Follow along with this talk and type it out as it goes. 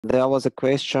There was a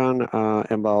question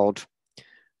about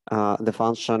the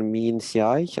function mean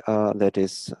CI that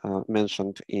is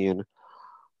mentioned in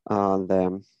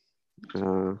the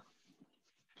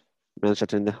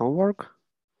homework.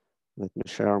 Let me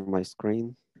share my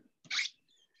screen.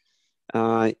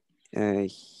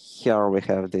 Here we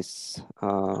have this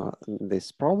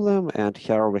this problem, and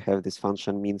here we have this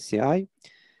function mean CI,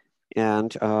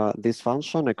 and this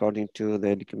function, according to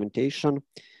the documentation,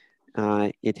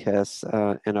 it has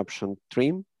an option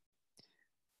trim,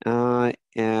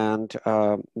 and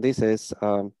this is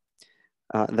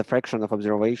the fraction of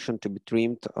observation to be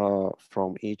trimmed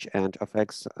from each end of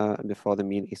x before the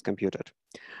mean is computed.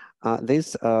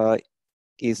 This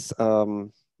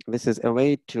is a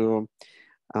way to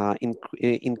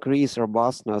increase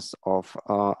robustness of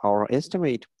our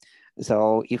estimate.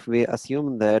 So if we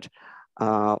assume that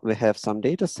we have some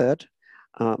data set,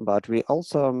 but we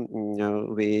also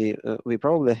we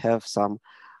probably have some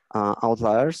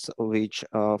outliers which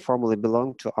formally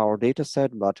belong to our data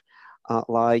set, but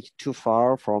lie too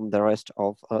far from the rest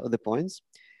of the points.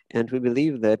 And we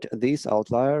believe that these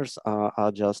outliers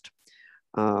are just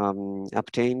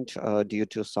obtained due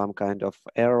to some kind of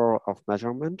error of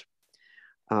measurement.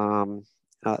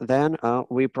 Then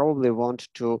we probably want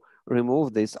to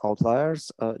remove these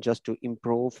outliers just to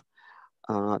improve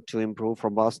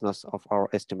robustness of our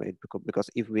estimate, because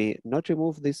if we not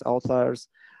remove these outliers,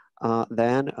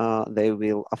 then they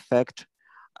will affect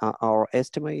our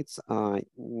estimates,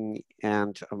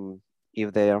 and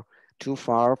if they are too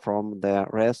far from the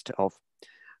rest of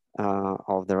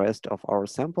our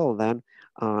sample, then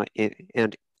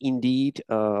and indeed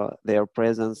their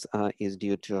presence is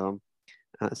due to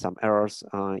some errors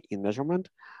in measurement,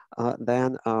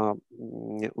 then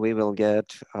we will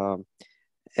get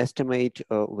estimate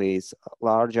with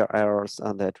larger errors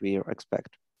that we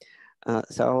expect.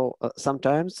 So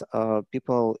sometimes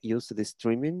people use this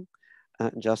trimming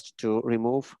just to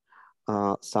remove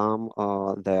some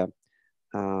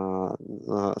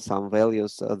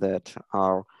values that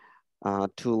are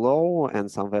too low and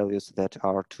some values that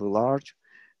are too large,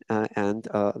 and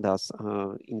thus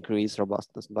increase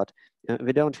robustness. But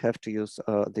we don't have to use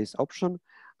this option.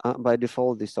 By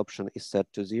default, this option is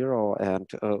set to 0, and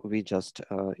we just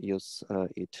use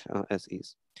it as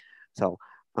is. So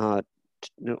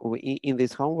in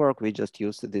this homework, we just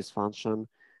use this function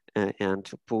and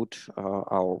put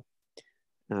our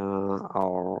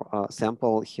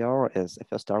sample here as a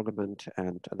first argument,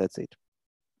 and that's it.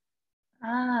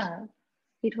 Ah,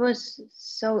 it was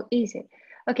so easy.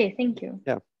 Okay, thank you.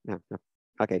 Yeah.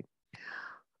 Okay.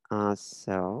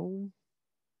 So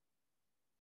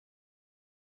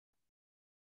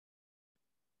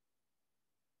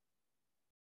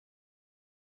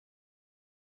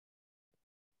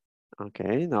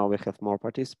okay, now we have more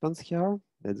participants here.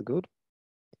 That's good.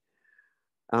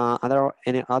 Are there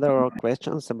any other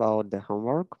questions about the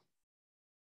homework?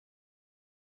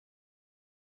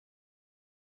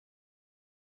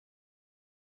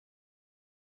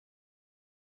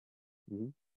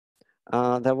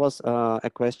 There was a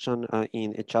question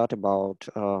in a chat about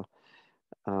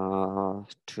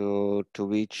to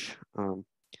which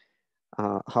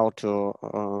how to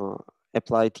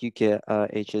apply TUK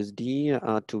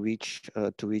HSD to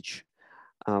which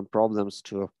problems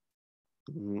to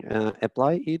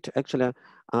apply it. Actually,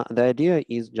 the idea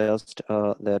is just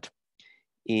that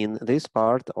in this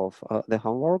part of the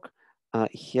homework,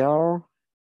 here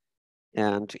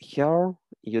and here,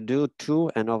 you do two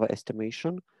ANOVA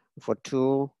estimation for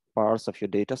two parts of your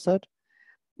data set.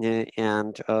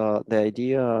 And the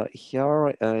idea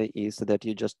here is that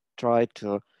you just try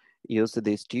to use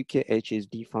this TUK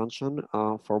HSD function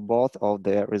for both of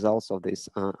the results of this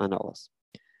ANOVAs.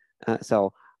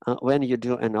 So when you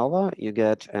do ANOVA, you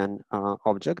get an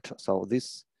object. So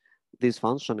this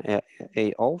function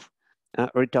a of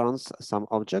returns some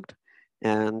object,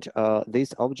 and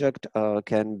this object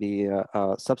can be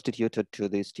substituted to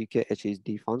this TUK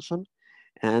HSD function,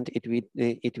 and it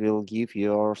will give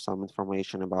you some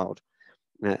information about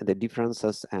the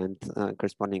differences and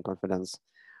corresponding confidence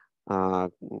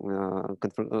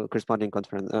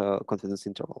confidence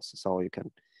intervals. So you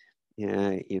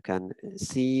can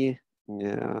see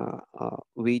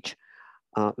which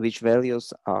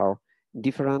values are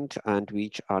different and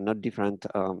which are not different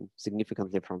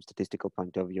significantly from statistical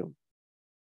point of view.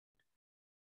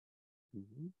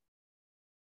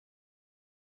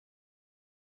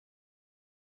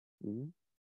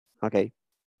 Okay.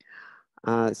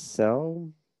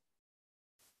 So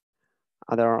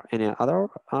are there any other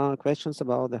questions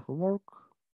about the homework?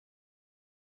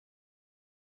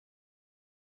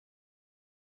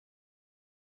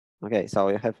 Okay, so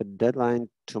you have a deadline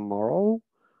tomorrow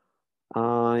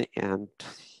And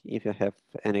if you have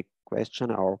any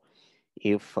question, or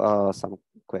if some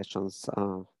questions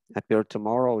appear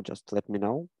tomorrow, just let me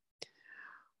know.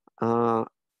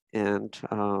 And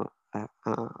I,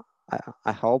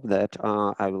 I hope that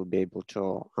I will be able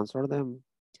to answer them.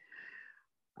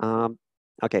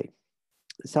 Okay,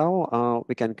 so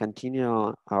we can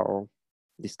continue our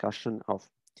discussion of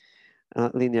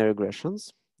linear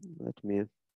regressions. Let me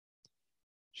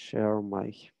share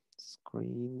my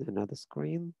screen, another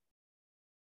screen.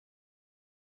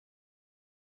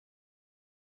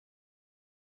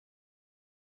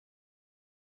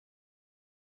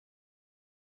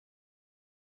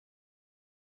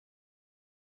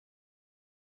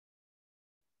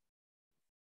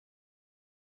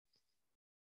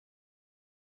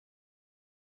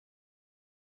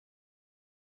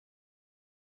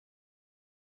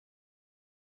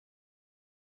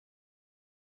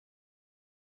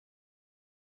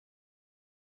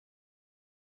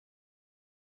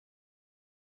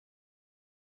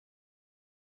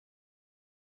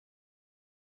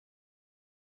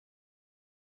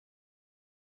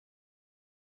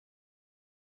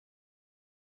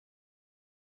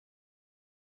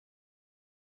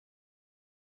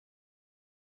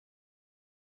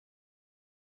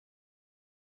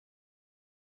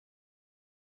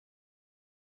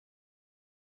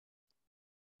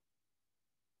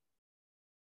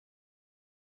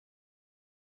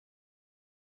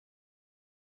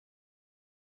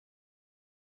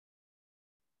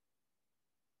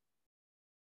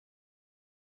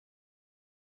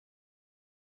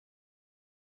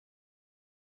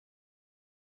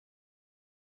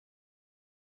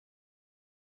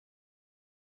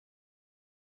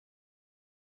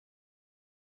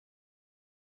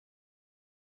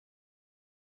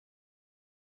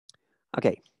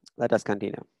 Okay, let us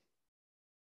continue.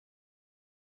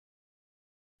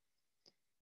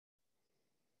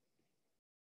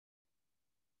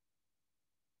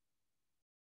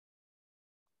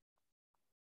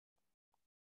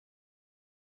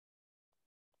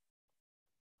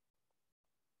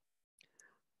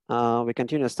 We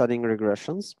continue studying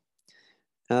regressions.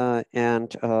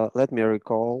 And let me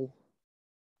recall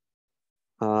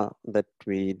that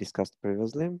we discussed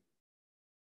previously.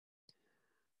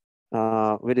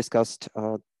 We discussed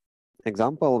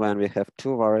example when we have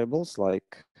two variables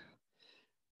like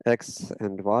x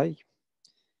and y,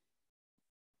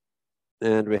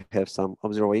 and we have some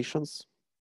observations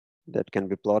that can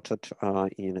be plotted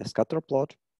in a scatter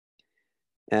plot,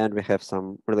 and we have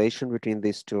some relation between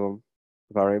these two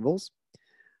variables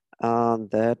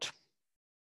that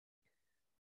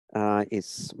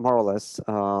is more or less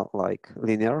like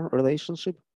linear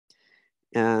relationship.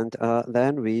 And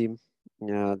then we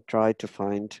try to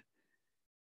find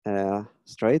a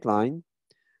straight line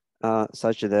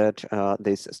such that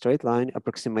this straight line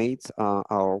approximates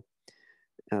our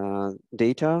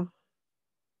data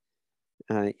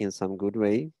in some good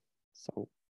way. So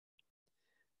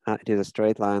it is a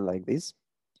straight line like this.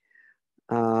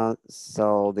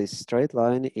 So this straight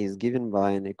line is given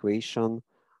by an equation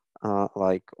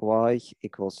like y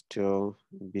equals to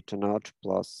beta naught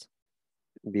plus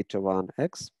beta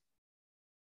 1x.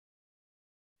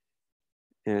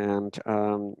 And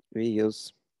we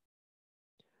use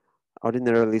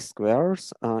ordinary least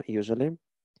squares usually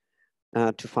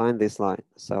to find this line.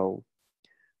 So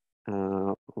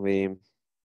we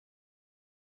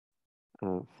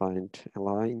find a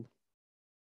line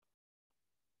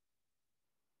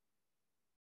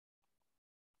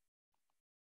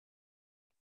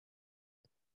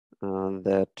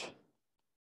that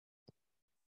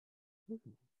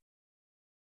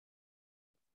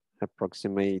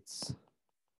approximates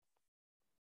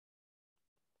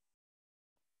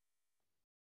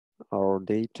our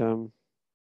data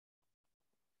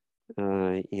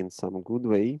in some good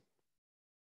way.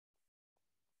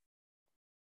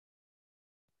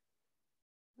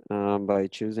 By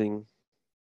choosing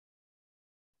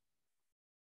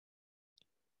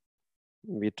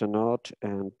beta naught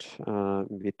and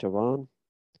beta 1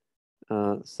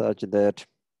 such that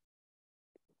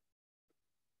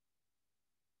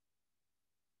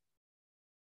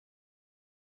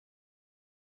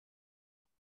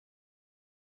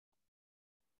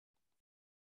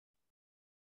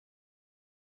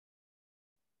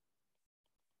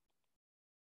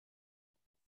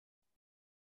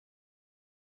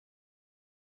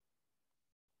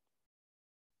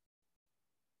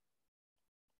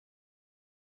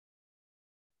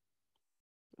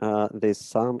this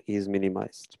sum is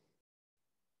minimized.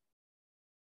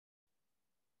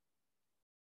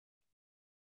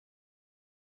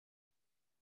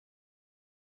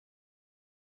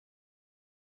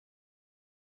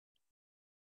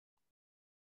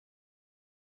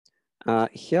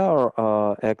 Here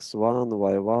x1,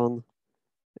 y1,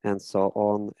 and so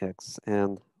on,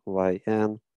 xn,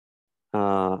 yn,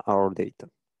 our data.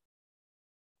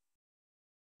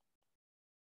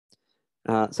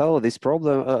 So this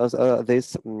problem,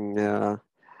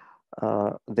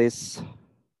 this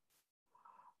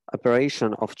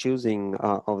operation of choosing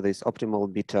of this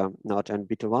optimal beta naught and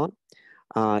beta 1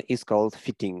 is called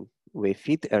fitting. We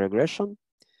fit a regression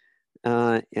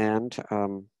and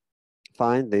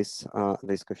find these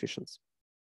coefficients.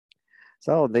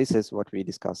 So this is what we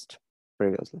discussed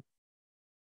previously.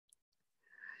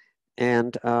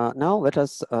 And now let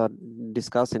us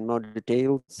discuss in more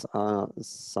details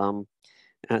some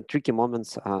tricky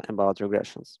moments about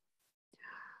regressions.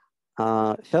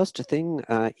 First thing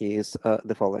is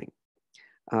the following.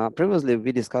 Previously,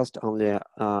 we discussed only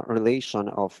relation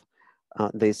of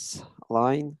this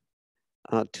line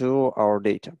to our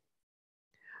data.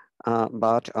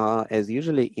 But as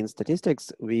usually in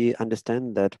statistics, we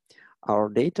understand that our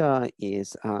data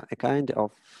is a kind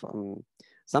of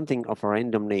something of a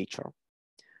random nature.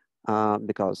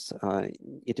 Because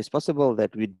it is possible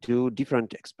that we do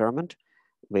different experiment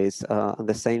with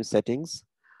the same settings.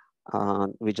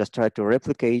 We just try to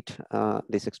replicate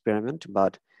this experiment,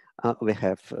 but we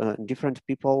have different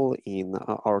people in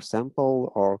our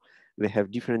sample, or we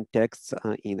have different texts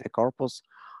in a corpus,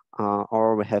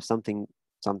 or we have something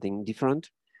different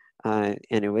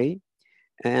anyway,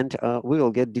 and we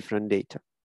will get different data.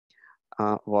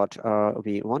 What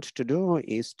we want to do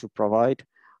is to provide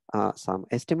some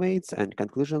estimates and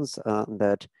conclusions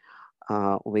that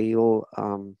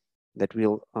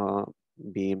will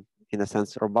be, in a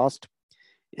sense, robust,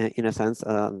 in a sense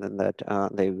that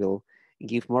they will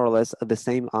give more or less the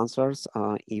same answers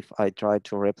if I try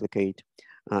to replicate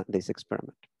this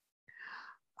experiment.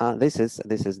 This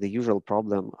is the usual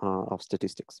problem of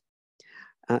statistics.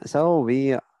 So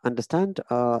we understand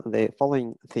the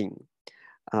following thing,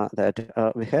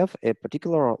 that we have a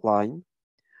particular line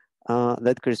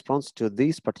that corresponds to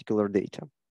this particular data.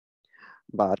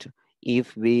 But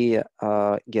if we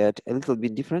get a little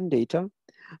bit different data,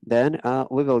 then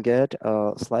we will get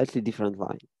a slightly different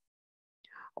line,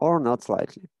 or not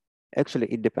slightly. Actually,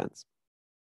 it depends.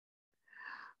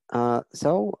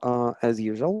 So as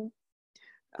usual,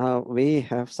 we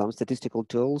have some statistical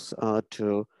tools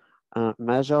to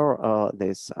measure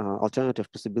these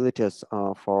alternative possibilities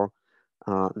for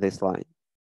this line.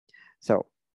 So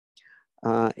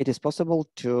it is possible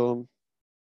to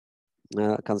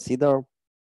consider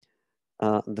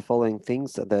the following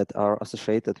things that are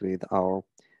associated with our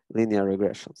linear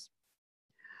regressions.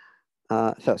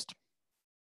 First,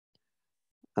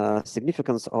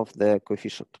 significance of the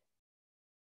coefficient.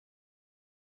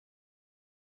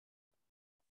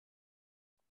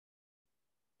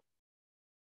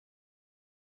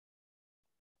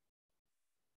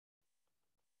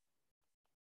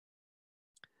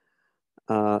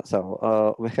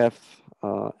 So we have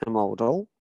a model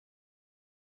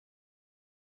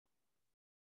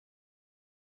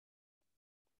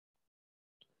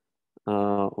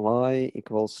y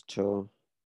equals to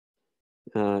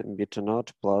beta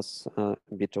naught plus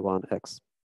beta 1x.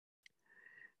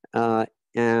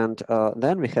 And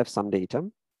then we have some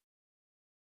data.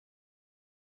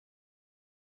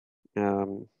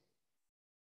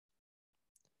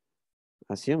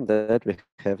 Assume that we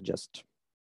have just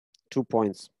 2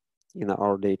 points in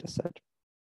our data set.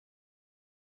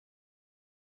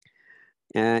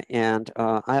 And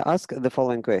I ask the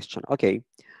following question. Okay,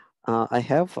 I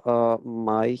have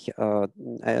I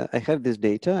have this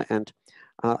data, and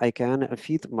I can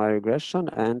fit my regression,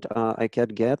 and I can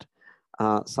get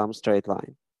some straight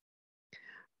line.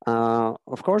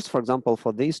 Of course, for example,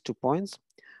 for these 2 points,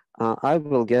 I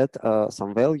will get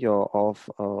some value of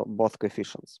both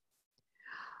coefficients.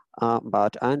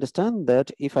 But I understand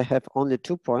that if I have only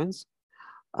 2 points,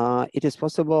 it is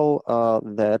possible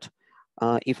that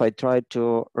if I try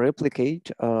to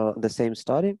replicate the same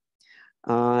study,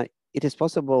 it is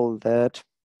possible that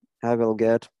I will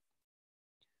get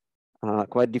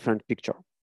quite different picture.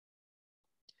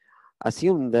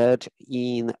 Assume that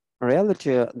in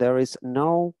reality, there is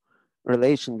no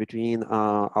relation between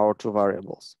our 2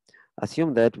 variables.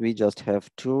 Assume that we just have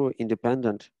 2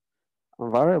 independent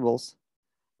variables,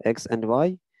 x and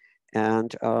y,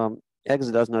 and x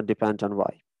does not depend on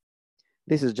y.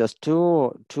 This is just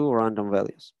two random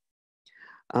values.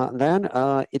 Then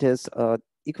it is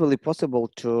equally possible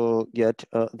to get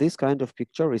this kind of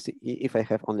picture if I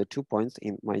have only 2 points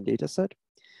in my data set.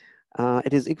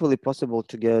 It is equally possible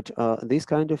to get this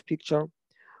kind of picture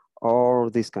or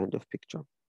this kind of picture.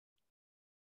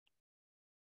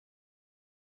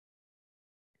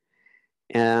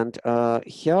 And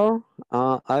here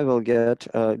I will get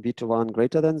beta 1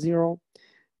 greater than 0.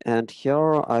 And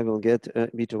here I will get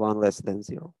beta 1 less than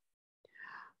 0.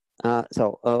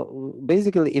 So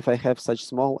basically, if I have such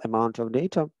small amount of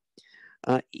data,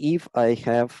 if I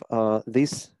have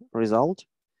this result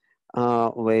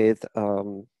with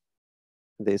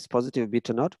this positive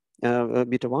beta naught,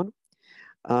 beta 1,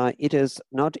 it is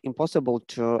not impossible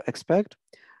to expect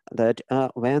that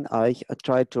when I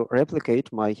try to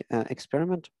replicate my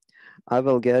experiment, I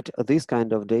will get this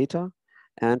kind of data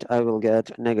and I will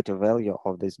get negative value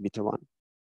of this beta 1.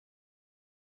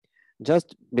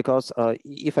 Just because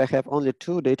if I have only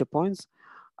 2 data points,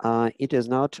 it is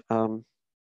not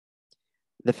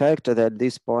the fact that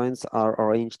these points are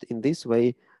arranged in this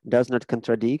way does not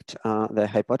contradict the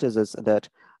hypothesis that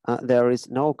there is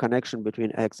no connection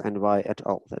between X and Y at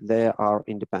all, that they are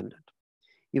independent.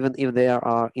 Even if they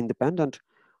are independent,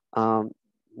 in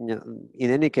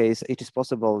any case, it is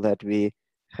possible that we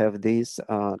have these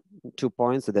 2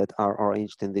 points that are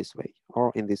arranged in this way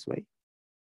or in this way.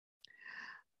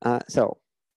 So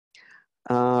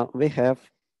we have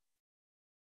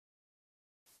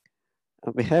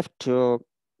to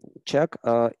check,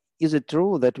 is it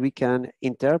true that we can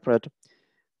interpret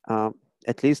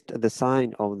at least the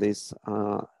sign of this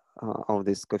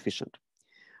coefficient?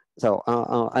 So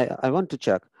I want to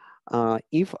check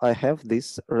if I have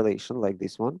this relation like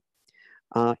this one,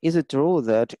 is it true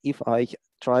that if I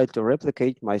try to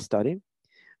replicate my study,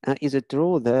 is it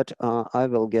true that I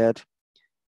will get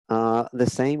the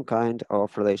same kind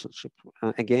of relationship,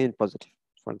 again positive,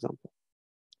 for example?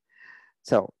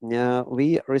 So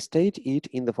we restate it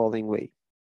in the following way.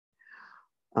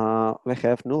 We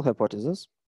have null hypothesis.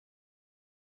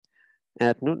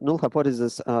 And null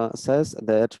hypothesis says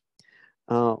that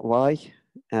y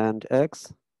and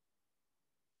x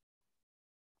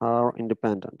are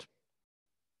independent.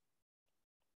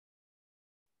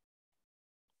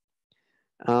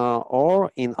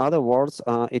 Or in other words,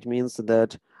 it means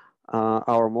that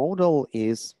our model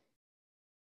is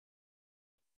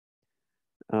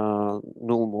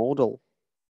null model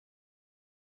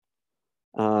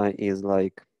is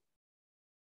like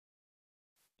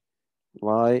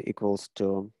y equals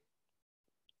to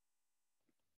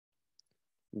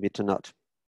beta naught.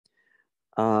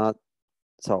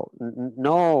 So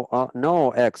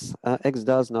no x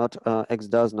does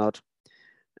not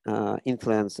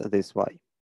influence this y.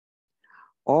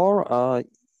 Or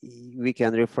we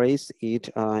can rephrase it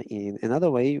in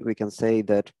another way. We can say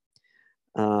that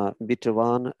beta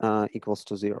 1 equals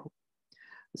to 0.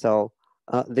 So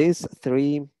these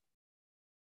three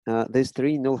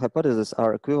null hypotheses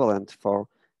are equivalent for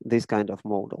this kind of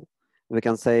model. We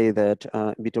can say that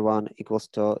beta 1 equals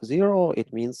to 0.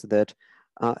 It means that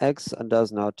x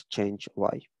does not change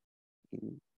y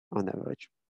on average.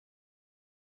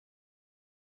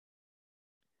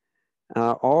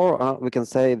 Or we can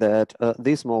say that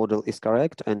this model is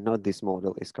correct and not this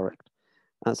model is correct.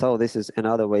 So this is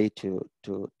another way to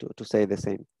say the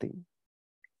same thing.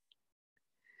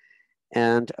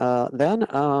 And then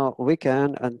we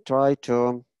can try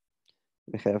to,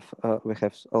 we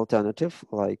have alternative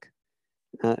like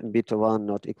beta 1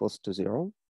 not equals to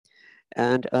 0.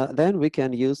 And then we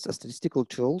can use statistical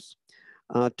tools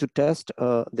to test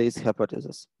these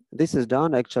hypotheses. This is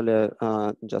done actually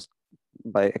just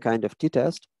by a kind of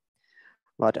t-test,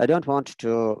 but I don't want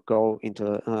to go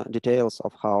into details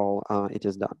of how it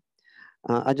is done.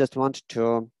 I just want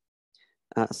to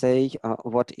say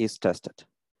what is tested.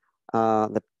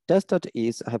 The tested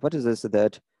is a hypothesis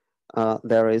that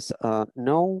there is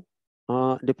no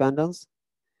dependence,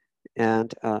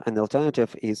 and an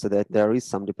alternative is that there is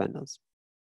some dependence.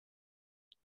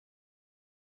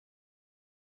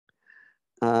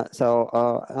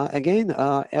 Again,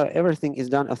 everything is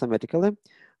done automatically.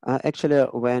 Actually,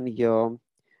 when you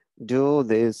do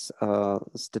this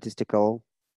statistical,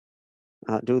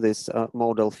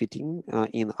 model fitting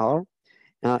in R,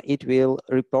 it will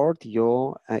report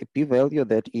your p-value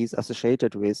that is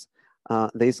associated with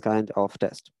this kind of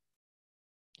test.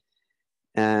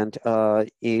 And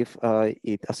if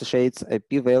it associates a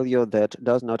p-value that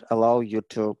does not allow you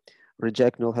to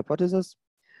reject null hypothesis,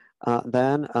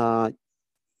 then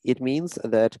it means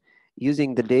that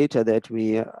using the data that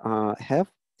we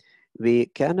have, we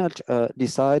cannot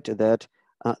decide that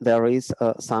there is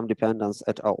some dependence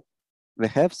at all. We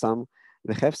have some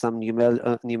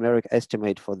numeric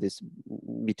estimate for this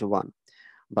beta 1,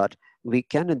 but we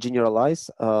cannot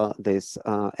generalize this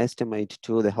estimate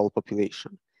to the whole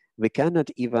population. We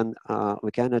cannot even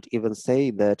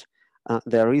say that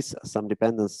there is some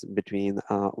dependence between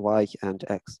y and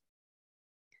x.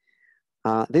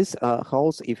 This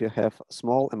holds if you have a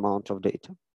small amount of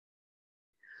data.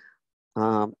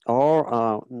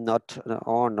 Or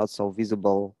not so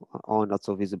visible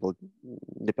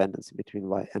dependency between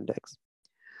y and x.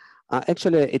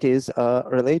 Actually, it is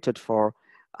related for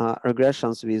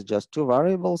regressions with just two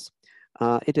variables.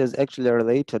 It is actually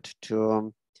related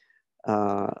to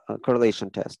a correlation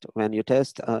test. When you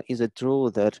test, is it true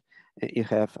that you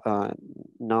have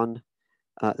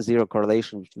non-zero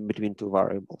correlation between two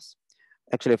variables?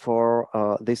 Actually,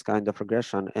 for this kind of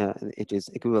regression, it is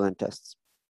equivalent tests.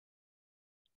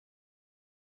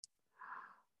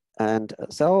 And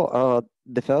so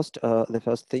the first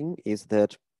thing is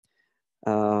that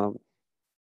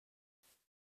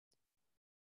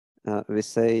we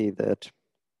say that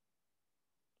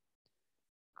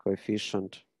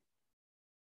coefficient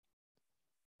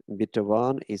beta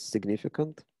 1 is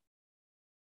significant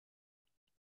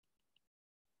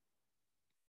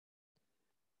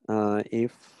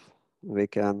if we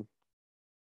can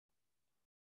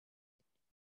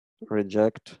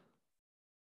reject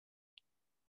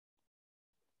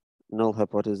null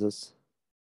hypothesis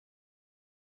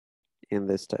in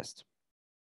this test.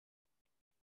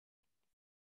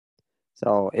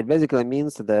 So it basically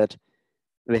means that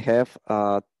we have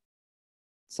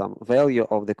some value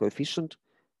of the coefficient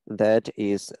that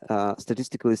is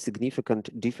statistically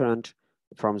significant different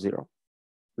from 0.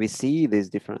 We see this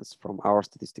difference from our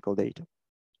statistical data.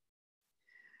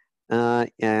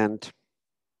 And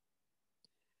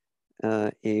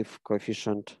if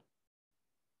coefficient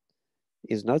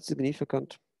is not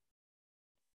significant,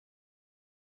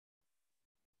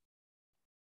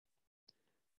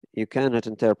 you cannot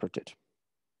interpret it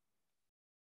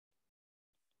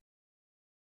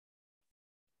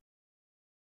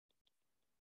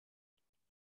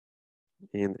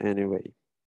in any way.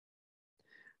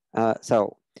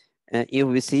 So if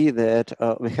we see that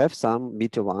we have some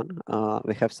beta 1,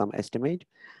 we have some estimate,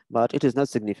 but it is not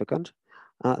significant,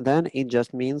 then it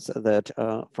just means that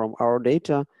from our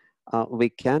data, we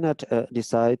cannot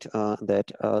decide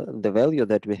that the value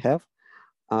that we have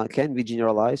can be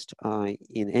generalized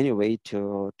in any way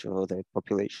to the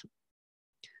population.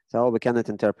 So we cannot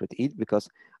interpret it because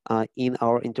in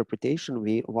our interpretation,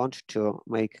 we want to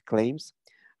make claims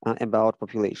about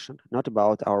population, not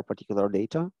about our particular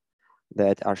data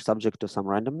that are subject to some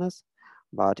randomness,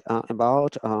 but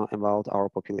about our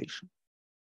population,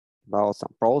 about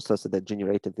some process that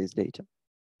generated this data.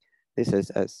 This is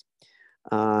as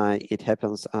it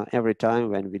happens every time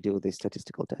when we do these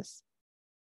statistical tests.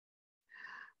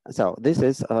 So this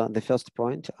is the first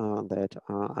point that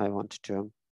I want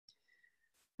to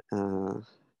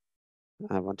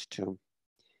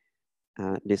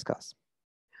discuss.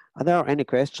 Are there any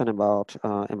question about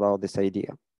this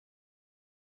idea?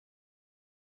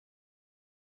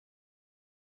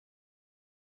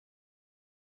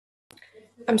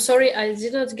 I'm sorry, I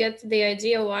did not get the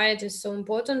idea why it is so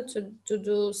important to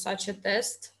do such a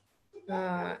test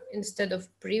instead of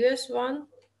previous one.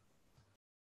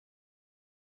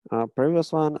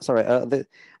 Previous one, sorry,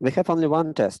 we have only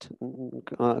one test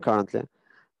currently.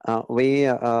 We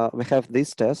have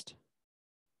this test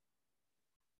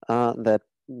that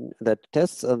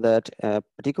tests that a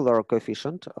particular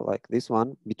coefficient, like this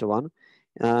one, beta 1,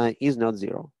 is not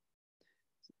 0.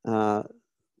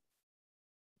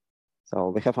 So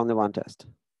we have only one test.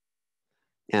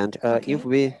 And Okay. if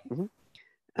we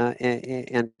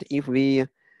if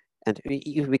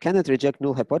we cannot reject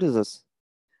null hypothesis,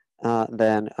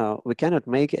 then we cannot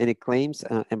make any claims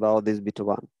about this beta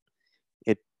 1.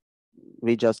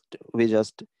 We just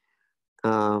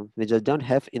don't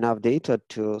have enough data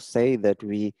to say that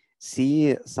we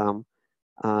see some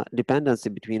dependency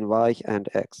between y and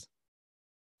x.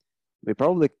 We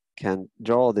probably can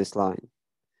draw this line,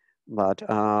 but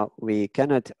we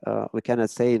cannot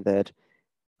say that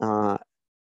a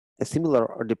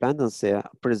similar dependency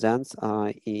presents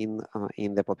in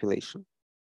the population.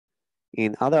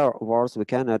 In other words, we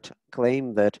cannot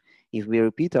claim that if we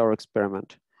repeat our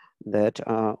experiment, that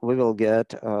we will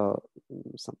get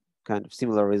some kind of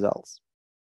similar results.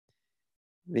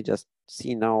 We just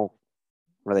see no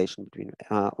relation between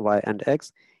y and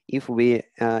x if we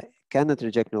cannot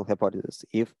reject null hypothesis,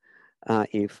 if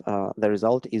the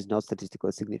result is not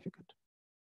statistically significant.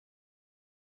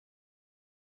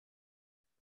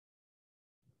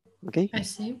 Okay. I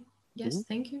see. Yes,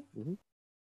 thank you.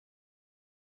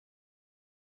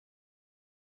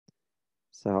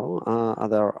 So are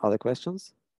there other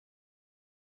questions?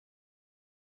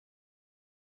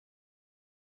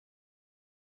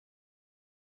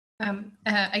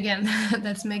 Again,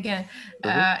 that's me again.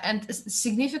 And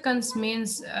significance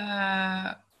means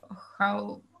how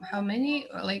many,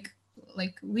 like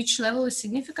like which level is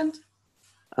significant?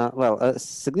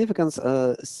 Significance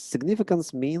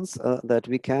means that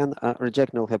we can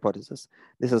reject null hypothesis.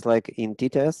 This is like in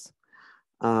t-tests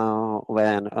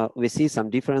when we see some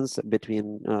difference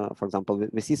between, for example,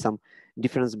 we see some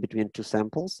difference between two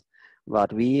samples,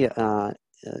 but we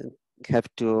have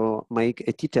to make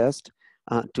a t-test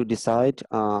to decide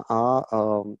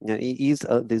is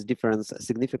this difference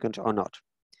significant or not.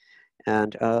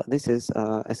 And this is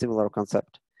a similar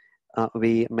concept.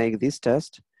 We make this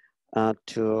test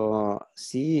to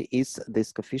see is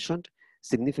this coefficient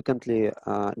significantly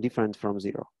different from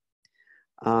zero.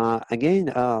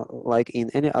 Again, like in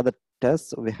any other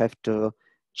tests, we have to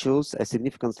choose a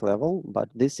significance level, but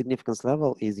this significance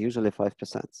level is usually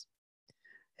 5%.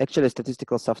 Actually,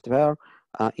 statistical software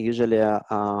usually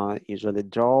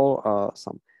draw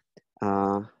some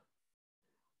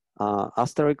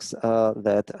asterisks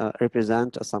that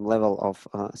represent some level of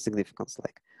significance,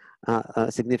 like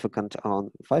significant on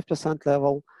 5%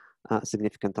 level,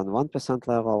 significant on 1%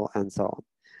 level, and so on.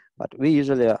 But we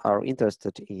usually are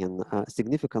interested in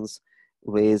significance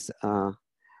with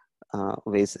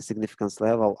significance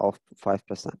level of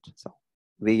 5%. So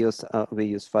we use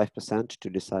 5% to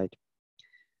decide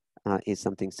is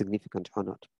something significant or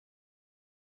not.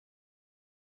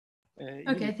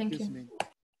 Okay, thank you.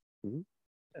 Mm-hmm.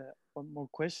 One more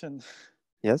question.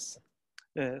 Yes.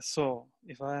 So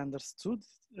if I understood,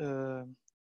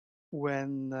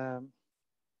 when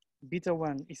beta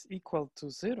 1 is equal to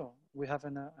 0, we have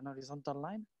an horizontal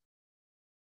line?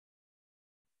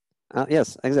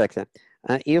 Yes, exactly.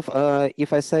 If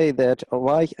I say that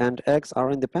y and x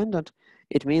are independent,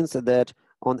 it means that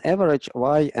on average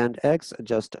y and x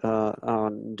just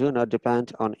do not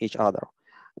depend on each other.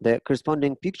 The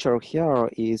corresponding picture here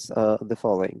is the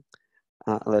following.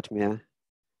 Let me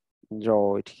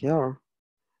draw it here.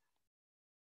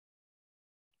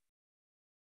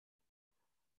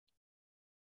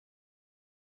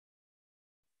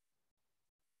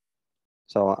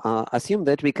 So assume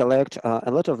that we collect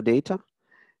a lot of data,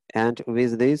 and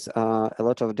with this a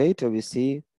lot of data, we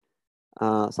see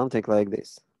something like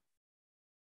this.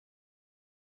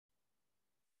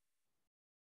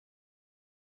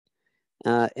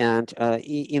 And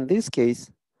in this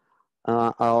case,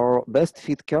 our best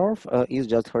fit curve is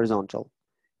just horizontal.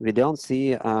 We don't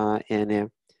see any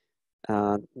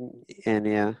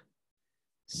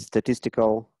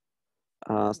statistical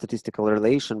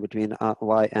relation between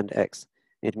y and x.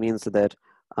 It means that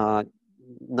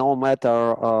no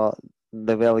matter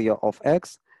the value of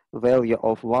x, value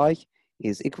of y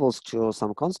is equals to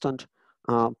some constant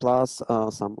plus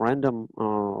some random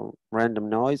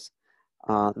noise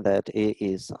that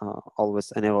is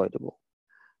always unavoidable.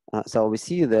 So we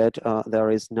see that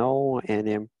there is no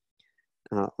any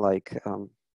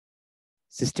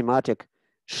systematic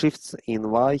shifts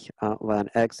in y when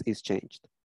x is changed.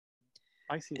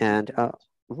 I see. And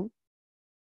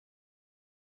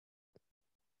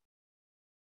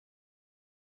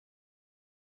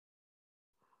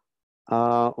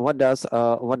what does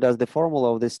the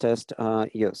formula of this test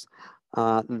use?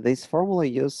 This formula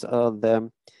use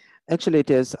actually it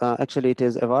is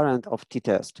a variant of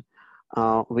t-test.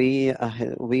 We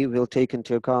will take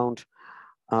into account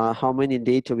how many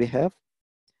data we have.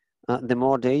 The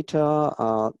more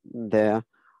data, the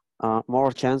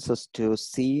more chances to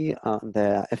see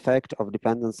the effect of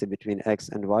dependency between x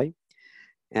and y.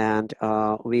 And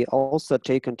we also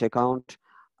take into account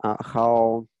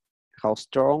how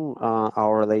strong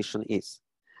our relation is.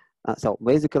 So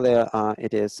basically,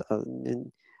 it is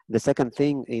the second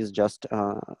thing is just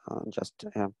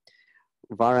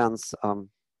variance.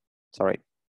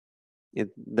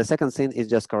 The second thing is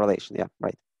just correlation. Yeah,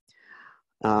 right.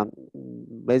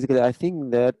 Basically, I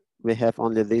think that we have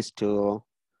only these two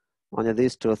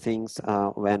things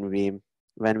when we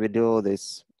do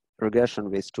this regression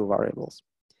with two variables.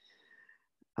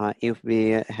 If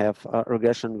we have a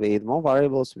regression with more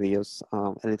variables, we use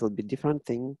a little bit different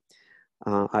thing.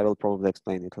 I will probably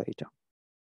explain it later.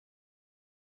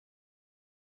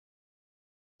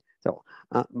 So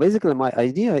basically, my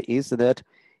idea is that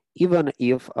even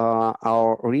if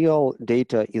our real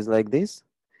data is like this,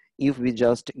 if we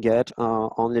just get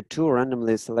only two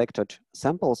randomly selected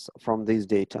samples from this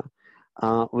data,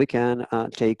 we can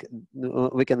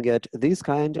get this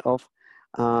kind of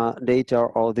data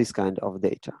or this kind of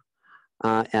data.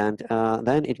 And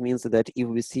then it means that if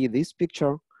we see this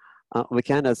picture, we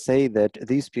cannot say that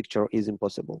this picture is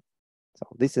impossible. So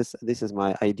this is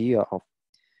my idea of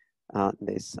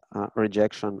this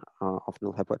rejection of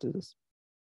null hypothesis.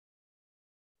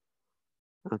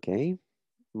 Okay,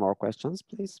 more questions,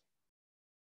 please.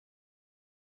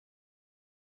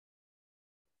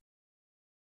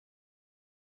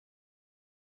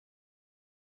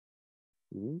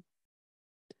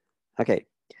 Okay,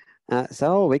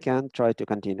 so we can try to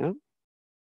continue.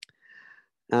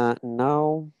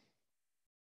 Now,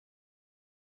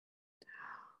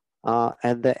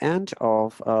 at the end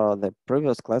of the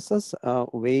previous classes,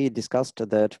 we discussed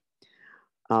that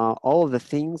all of the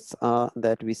things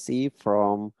that we see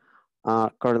from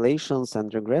correlations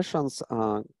and regressions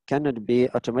cannot be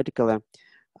automatically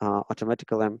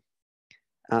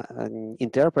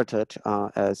interpreted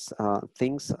as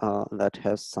things that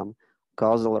have some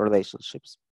causal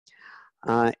relationships.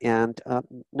 And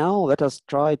now let us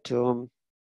try to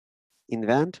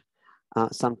invent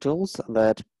some tools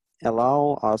that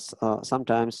allow us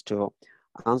sometimes to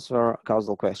answer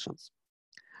causal questions.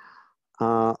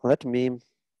 Let me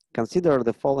consider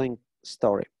the following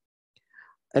story.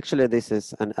 Actually, this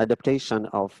is an adaptation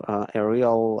of a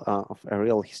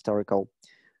real historical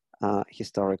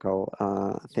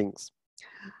things.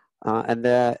 At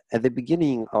the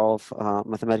beginning of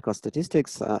mathematical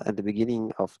statistics, at the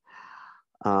beginning of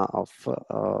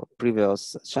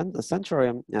previous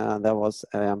century, there was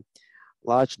a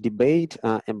large debate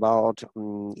about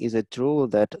is it true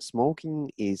that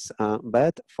smoking is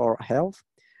bad for health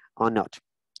or not.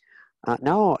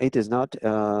 Now it is not.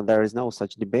 There is no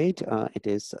such debate. It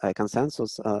is a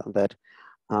consensus that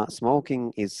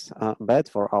smoking is bad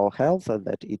for our health,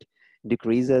 that it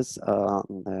decreases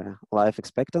the life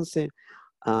expectancy,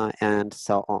 and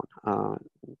so on.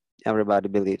 Everybody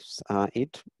believes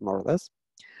it, more or less.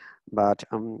 But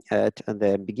at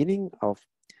the beginning of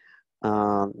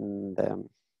the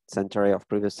century of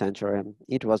previous century,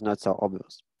 it was not so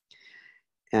obvious.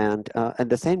 And at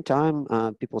the same time,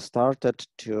 people started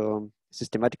to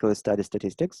systematically study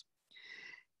statistics.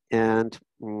 And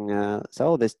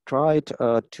so they tried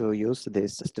to use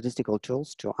these statistical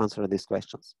tools to answer these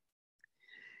questions.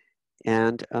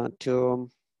 And to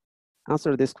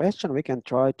answer this question, we can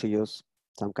try to use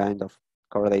some kind of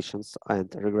correlations and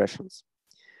regressions.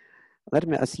 Let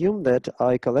me assume that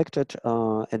I collected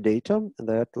a data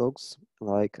that looks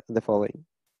like the following.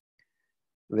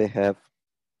 We have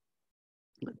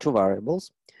two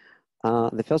variables.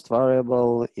 The first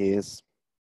variable is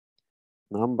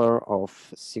number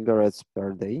of cigarettes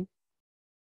per day.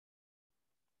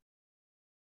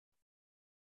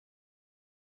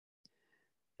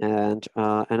 And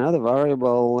another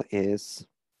variable is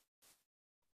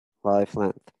life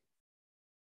length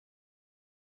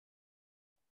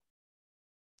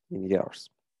in years.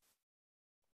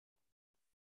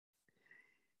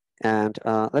 And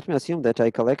let me assume that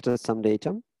I collected some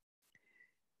data.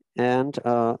 And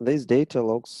this data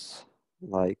looks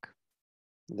like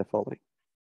the following.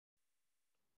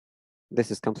 This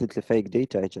is completely fake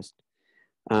data. I just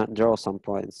draw some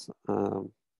points.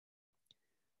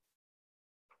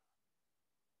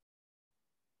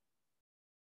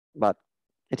 But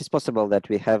it is possible that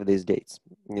we have these dates,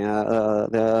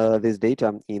 this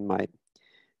data in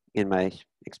my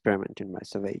experiment, in my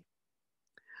survey.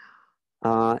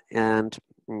 And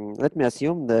let me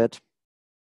assume that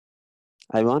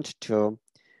I want to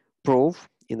prove,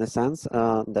 in a sense,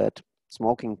 that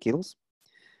smoking kills,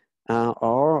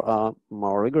 or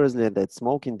more rigorously, that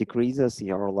smoking decreases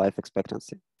your life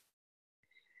expectancy.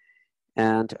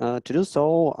 And to do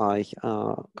so, I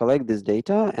collect this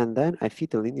data, and then I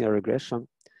fit a linear regression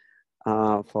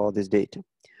for this data.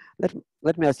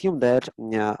 Let me assume that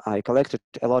I collected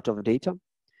a lot of data,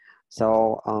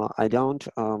 so I don't.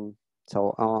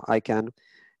 So I can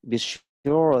be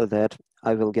sure that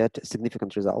I will get a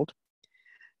significant result,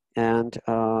 and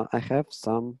I have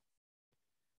some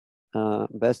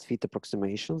best fit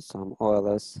approximations, some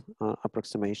OLS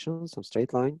approximations, some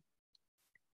straight line.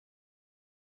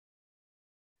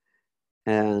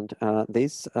 And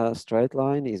this straight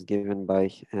line is given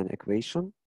by an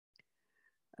equation.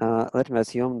 Let me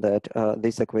assume that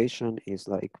this equation is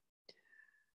like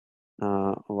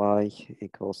y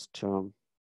equals to,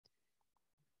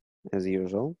 as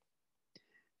usual.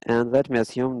 And let me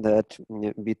assume that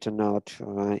beta naught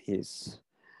is,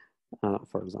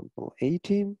 for example,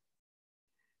 80.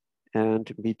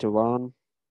 And beta 1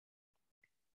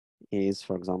 is,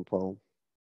 for example,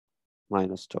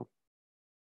 -2.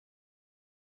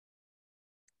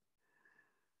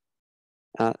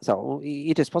 So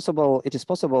it is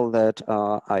possible that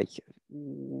I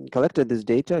collected this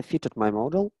data, fitted my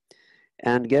model,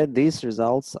 and get these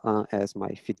results as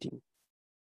my fitting.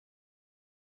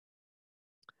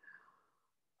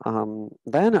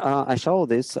 Then I show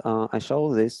this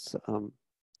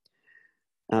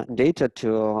data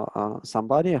to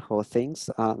somebody who thinks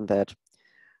that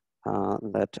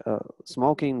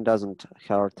smoking doesn't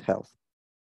hurt health,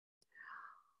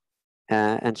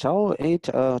 and show it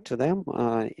to them,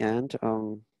 and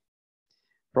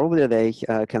probably they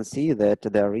can see that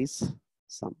there is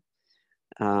some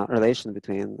relation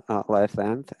between life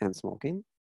length and smoking.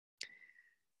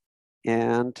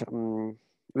 And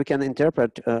we can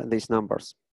interpret these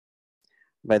numbers.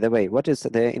 By the way, what is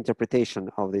the interpretation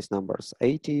of these numbers?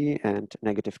 80 and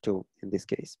 -2 in this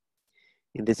case,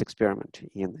 in this experiment,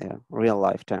 in real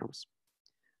life terms,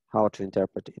 how to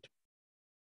interpret it?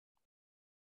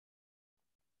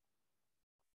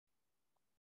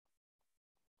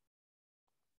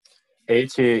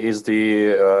 $80 is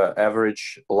the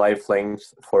average life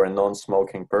length for a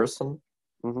non-smoking person.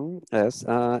 Yes,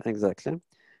 exactly.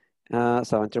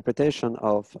 So interpretation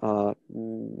of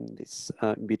this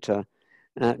beta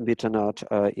naught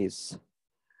is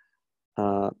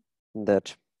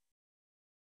that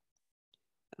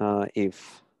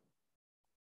if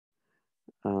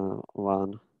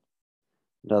one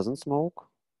doesn't smoke,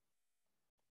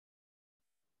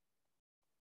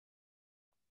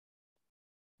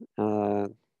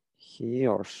 he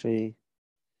or she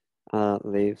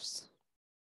lives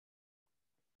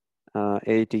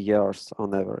 80 years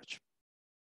on average.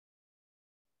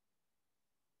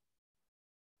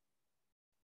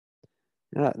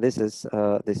 Yeah, this is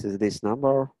this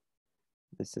number.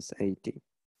 This is 80.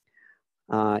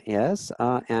 Yes,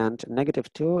 and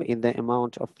 -2 in the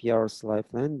amount of years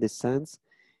life length descends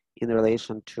in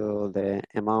relation to the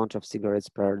amount of cigarettes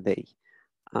per day.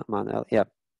 Manuel, yeah.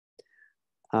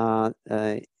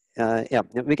 Yeah,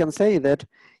 we can say that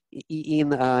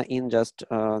in just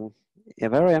a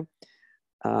very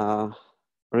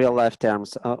real life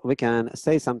terms, we can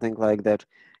say something like that.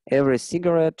 Every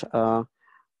cigarette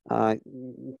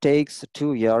takes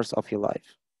 2 years of your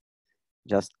life.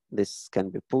 Just this can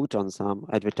be put on some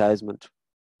advertisement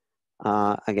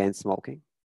against smoking.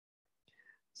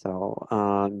 So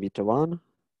beta 1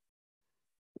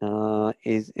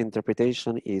 is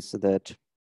interpretation is that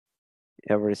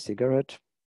every cigarette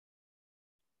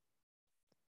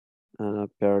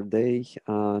per day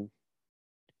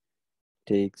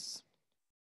takes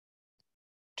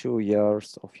 2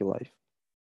 years of your life.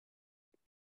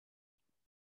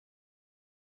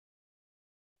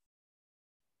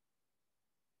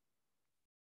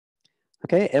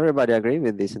 Okay, everybody agree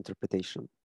with this interpretation?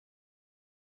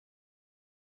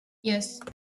 Yes.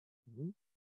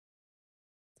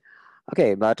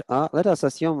 Okay, but let us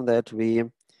assume that we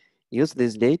use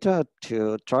this data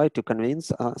to try to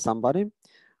convince somebody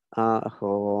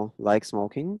who likes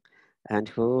smoking and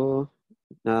who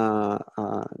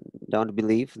don't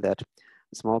believe that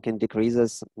smoking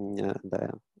decreases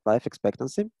the life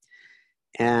expectancy.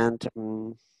 And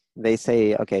they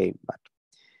say, okay, but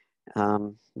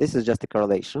this is just a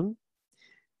correlation.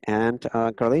 And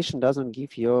correlation doesn't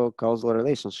give you a causal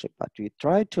relationship, but you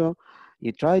try to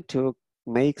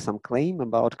make some claim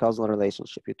about causal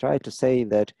relationship. You try to say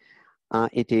that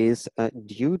it is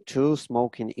due to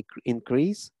smoking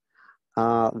increase,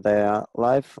 the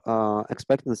life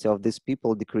expectancy of these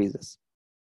people decreases.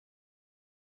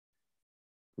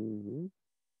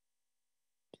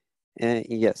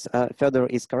 Yes, Fedor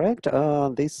is correct.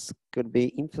 This could be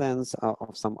influence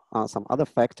of some other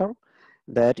factor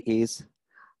that is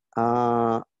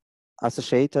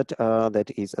associated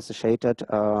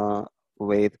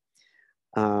with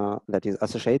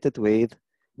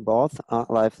both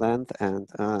life length and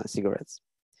cigarettes.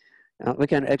 We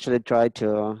can actually try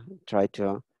to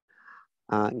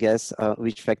guess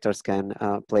which factors can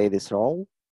play this role.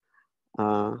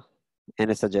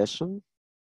 Any suggestion?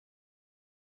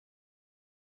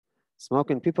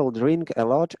 Smoking people drink a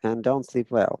lot and don't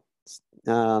sleep well.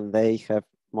 They have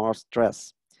more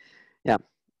stress.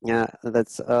 Yeah,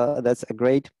 that's a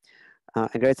great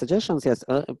suggestion. Yes,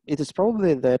 it is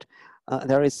probably that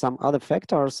there is some other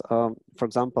factors. For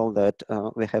example, that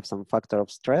we have some factor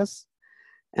of stress,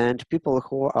 and people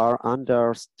who are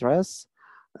under stress,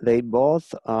 they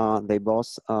both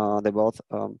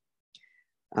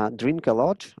drink a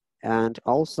lot, and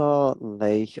also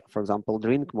they, for example,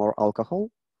 drink more alcohol,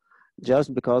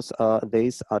 just because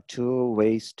these are two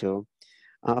ways to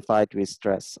fight with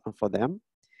stress for them.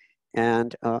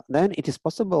 And then it is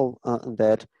possible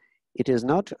that it is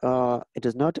not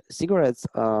cigarettes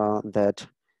that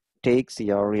takes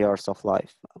your years of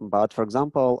life, but for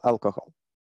example, alcohol.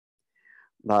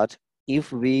 But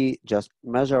if we just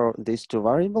measure these two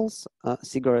variables,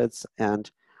 cigarettes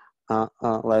and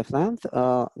life length,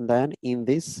 then in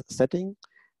this setting,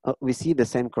 we see the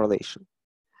same correlation.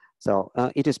 So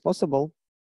it is possible.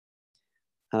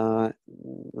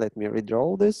 Let me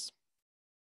redraw this.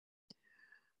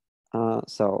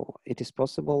 So it is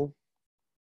possible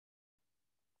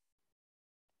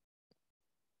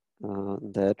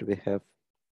that we have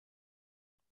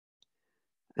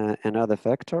another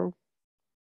factor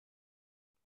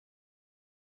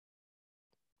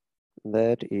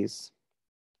that is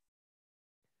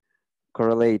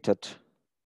correlated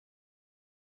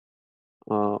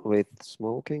with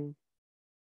smoking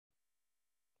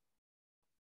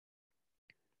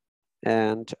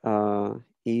and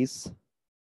is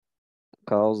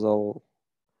causal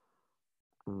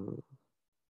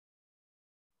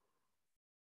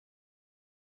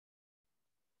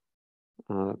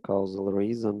causal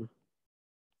reason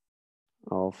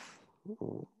of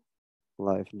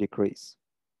life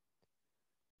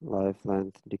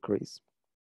length decrease.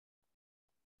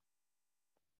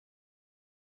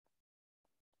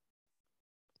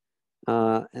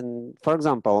 And for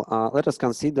example, let us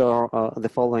consider the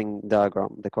following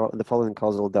diagram, the following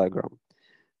causal diagram.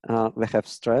 We have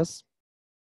stress,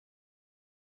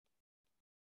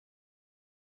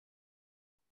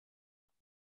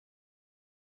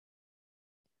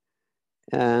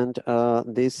 and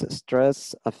this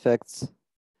stress affects,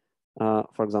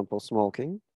 for example,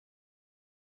 smoking.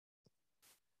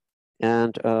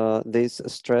 And this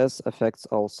stress affects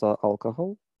also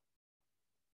alcohol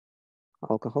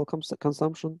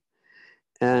consumption.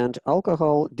 And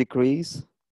alcohol decrease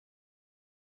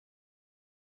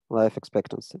life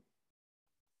expectancy.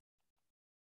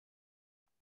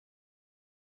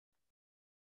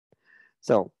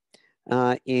 So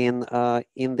in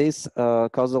this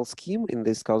causal scheme, in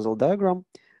this causal diagram,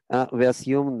 we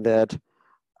assume that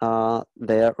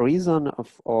the reason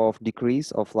of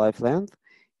decrease of life length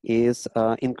is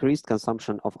increased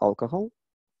consumption of alcohol.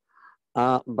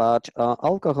 But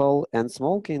alcohol and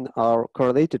smoking are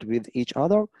correlated with each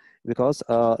other because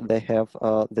they have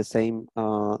the same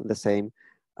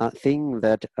thing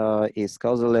that is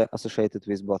causally associated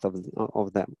with both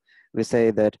of them. We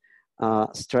say that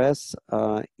stress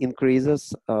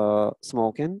increases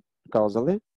smoking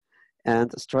causally,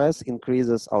 and stress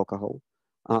increases alcohol.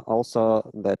 Also,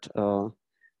 that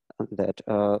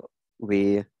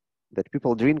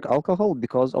people drink alcohol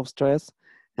because of stress,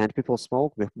 and people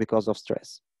smoke because of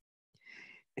stress.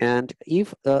 And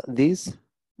if this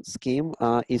scheme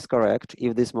is correct,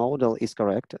 if this model is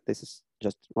correct, this is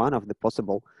just one of the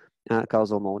possible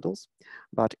causal models,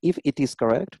 but if it is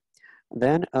correct,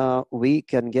 then we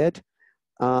can get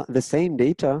the same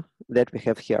data that we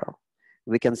have here.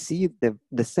 We can see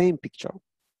the same picture.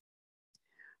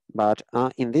 But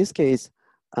in this case,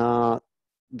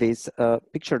 this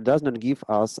picture does not give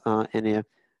us any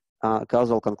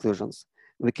causal conclusions.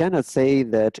 We cannot say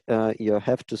that you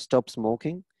have to stop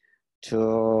smoking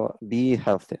to be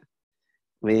healthy.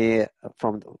 We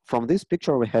from this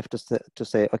picture we have to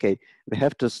say, okay, we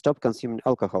have to stop consuming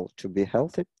alcohol to be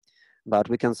healthy, but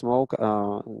we can smoke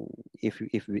if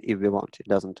we want. It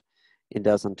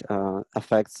doesn't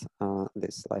affect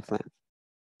this life length.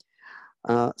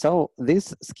 So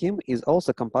this scheme is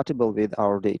also compatible with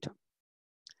our data.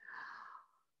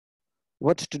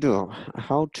 What to do?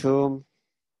 How to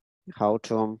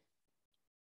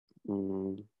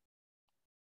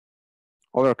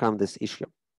overcome this issue?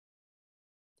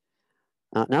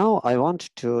 Now I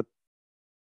want to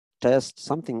test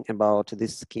something about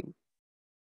this scheme.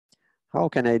 How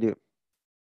can I do?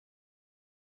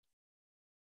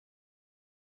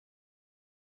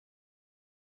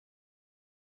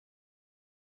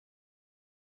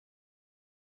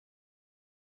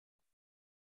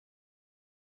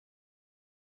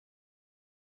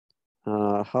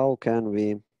 How can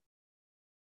we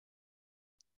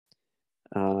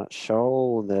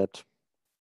show that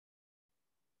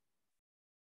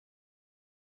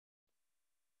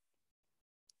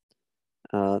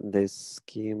this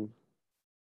scheme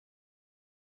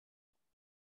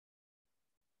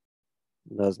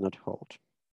does not hold?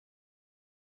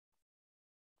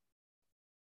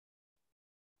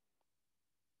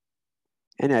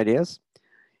 Any ideas?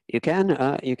 You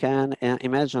can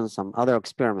imagine some other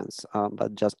experiments,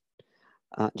 but just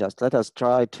let us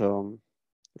try to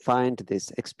find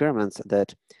these experiments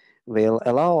that will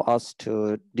allow us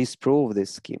to disprove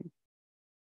this scheme.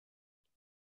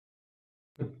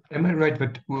 Am I right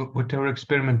that whatever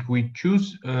experiment we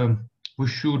choose, we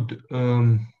should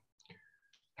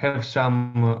have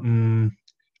some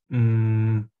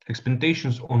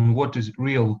expectations on what is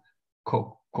real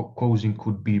causing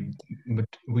could be, but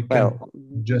we can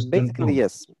just basically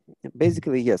yes.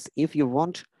 Basically yes. If you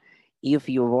want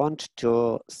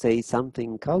to say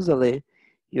something causally,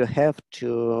 you have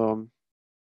to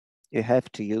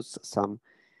use some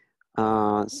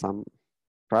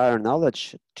prior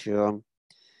knowledge to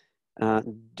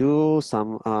do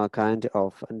some kind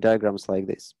of diagrams like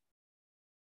this.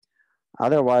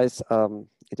 Otherwise,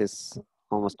 it is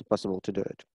almost impossible to do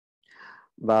it.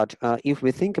 But if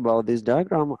we think about this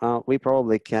diagram, we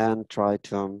probably can try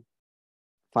to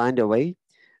find a way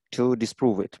to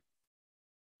disprove it,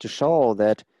 to show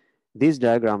that this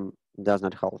diagram does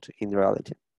not hold in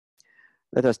reality.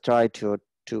 Let us try to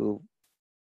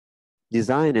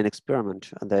design an experiment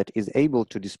that is able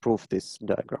to disprove this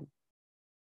diagram.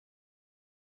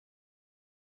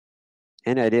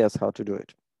 Any ideas how to do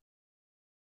it?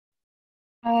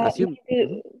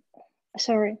 Maybe,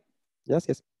 sorry. Yes,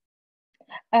 yes.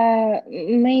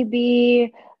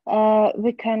 Maybe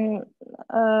we can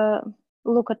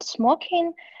look at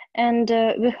smoking, and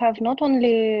we have not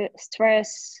only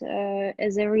stress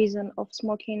as a reason of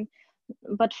smoking,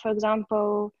 but for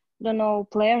example, don't know,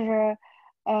 pleasure,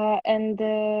 and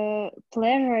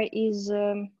pleasure is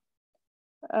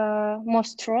more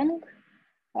strong,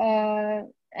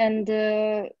 and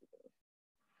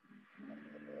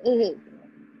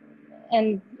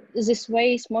this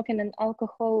way smoking and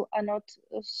alcohol are not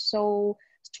so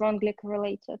strongly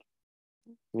correlated.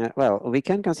 Yeah, well, we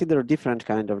can consider different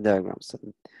kind of diagrams,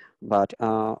 but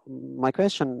my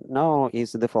question now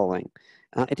is the following.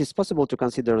 It is possible to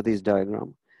consider this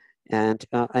diagram, and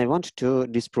I want to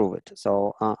disprove it.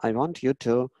 So I want you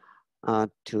to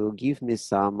give me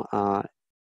some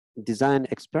design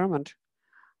of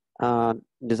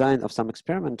some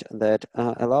experiment that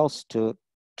allows to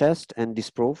test and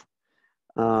disprove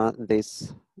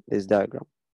this diagram.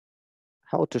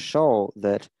 How to show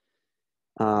that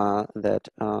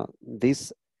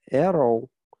this arrow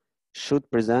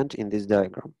should present in this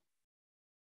diagram.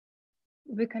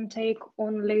 We can take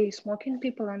only smoking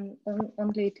people and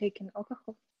only taking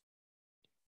alcohol.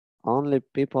 Only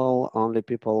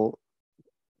people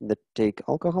that take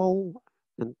alcohol,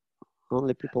 and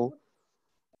only people.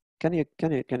 Can you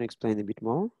explain a bit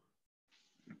more?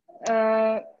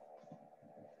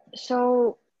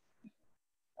 So,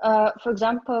 for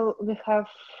example, we have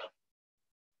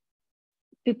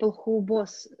people who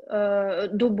both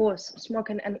do both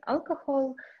smoking and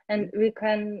alcohol, and we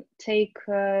can take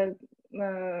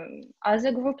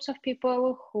other groups of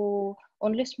people who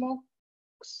only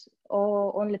smokes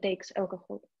or only takes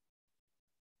alcohol.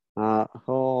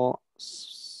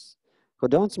 Who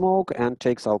don't smoke and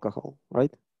takes alcohol,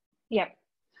 right? Yeah.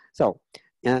 So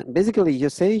basically, you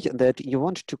say that you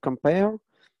want to compare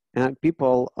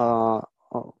people.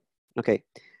 Okay.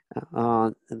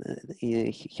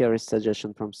 Here is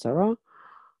suggestion from Sarah.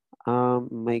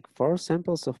 Make 4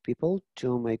 samples of people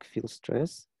to make feel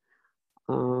stress.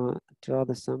 2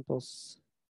 other samples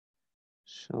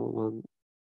show one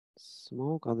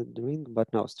smoke, other drink,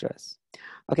 but no stress.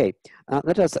 Okay,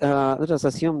 let us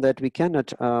assume that we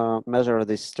cannot measure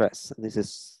this stress. This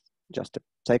is just a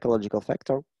psychological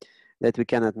factor that we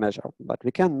cannot measure, but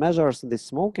we can measure this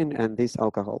smoking and this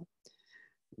alcohol.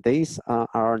 These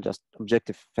are just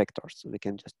objective factors. We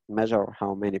can just measure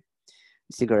how many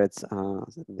cigarettes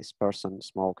this person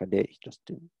smoke a day, just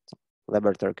in some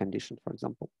laboratory condition, for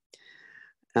example.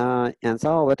 And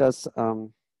so let us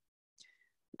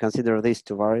consider these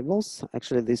 2 variables,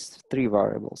 actually these 3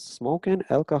 variables, smoking,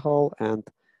 alcohol, and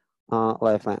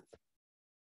life length.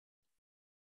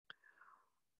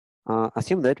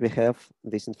 Assume that we have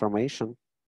this information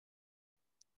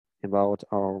about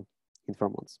our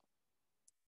informants.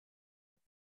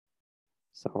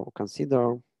 So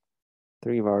consider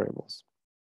 3 variables.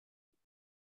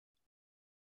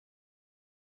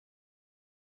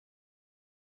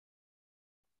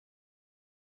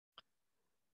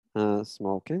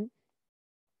 Smoking,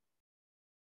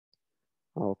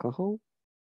 alcohol,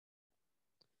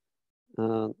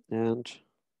 and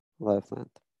life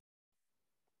length.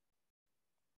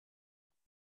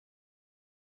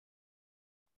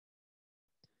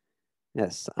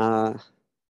 Yes,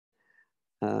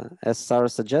 as Sarah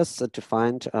suggests, to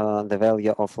find the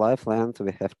value of life length,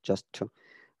 we have just to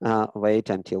wait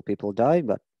until people die,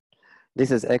 but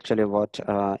this is actually what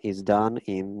is done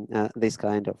in this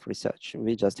kind of research.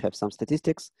 We just have some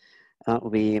statistics.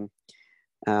 We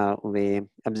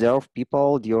observe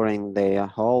people during their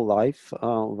whole life.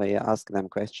 We ask them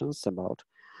questions about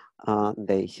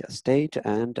their state,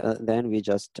 and then we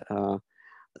just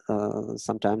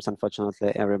sometimes,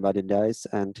 unfortunately, everybody dies,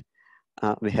 and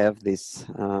we have this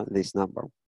this number.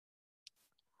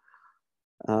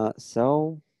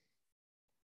 So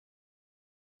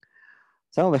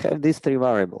we have these 3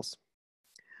 variables.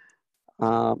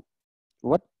 What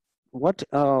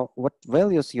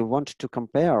values you want to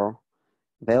compare?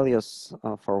 Values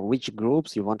for which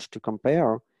groups you want to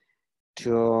compare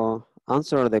to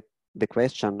answer the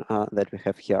question that we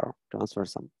have here, to answer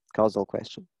some causal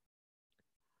question.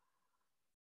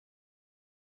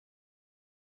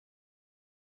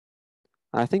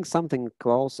 I think something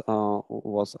close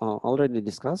was already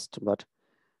discussed, but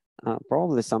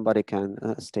probably somebody can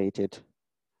state it.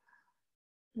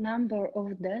 Number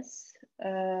of deaths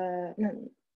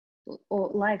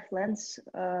or life lengths,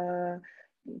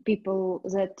 people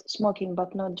that smoking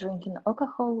but not drinking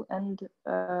alcohol, and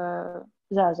the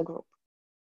other group.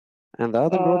 And the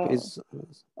other group is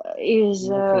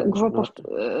a group of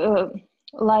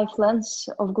life lengths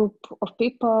of group of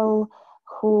people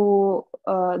who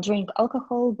drink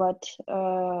alcohol but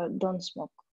don't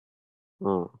smoke.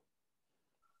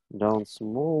 Don't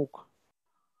smoke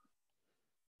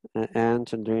and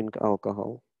drink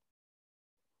alcohol.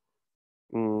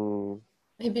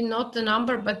 Maybe not the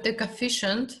number, but the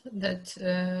coefficient that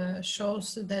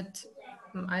shows that,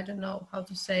 I don't know how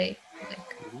to say,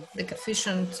 like the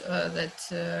coefficient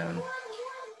that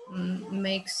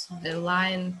makes the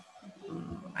line,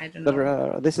 I don't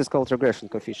know. This is called regression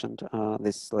coefficient.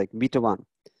 This like beta 1.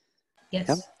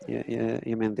 Yes. Yeah,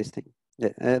 you mean this thing.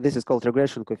 Yeah, this is called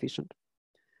regression coefficient.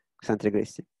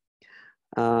 Regressive.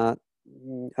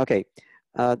 Okay.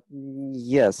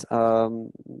 Yes,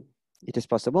 it is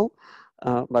possible.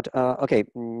 But okay.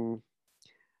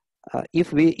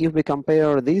 If we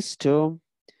compare these two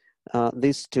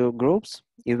groups,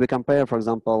 if we compare, for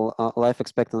example, life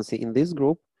expectancy in this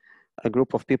group, a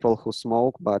group of people who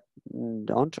smoke but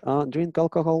don't drink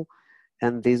alcohol,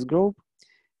 and this group,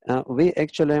 we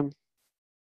actually,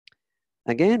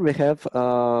 again, we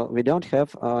don't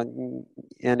have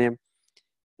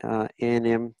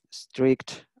any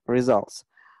strict results.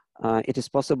 It is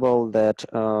possible that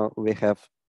we have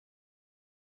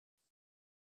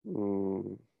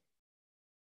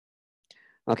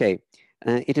okay.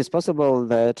 It is possible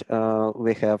that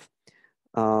we have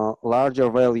larger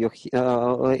value.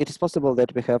 It is possible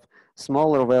that we have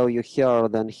smaller value here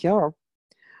than here,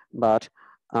 but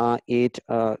it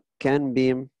can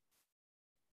be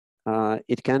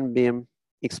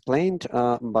explained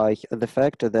by the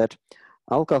fact that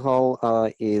alcohol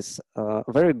is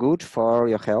very good for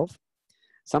your health.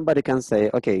 Somebody can say,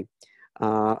 okay,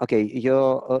 okay,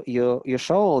 you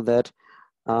show that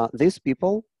these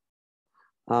people,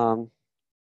 okay,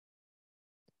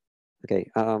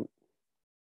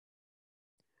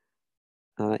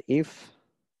 if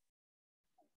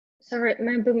sorry,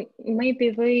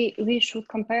 maybe we should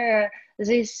compare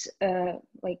this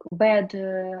like bad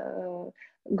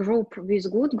group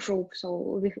with good group.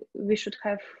 So we should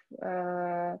have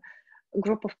a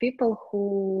group of people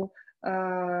who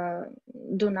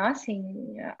do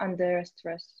nothing under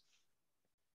stress.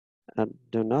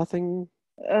 Do nothing.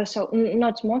 So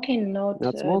not smoking, not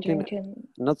smoking, drinking,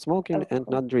 not smoking, alcohol.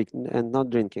 and not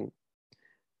drinking.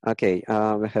 Okay,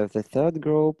 we have the third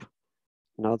group: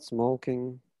 not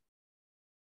smoking,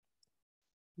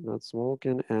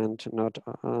 and not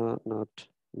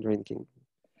drinking.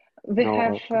 We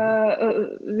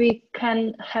we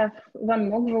can have one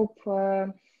more group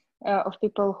of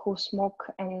people who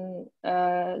smoke and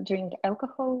drink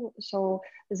alcohol, so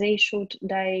they should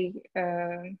die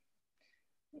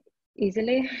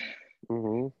easily.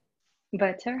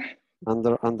 Better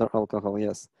under alcohol,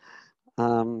 yes.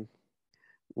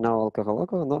 No alcohol.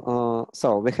 No,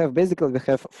 so we have basically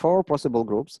 4 possible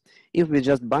groups. If we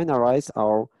just binarize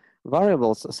our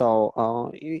variables,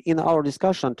 so in our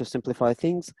discussion, to simplify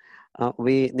things,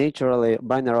 we naturally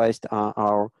binarized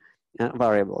our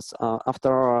variables.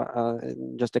 After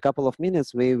just a couple of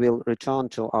minutes, we will return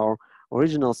to our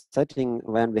original setting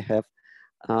when we have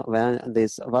when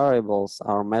these variables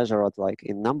are measured like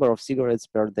in number of cigarettes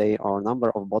per day or number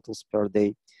of bottles per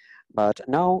day. But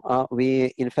now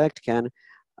we in fact can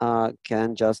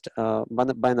just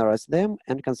binarize them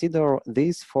and consider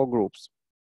these 4 groups.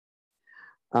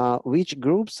 Which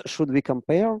groups should we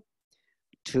compare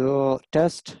to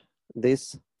test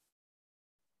this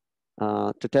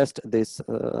this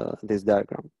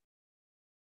diagram?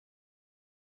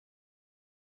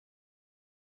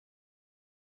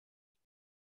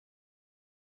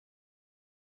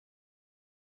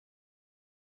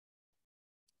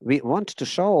 We want to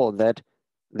show that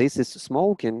this is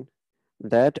smoking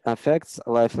that affects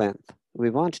life length. We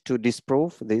want to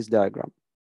disprove this diagram.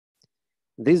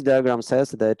 This diagram says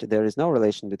that there is no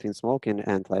relation between smoking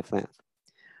and life length,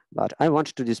 but I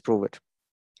want to disprove it.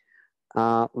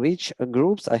 Which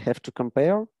groups I have to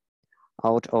compare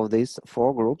out of these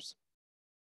 4 groups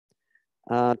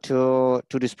to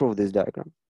disprove this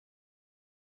diagram?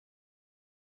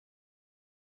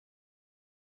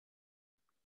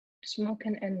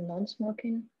 Smoking and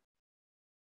non-smoking.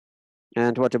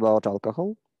 And what about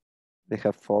alcohol? We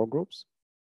have 4 groups.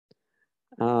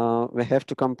 We have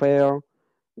to compare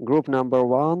group number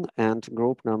 1 and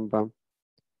group number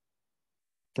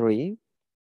 3.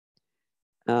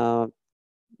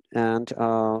 And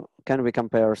can we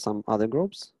compare some other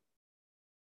groups?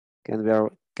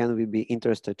 Can we be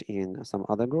interested in some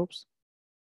other groups?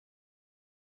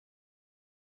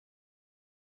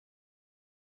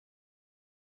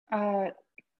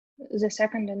 The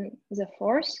second and the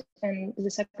fourth, and the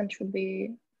second should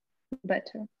be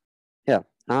better. Yeah,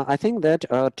 I think that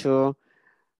to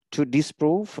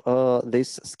disprove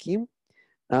this scheme,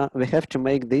 we have to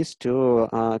make this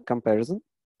to comparison.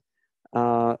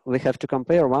 We have to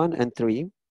compare 1 and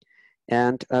 3.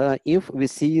 And if we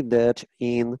see that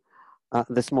in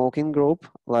the smoking group,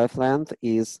 life length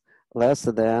is less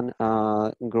than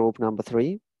group number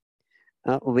 3,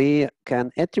 we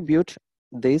can attribute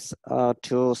this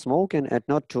to smoking and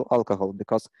not to alcohol,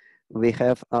 because we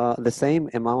have the same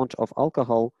amount of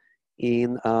alcohol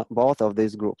in both of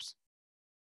these groups.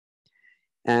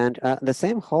 And the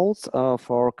same holds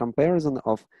for comparison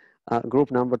of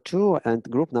group number 2 and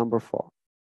group number 4.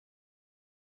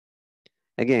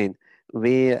 Again,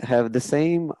 we have the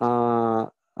same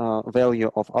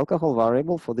value of alcohol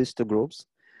variable for these two groups.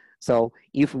 So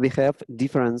if we have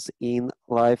difference in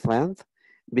life length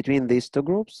between these two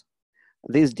groups,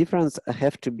 this difference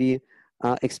have to be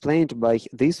explained by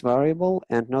this variable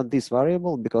and not this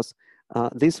variable, because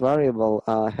this variable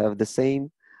have the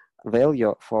same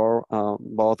value for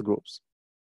both groups.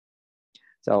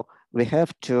 So we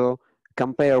have to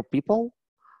compare people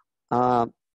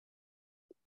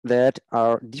that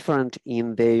are different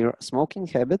in their smoking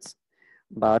habits,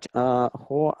 but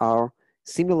who are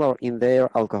similar in their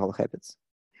alcohol habits.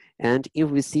 And if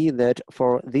we see that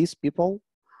for these people,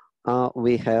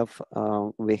 we have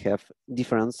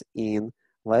difference in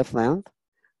life length,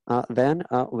 then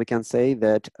we can say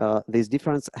that this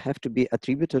difference have to be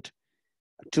attributed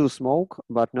to smoke,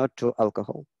 but not to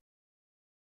alcohol.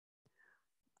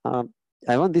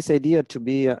 I want this idea to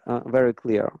be very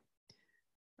clear.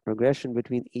 Regression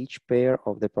between each pair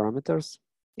of the parameters.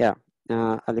 Yeah,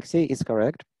 Alexei is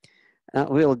correct.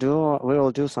 We will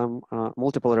do some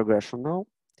multiple regression now.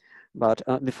 But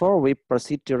before we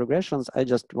proceed to regressions, I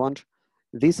just want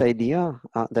this idea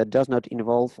that does not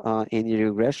involve any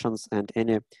regressions and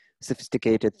any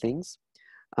sophisticated things.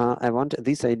 I want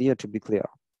this idea to be clear.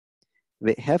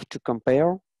 We have to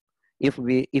compare, if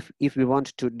we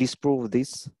want to disprove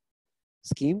this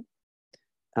scheme,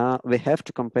 we have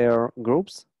to compare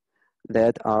groups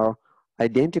that are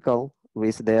identical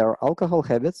with their alcohol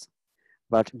habits,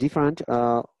 but different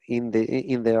in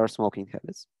their smoking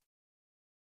habits.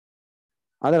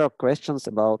 Other questions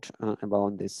about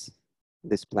this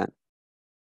plan?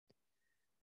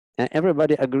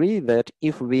 Everybody agree that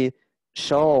if we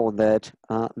show that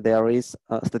there is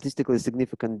a statistically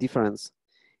significant difference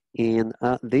in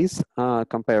this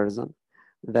comparison,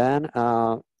 then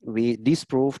we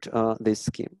disproved this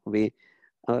scheme.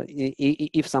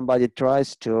 If somebody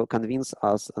tries to convince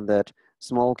us that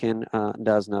smoking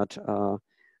does not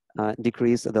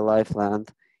decrease the life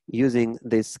length using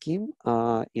this scheme,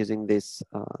 using this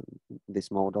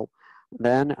model,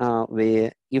 then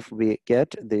if we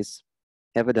get this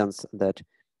evidence that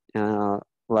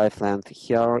life length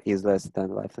here is less than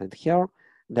life length here,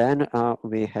 then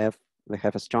we have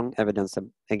a strong evidence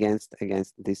against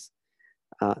this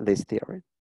theory.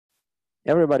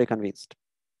 Everybody convinced?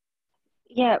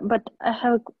 Yeah, but I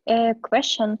have a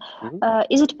question.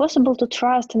 Is it possible to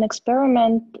trust an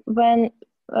experiment when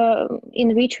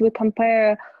in which we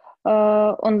compare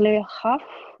only half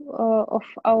of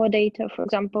our data, for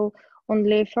example,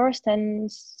 only first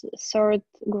and third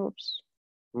groups?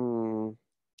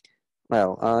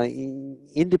 Well,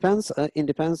 it depends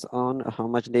on how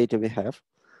much data we have.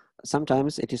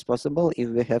 Sometimes it is possible if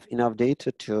we have enough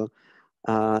data to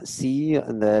see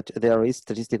that there is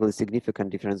statistically significant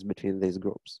difference between these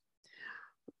groups.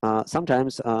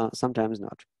 Sometimes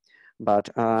not. But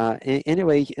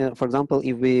anyway, for example,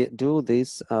 if we do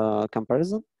this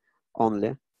comparison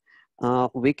only,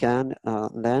 we can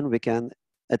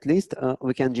at least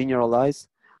we can generalize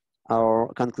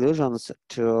our conclusions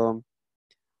to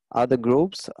other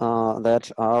groups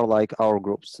that are like our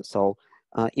groups. So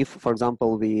if, for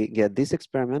example, we get this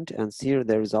experiment and see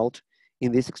the result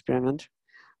in this experiment,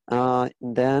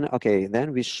 then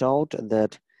we showed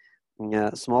that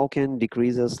smoking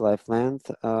decreases life length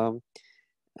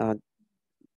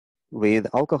with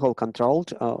alcohol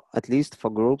controlled, at least for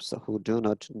groups who do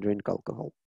not drink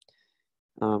alcohol.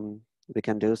 We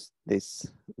can do this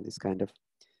kind of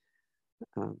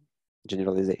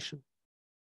generalization.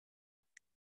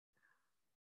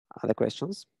 Other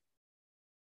questions?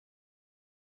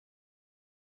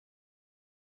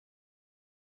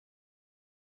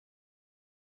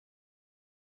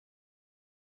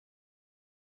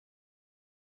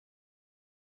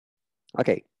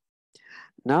 Okay,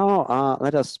 now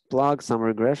let us plug some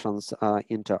regressions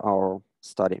into our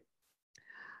study.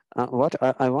 What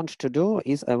I want to do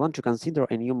is I want to consider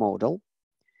a new model.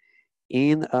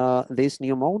 In this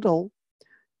new model,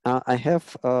 I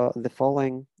have the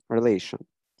following relation.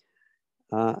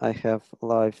 I have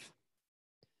life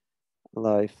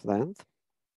length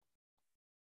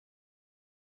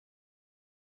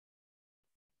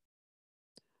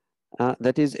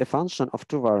that is a function of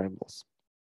two variables,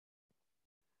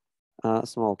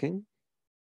 smoking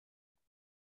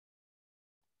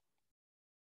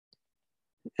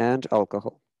and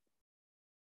alcohol.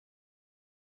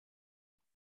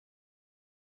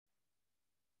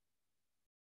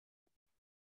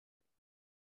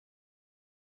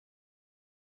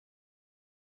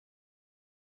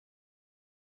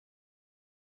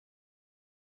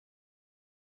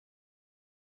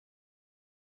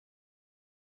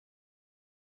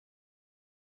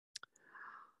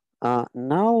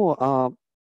 Now,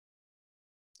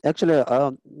 actually,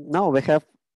 now we have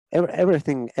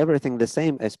everything the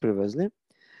same as previously.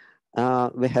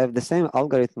 We have the same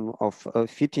algorithm of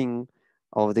fitting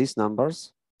of these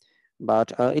numbers,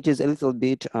 but it is a little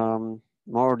bit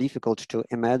more difficult to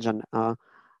imagine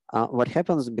what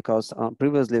happens because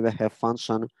previously we have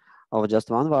function of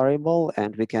just one variable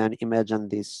and we can imagine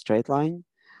this straight line,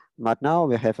 but now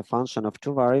we have a function of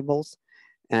two variables,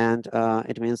 and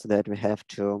it means that we have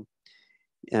to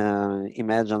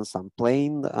imagine some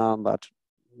plane, but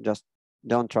just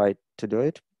don't try to do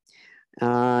it.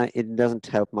 It doesn't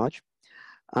help much.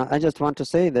 I just want to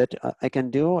say that I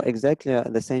can do exactly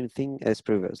the same thing as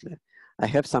previously. I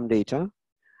have some data.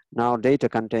 Now data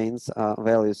contains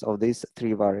values of these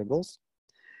three variables.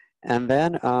 And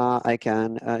then I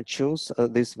can choose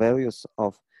these values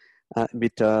of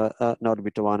beta, not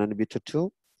beta 1 and beta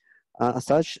 2,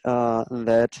 such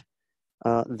that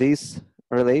this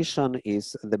relation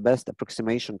is the best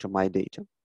approximation to my data,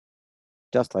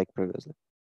 just like previously.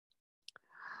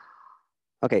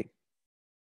 Okay.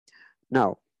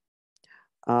 Now,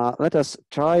 let us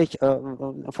try,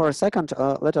 for a second,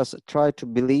 let us try to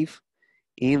believe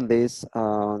in this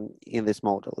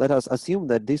model. Let us assume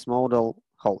that this model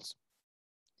holds.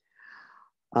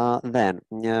 Then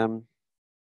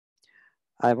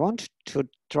I want to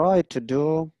try to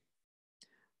do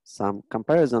some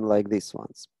comparison like these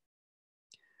ones.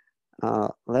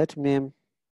 Let me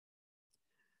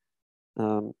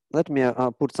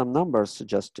put some numbers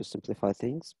just to simplify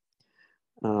things.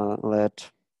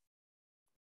 Let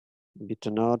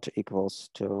beta naught equals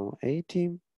to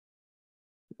 80,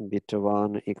 beta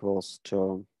 1 equals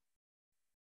to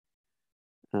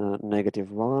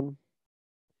 -1,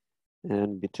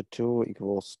 and beta 2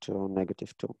 equals to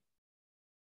 -2.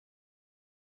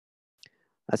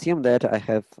 Assume that I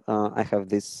have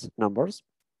these numbers.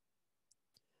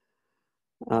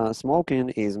 Smoking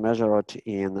is measured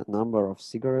in number of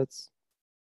cigarettes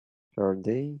per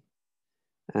day,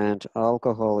 and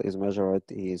alcohol is measured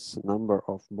is number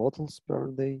of bottles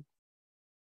per day.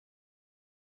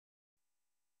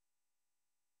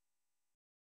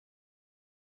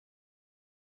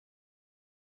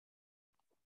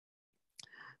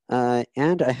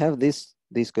 And I have this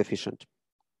coefficient.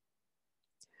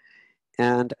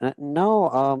 And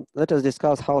now let us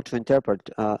discuss how to interpret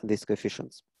these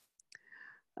coefficients.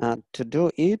 To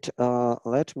do it,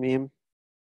 let me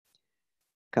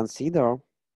consider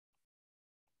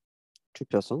two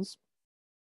persons.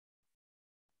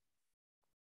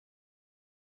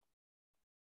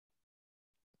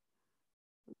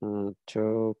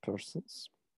 Two persons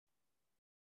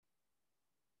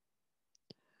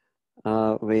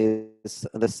with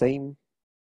the same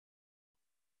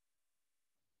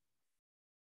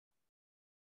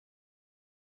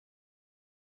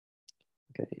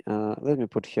okay, let me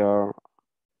put here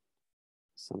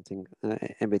something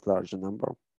a bit larger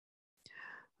number.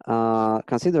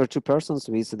 Consider two persons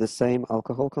with the same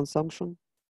alcohol consumption.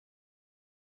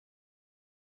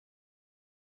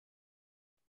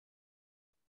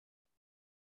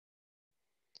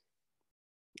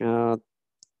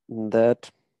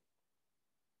 That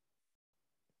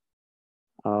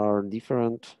are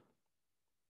different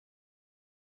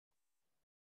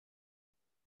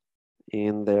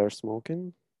in their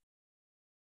smoking.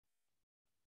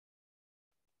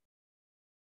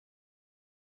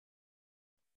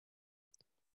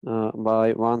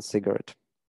 By one cigarette.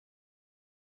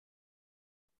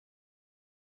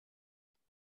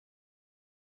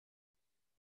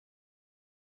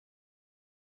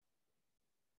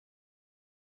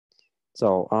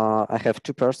 So I have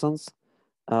two persons.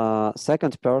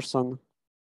 Second person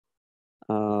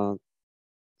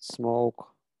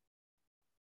smoke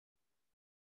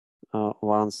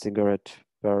 1 cigarette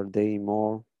per day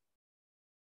more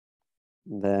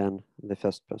than the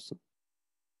first person.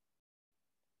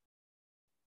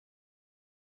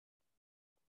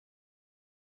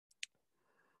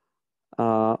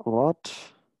 What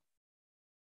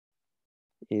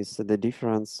is the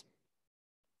difference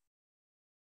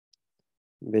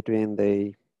between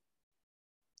the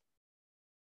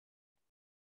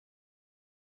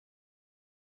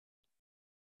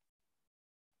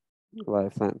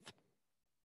life length?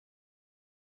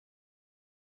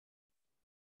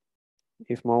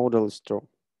 If model is true.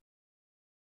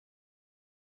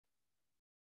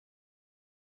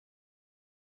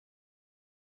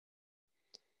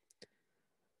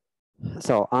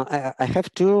 So I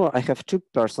have two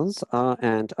persons,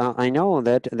 and I know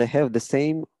that they have the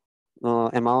same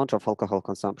amount of alcohol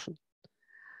consumption,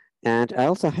 and I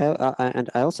also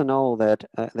know that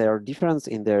their difference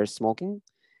in their smoking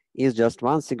is just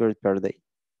 1 cigarette per day.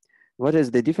 What is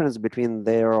the difference between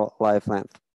their life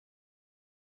length?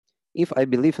 If I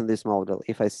believe in this model,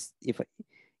 if I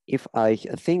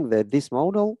think that this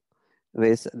model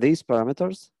with these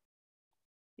parameters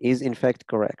is in fact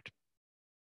correct,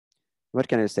 what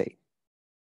can I say?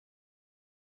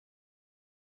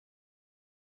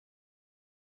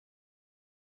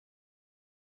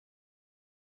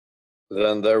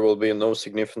 Then there will be no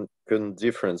significant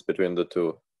difference between the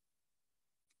two.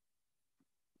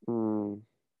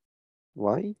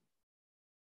 Why?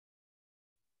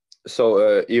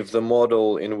 So if the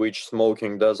model in which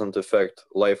smoking doesn't affect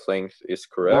life length is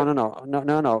correct? No.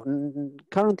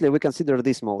 Currently, we consider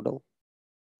this model.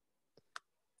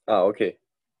 Ah, okay.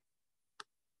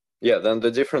 Yeah, then the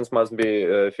difference must be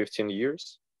 15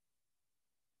 years.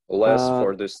 Less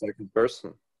for the second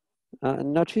person.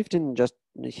 Not 15, just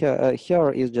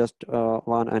here is just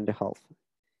 1.5.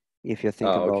 If you think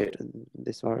about okay.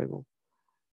 this variable.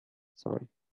 Sorry.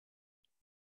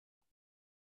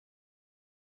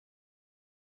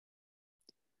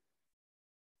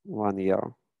 One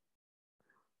year.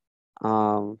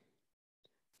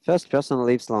 First person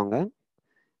lives longer.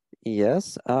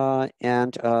 Yes,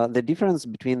 and the difference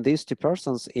between these two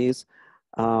persons is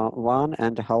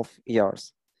 1.5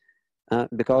 years,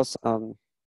 because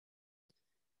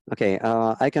okay,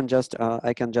 I can just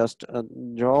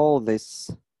draw this.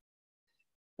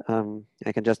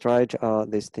 I can just write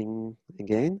this thing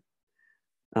again.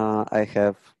 I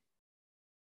have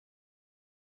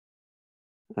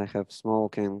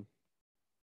smoking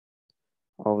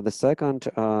of the second.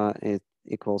 It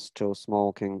equals to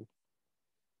smoking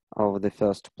of the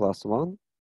first plus 1.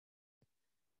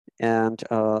 And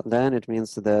then it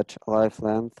means that life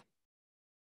length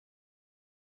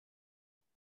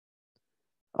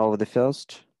of the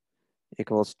first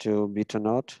equals to beta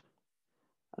naught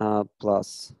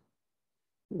plus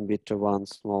beta 1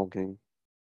 smoking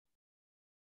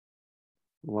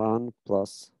 1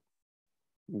 plus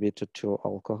beta 2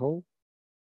 alcohol.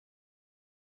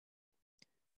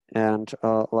 And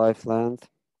life length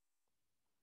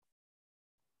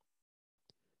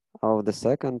of the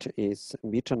second is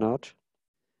beta naught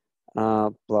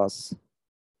plus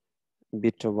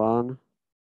beta 1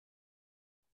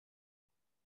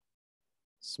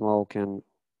 smoking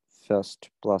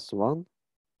first plus 1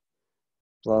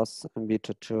 plus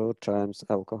beta 2 times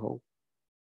alcohol.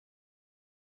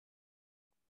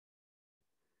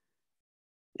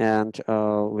 And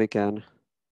we can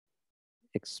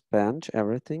expand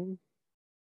everything.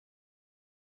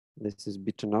 This is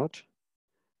beta naught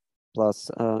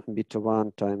plus beta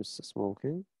 1 times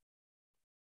smoking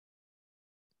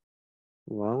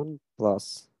 1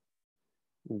 plus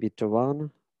beta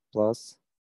 1 plus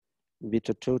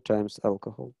beta 2 times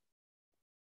alcohol.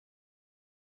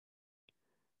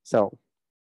 So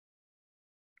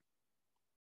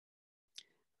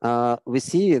we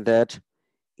see that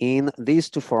in these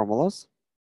two formulas,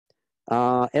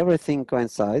 everything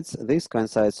coincides. This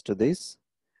coincides to this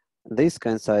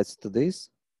coincides to this,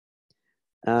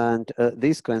 and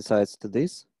this coincides to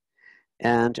this.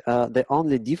 And the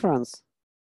only difference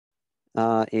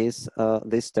is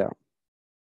this term.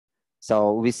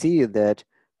 So we see that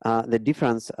the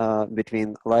difference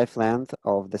between life length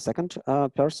of the second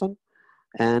person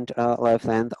and life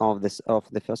length of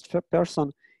the first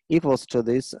person equals to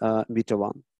this beta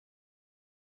 1.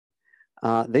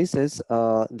 This is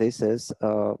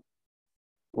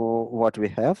what we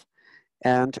have,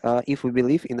 and if we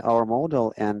believe in our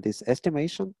model and this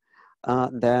estimation,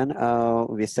 then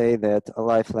we say that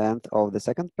life length of the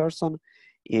second person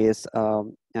is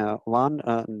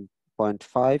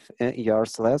 1.5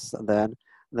 years less than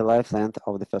the life length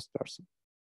of the first person.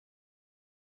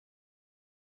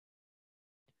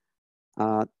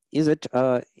 Is it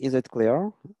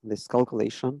clear, this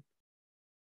calculation?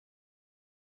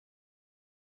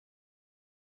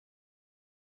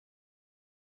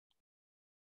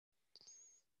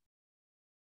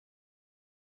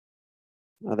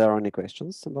 Are there any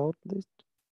questions about this?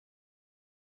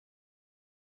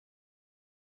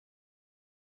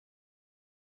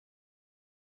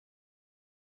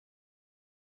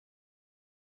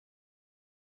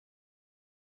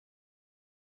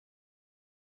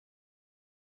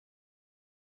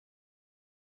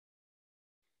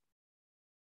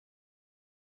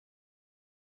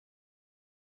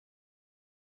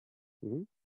 Mm-hmm.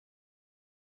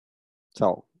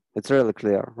 So it's really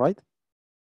clear, right?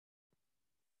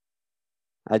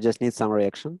 I just need some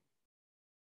reaction.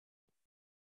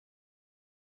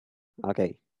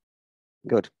 Okay,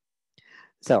 good.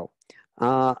 So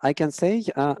I can say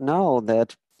now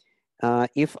that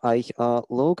if I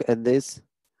look at this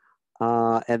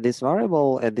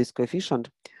variable, at this coefficient,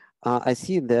 I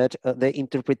see that the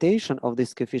interpretation of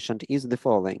this coefficient is the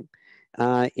following.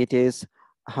 It is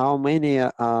how many,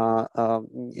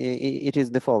 it is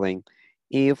the following.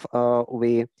 If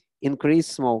we increase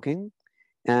smoking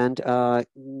and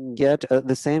get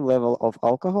the same level of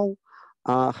alcohol,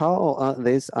 how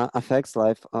this affects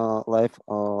life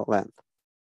length.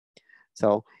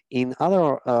 So in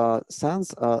other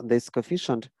sense, this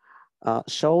coefficient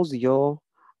shows you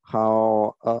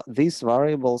how these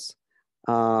variables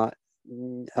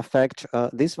affect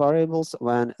these variables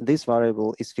when this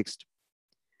variable is fixed.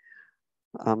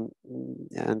 And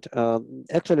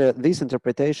actually, this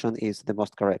interpretation is the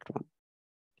most correct one.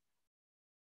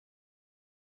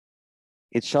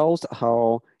 It shows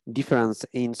how difference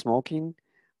in smoking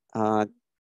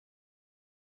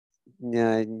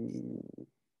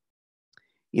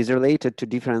is related to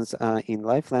difference in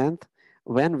life length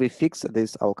when we fix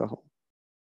this alcohol.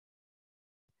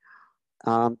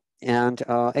 And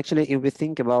actually, if we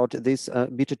think about this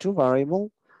beta-2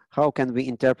 variable, how can we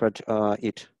interpret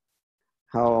it?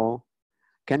 How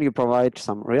can you provide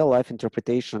some real-life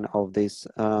interpretation of this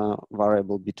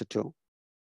variable beta-2?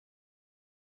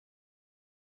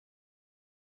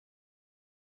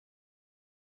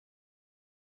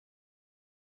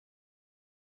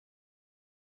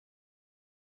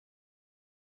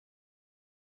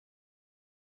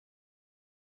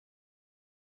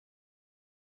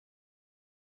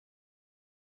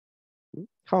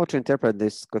 How to interpret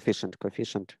this coefficient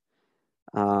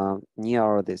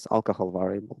near this alcohol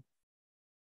variable?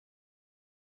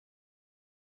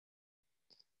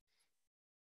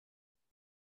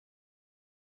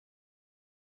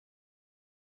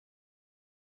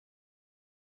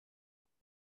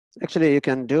 Actually, you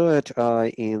can do it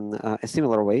in a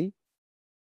similar way.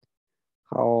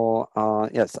 How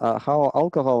how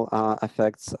alcohol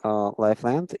affects life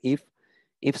length if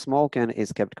smoking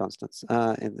is kept constant.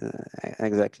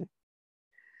 Exactly.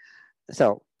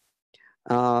 So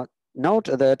note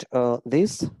that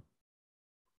this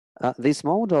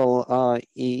model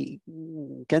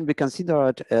can be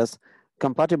considered as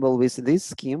compatible with this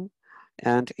scheme,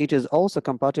 and it is also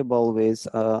compatible with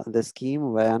the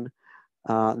scheme when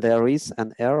there is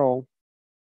an arrow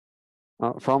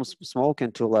from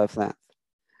smoking to life length.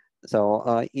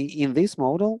 So in this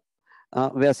model,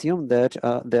 we assume that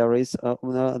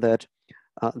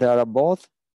there are both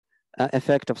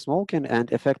effect of smoking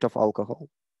and effect of alcohol.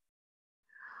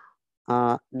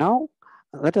 Now,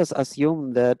 let us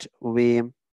assume that we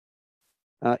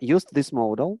used this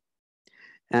model,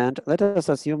 and let us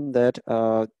assume that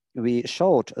we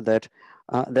showed that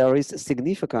there is a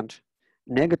significant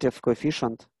negative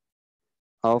coefficient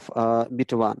of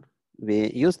beta-1.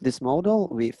 We used this model,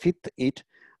 we fit it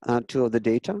to the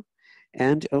data,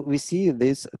 and we see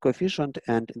this coefficient,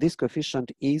 and this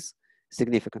coefficient is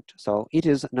significant. So it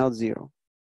is not zero.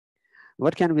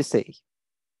 What can we say?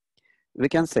 We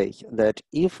can say that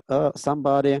if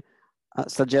somebody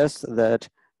suggests that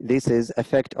this is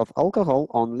effect of alcohol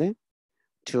only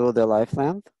to the life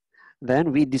length,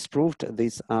 then we disproved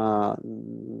this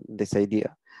this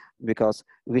idea, because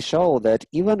we show that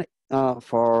even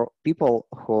for people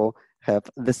who have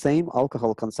the same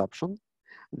alcohol consumption,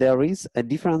 there is a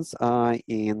difference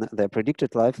in the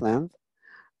predicted life length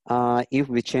if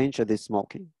we change the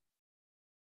smoking.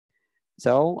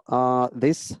 So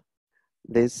this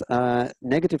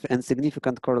negative and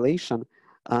significant correlation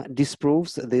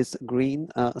disproves this green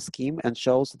scheme and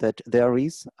shows that there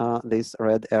is this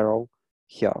red arrow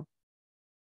here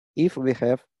if we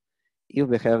have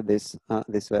this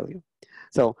this value.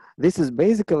 So this is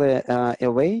basically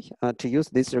a way to use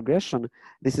this regression.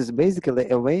 This is basically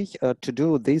a way to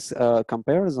do this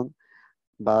comparison,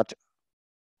 but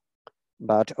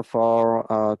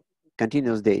for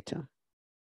continuous data.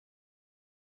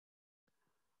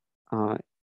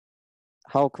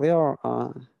 How clear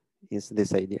is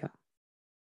this idea?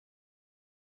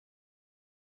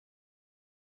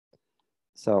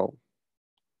 So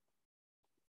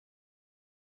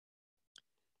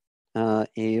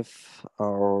if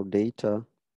our data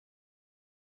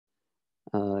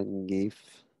give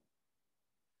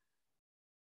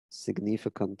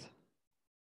significant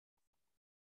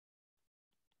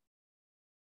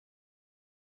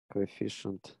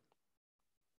coefficient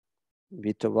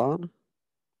beta 1,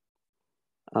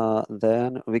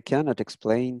 then we cannot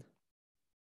explain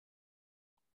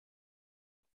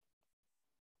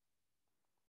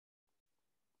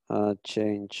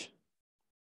change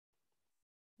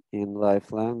in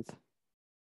life length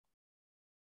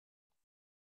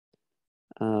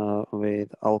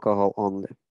with alcohol only.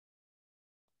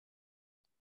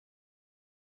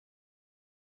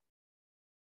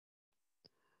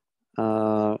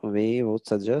 We would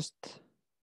suggest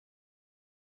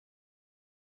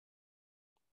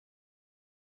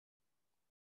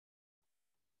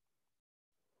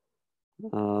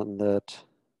that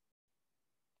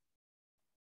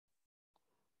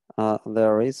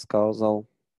there is causal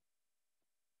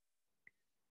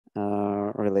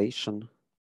relation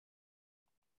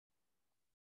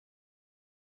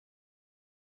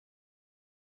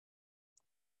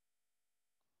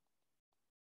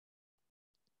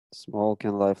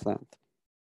smoking life length.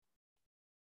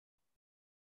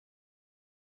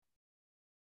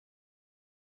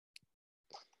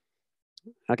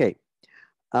 Okay.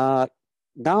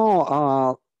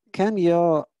 Now, can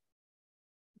you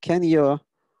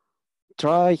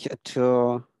try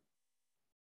to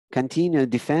continue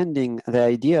defending the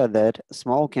idea that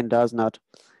smoking does not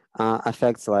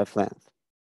affect life length?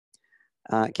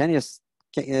 Can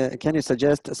you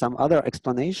suggest some other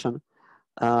explanation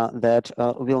that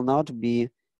will not be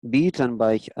beaten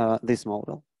by this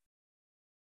model?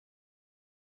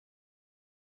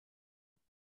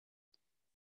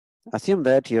 Assume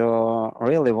that you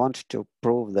really want to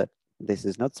prove that this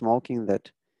is not smoking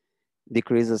that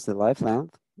decreases the life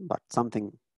length, but some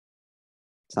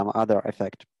other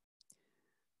effect.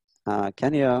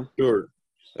 Can you? Sure.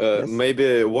 Yes?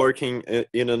 Maybe working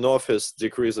in an office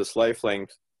decreases life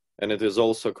length, and it is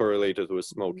also correlated with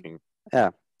smoking.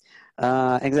 Yeah,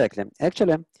 exactly.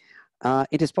 Actually,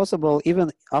 it is possible even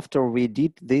after we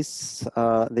did this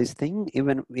this thing,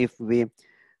 even if we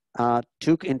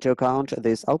took into account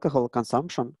this alcohol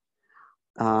consumption.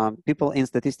 People in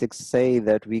statistics say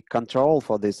that we control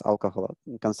for this alcohol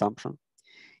consumption.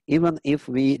 Even if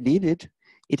we did it,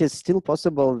 it is still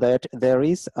possible that there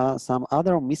is some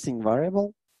other missing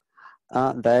variable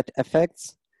that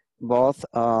affects both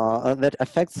that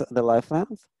affects the life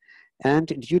length, and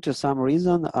due to some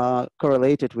reason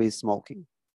correlated with smoking.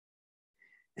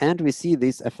 And we see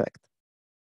this effect.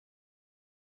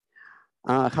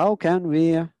 How can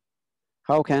we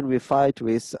fight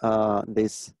with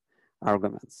these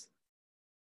arguments?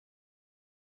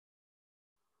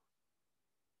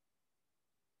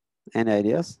 Any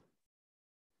ideas?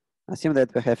 Assume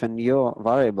that we have a new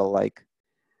variable like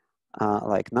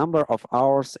number of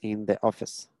hours in the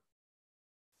office,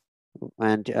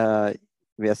 and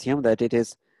we assume that it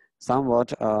is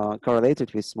somewhat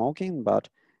correlated with smoking, but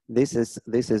this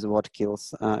is what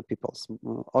kills people's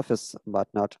office, but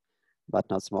not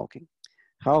smoking.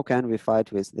 How can we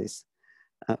fight with this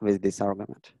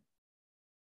argument?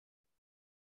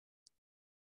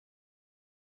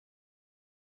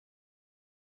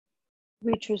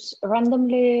 We choose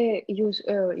randomly use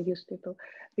people.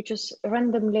 We choose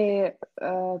randomly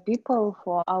people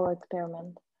for our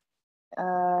experiment,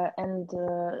 and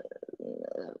the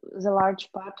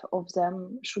large part of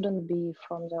them shouldn't be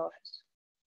from the office.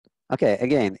 Okay,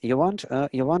 again, you want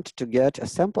to get a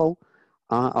sample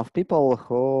of people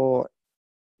who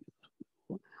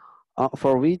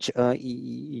for which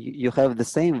you have the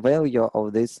same value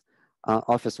of this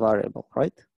office variable,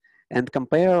 right? And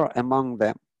compare among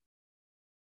them.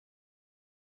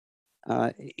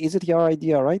 Is it your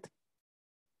idea, right?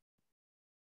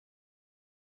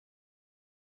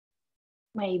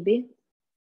 Maybe.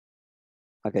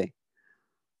 Okay.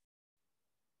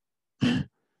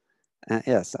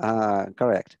 Yes,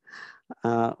 correct.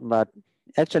 But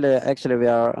actually, we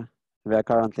are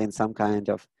currently in some kind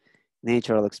of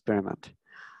natural experiment.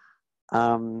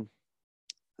 But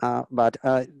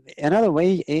another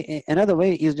way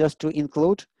is just to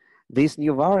include this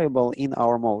new variable in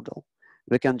our model.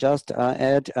 We can just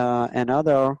add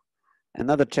another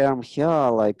term here,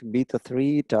 like beta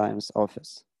 3 times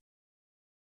office,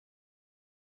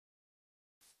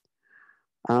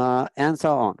 and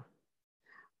so on.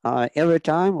 every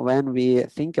time when we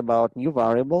think about new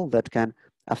variable that can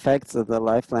affect the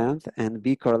life length and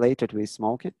be correlated with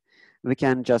smoking, we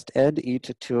can just add it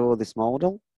to this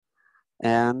model.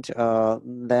 And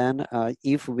then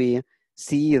if we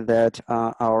see that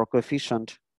our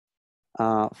coefficient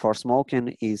for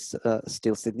smoking is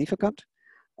still significant,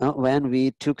 when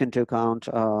we took into account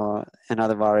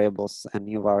another variables and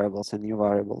new variables and new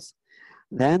variables,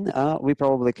 then we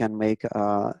probably can make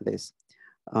this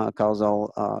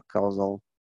causal, how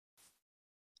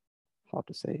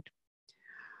to say it,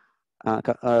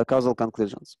 causal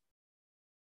conclusions.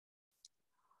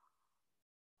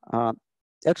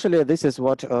 Actually, this is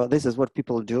what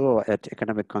people do at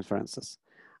economic conferences.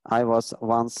 I was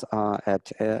once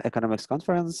at economics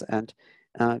conference, and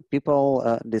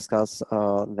people discuss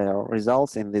their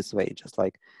results in this way, just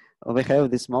like we have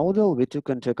this model, we took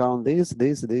into account this,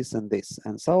 and this,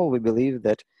 and so we believe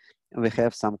that we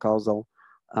have some causal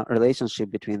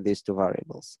relationship between these two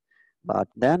variables. But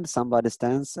then somebody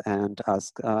stands and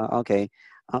asks, okay,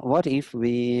 what if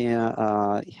we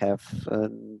have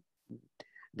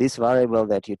this variable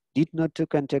that you did not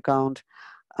take into account?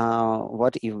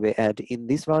 What if we add in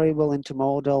this variable into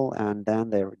model, and then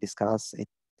they discuss it,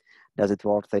 does it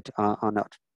worth it or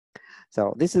not?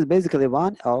 So this is basically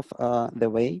one of the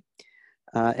way,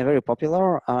 a very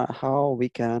popular, how we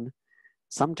can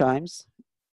sometimes,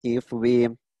 if we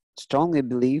strongly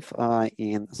believe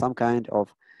in some kind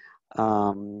of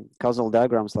causal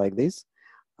diagrams like this,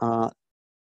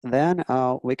 then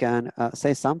we can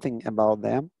say something about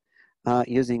them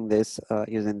using this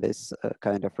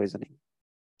kind of reasoning,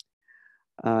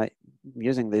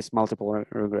 using this multiple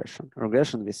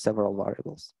regression with several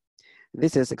variables.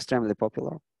 This is extremely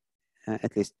popular,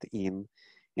 at least in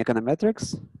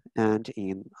econometrics and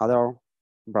in other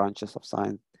branches of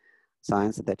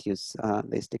science that use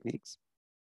these techniques.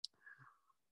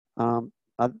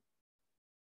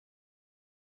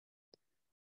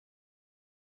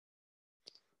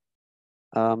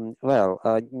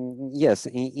 Yes,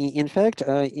 in fact,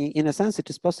 in a sense, it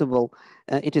is possible.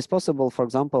 For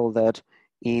example, that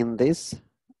in this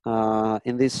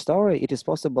story, it is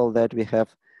possible that we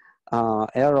have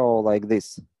arrow like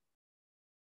this,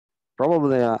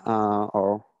 probably,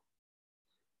 or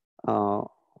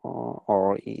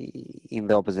in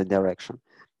the opposite direction.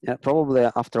 Probably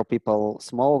after people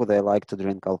smoke, they like to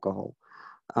drink alcohol.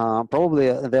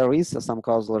 Probably there is some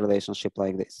causal relationship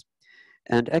like this.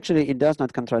 And actually, it does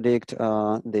not contradict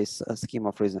this scheme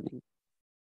of reasoning.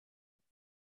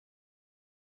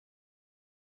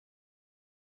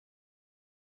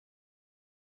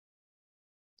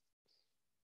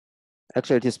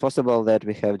 Actually, it is possible that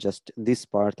we have just this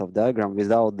part of diagram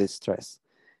without this stress.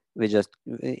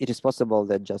 It is possible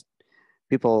that just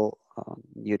people,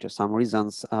 due to some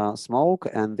reasons, smoke,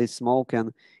 and this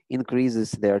smoking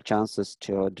increases their chances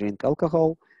to drink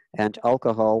alcohol, and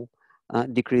alcohol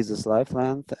decreases life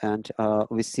length, and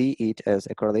we see it as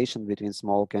a correlation between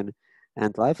smoking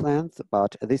and life length,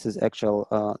 but this is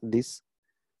actual this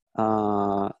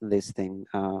thing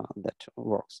that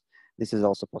works. This is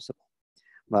also possible.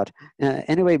 But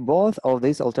anyway, both of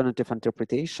these alternative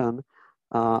interpretation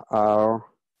are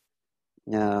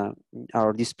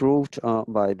disproved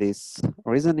by this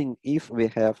reasoning if we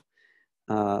have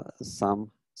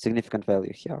some significant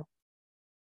value here.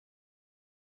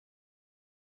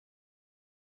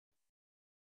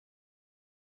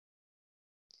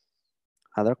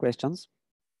 Other questions?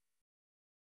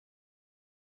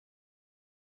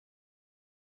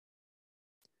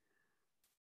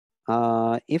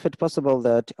 If it's possible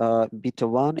that beta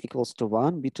 1 equals to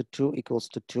 1, beta 2 equals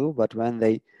to 2, but when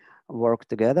they work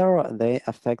together, they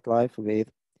affect life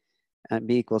with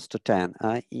b equals to 10.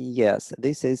 Yes,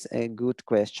 this is a good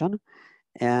question.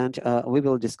 And we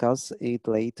will discuss it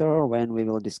later when we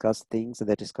will discuss things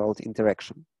that is called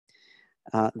interaction.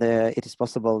 It is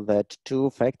possible that two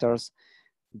factors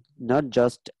not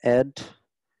just add,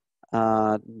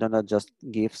 do not just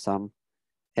give some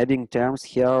adding terms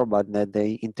here, but that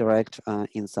they interact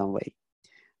in some way.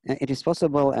 It is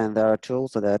possible, and there are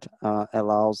tools that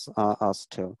allows us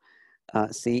to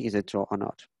see is it true or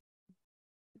not.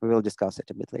 We will discuss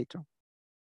it a bit later.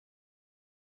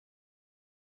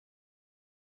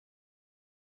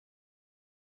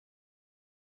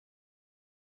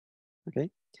 Okay,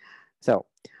 so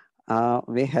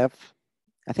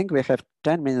I think we have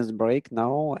 10 minutes break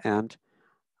now, and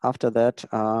after that,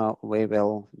 we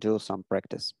will do some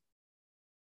practice.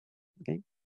 Okay.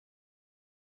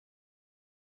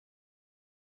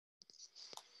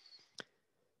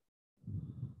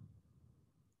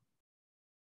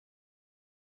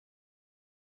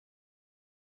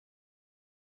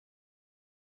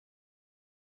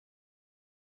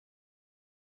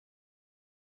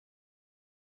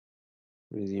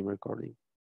 Resume recording.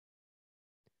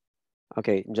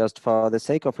 Okay, just for the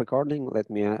sake of recording, let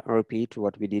me repeat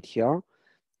what we did here.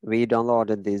 We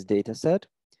downloaded this data set.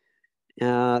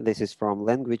 This is from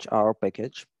LangQAV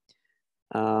package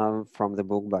from the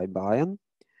book by Bayan.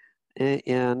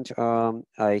 And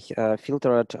I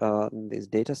filtered this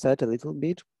data set a little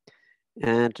bit.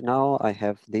 And now I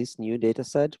have this new data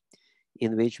set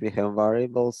in which we have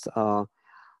variables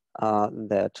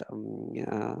that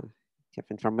have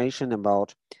information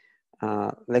about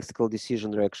lexical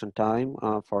decision reaction time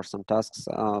for some tasks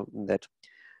that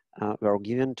were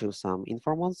given to some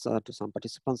informants, to some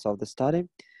participants of the study.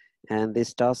 And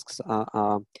these tasks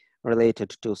are related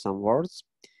to some words.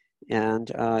 And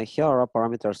here are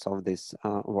parameters of these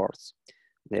words.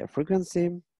 Their frequency,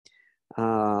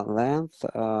 length,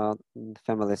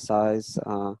 family size.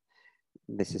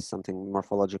 This is something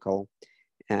morphological.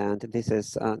 And this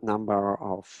is a number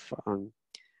of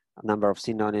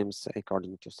synonyms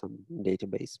according to some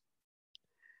database.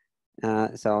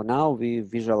 So now we're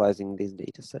visualizing this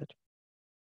data set.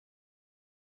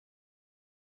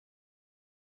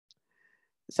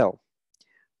 So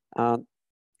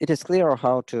it is clear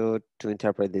how to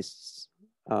interpret this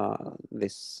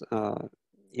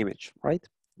image, right?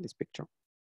 This picture.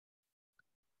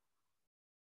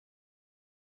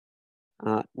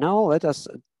 Now let us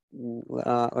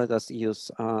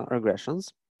use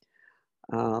regressions.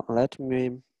 Let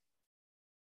me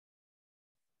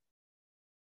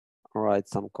write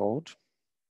some code.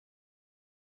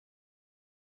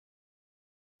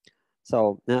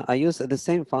 So I use the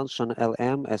same function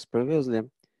LM as previously.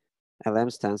 LM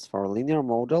stands for linear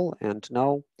model, and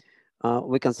now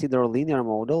we consider a linear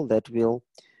model that will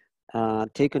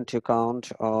take into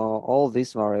account all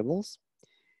these variables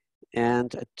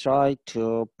and try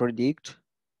to predict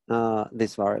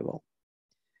this variable.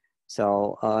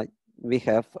 So we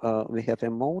have a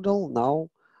model now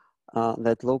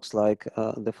that looks like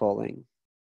the following.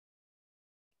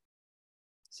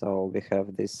 So we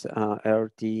have this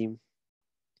RT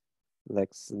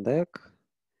LexDec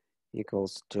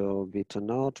equals to beta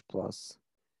naught plus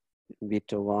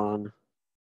beta 1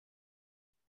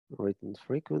 written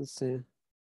frequency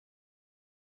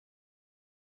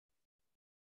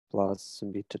plus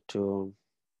beta 2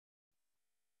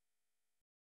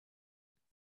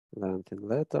 length in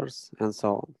letters, and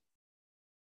so on.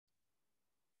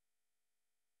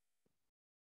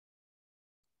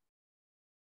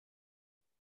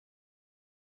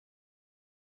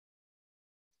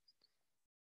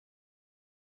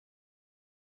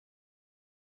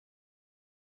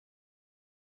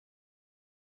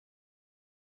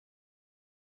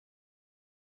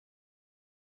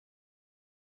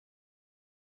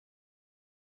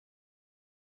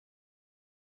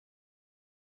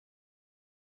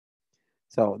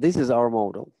 So this is our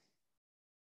model.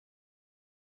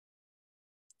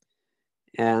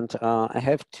 And I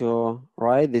have to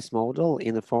write this model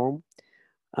in a form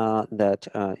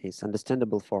that is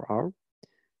understandable for R.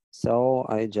 So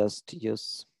I just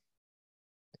use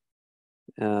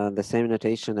the same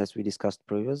notation as we discussed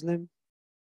previously.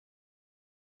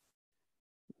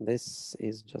 This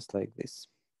is just like this.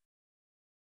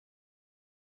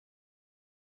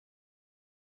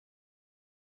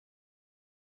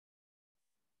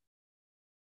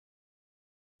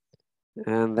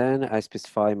 And then I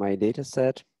specify my data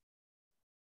set,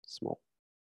 small.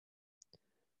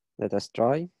 Let us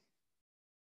try.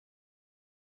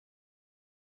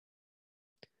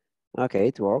 Okay,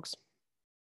 it works.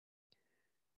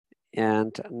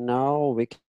 And now we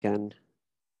can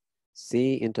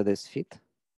see into this fit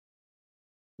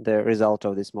the result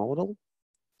of this model.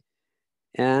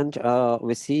 And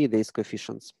we see these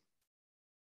coefficients.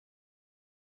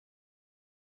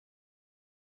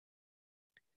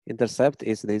 Intercept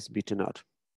is this beta naught.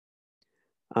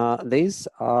 These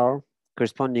are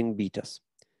corresponding betas.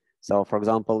 So for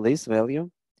example, this value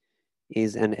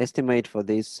is an estimate for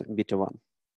this beta 1.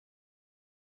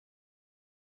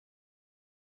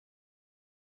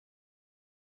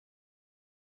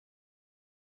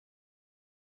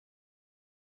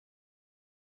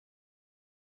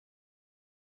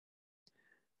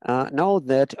 Note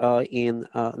that in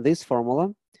this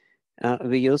formula,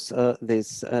 we use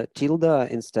this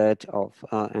tilde instead of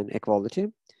an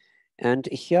equality. And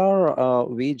here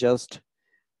we just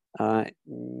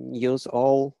use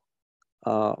all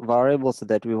variables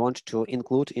that we want to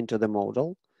include into the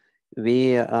model.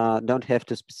 We don't have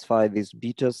to specify these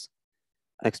betas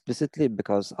explicitly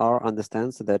because R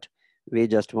understands that we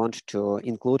just want to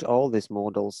include all these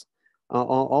models,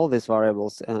 all these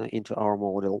variables into our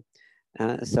model.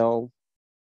 So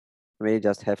we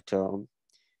just have to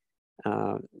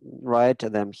write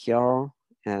them here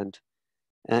and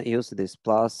use this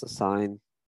plus sign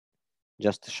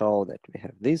just to show that we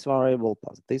have this variable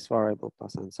plus this variable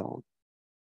plus and so on.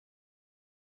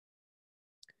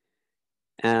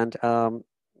 And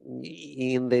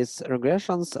in these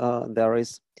regressions, there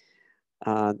is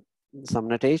some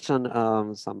notation,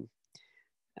 some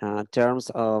terms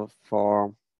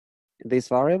for this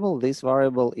variable. This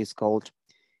variable is called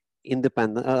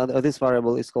independent. This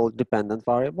variable is called dependent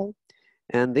variable,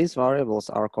 and these variables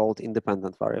are called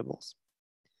independent variables.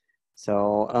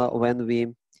 So when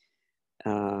we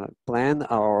plan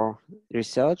our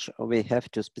research, we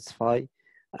have to specify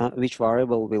which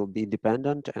variable will be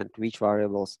dependent and which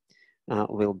variables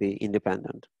will be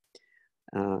independent.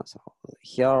 So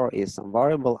here is some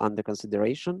variable under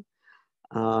consideration,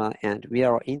 and we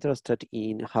are interested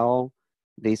in how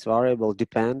this variable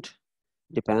depends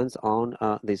on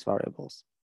these variables.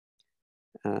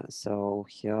 So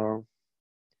here,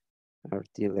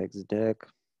 RTLXDEC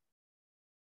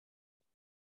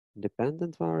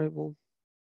dependent variable.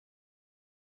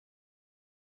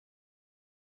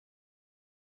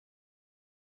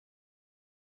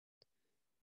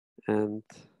 And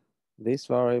these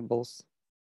variables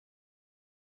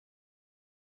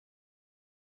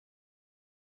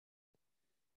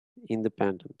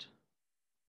independent.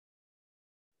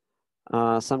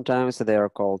 Sometimes they are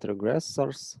called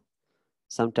regressors.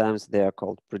 Sometimes they are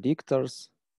called predictors.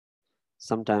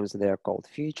 Sometimes they are called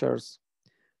features.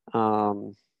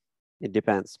 It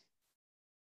depends.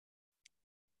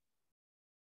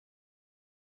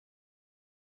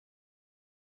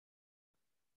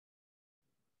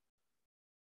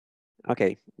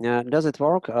 Okay, does it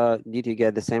work? Did you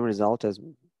get the same result as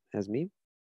me?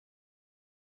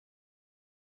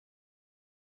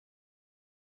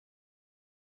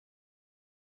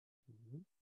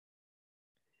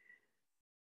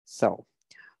 So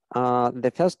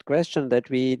the first question that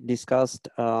we discussed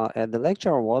at the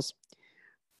lecture was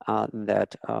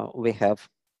that we have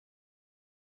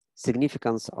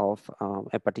significance of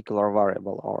a particular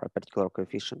variable or a particular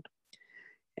coefficient.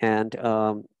 And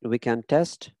we can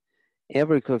test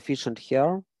every coefficient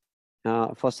here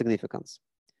for significance.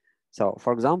 So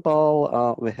for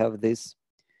example, we have this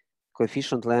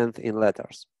coefficient length in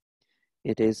letters.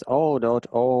 It is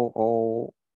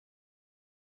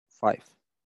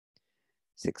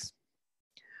 0.0056.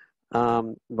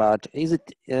 But is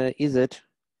it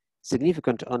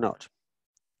significant or not?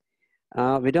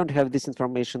 We don't have this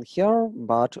information here,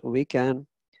 but we can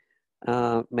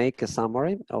make a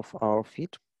summary of our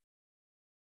fit.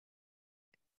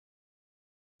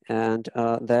 And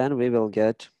then we will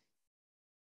get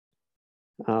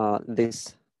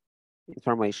this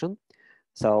information.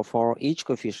 So for each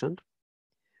coefficient,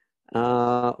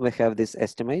 we have this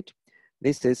estimate.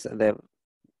 This is the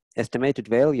estimated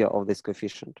value of this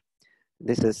coefficient.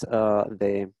 This is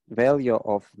the value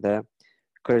of the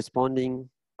corresponding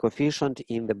coefficient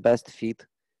in the best fit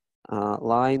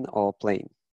line or plane.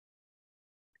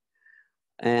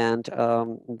 And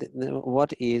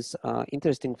what is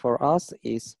interesting for us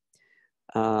is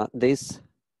this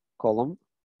column,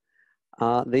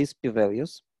 these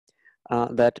p-values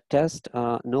that test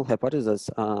null hypothesis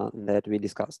that we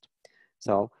discussed.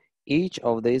 So each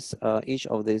of these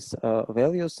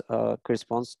values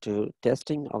corresponds to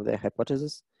testing of the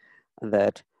hypothesis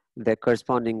that the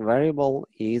corresponding variable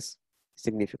is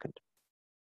significant.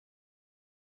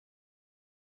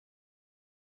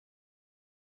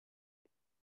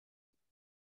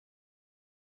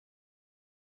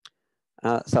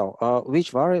 So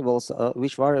which variables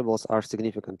are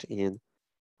significant in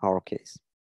our case?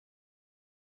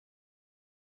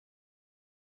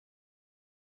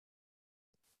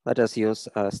 Let us use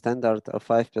a standard of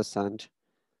 5%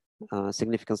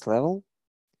 significance level.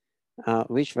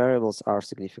 Which variables are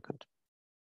significant?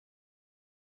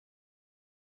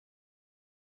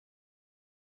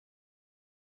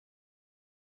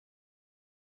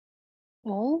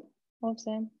 All of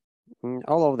them.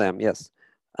 All of them, yes.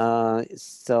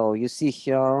 So you see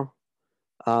here,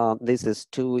 this is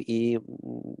 2e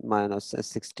minus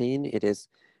 16. It is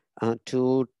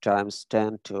 2 times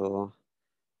 10 to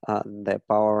the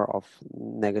power of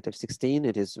negative 16.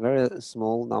 It is very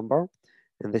small number.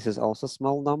 And this is also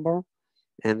small number.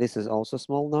 And this is also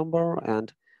small number.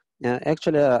 And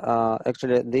actually,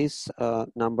 this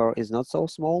number is not so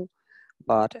small.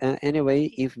 But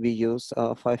anyway, if we use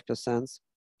 5%,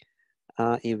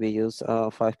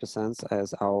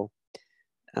 as our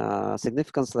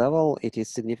significance level, it is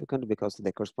significant because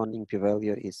the corresponding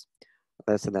p-value is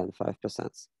less than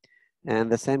 5%.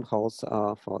 And the same holds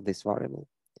for this variable.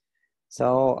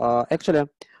 So actually,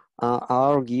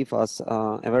 R gives us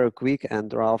a very quick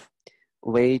and rough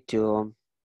way to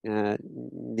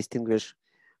distinguish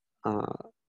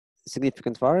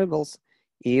significant variables.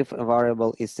 If a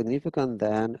variable is significant,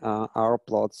 then our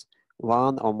plots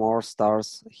one or more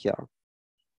stars here.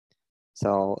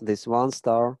 So this one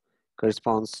star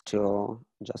corresponds to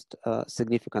just a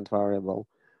significant variable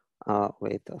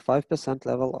with a 5%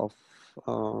 level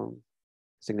of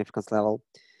significance level,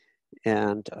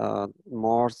 and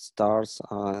more stars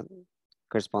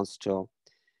corresponds to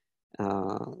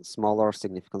smaller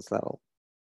significance level.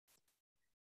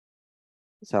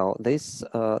 So this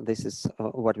is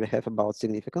what we have about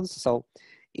significance. So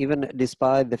even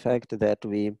despite the fact that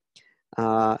we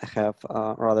have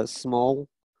a rather small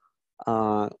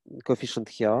coefficient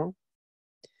here,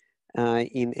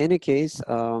 in any case,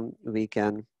 we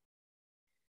can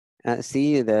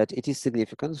see that it is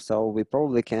significant. So we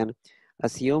probably can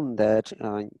assume that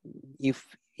if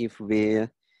we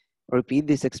repeat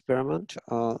this experiment,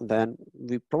 then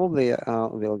we probably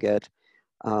will get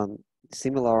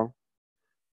similar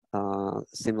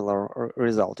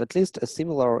result, at least a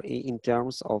similar in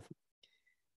terms of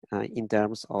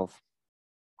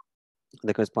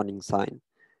the corresponding sign.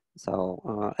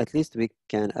 So at least we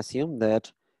can assume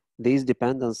that this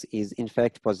dependence is in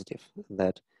fact positive,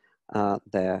 that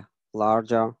the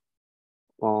larger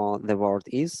the word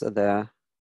is, the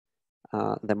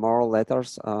more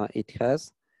letters it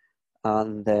has,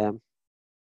 the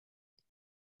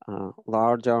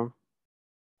larger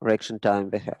reaction time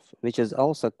we have, which is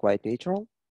also quite natural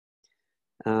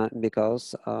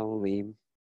because we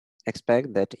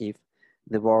expect that if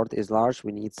the word is large,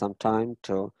 we need some time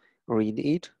to read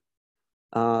it,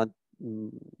 and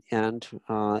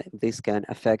this can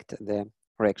affect the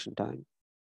reaction time.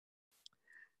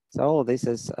 So this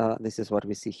is what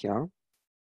we see here.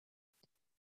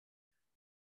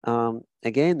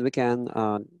 Again, we can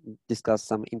discuss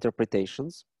some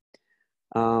interpretations.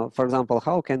 For example,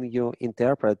 how can you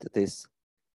interpret this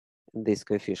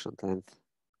coefficient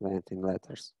length in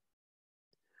letters?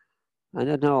 I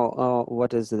don't know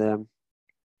what is the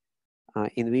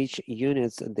in which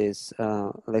units this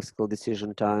lexical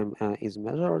decision time is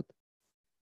measured.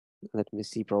 Let me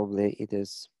see, probably it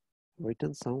is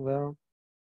written somewhere.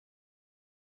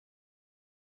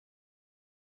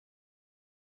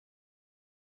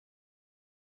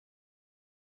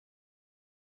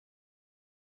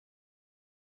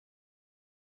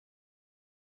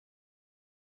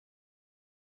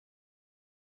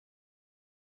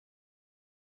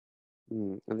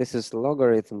 This is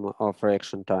logarithm of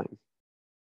reaction time.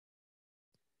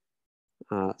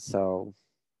 So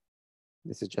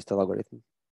this is just a logarithm.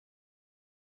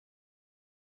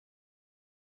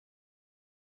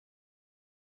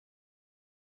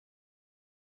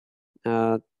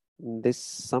 This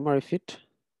summary fit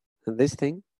this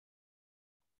thing.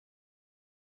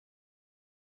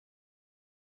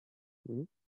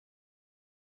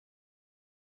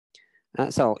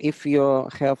 So if you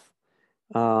have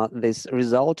this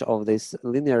result of this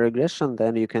linear regression,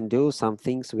 then you can do some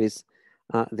things with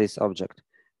this object.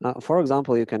 For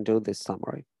example, you can do this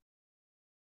summary.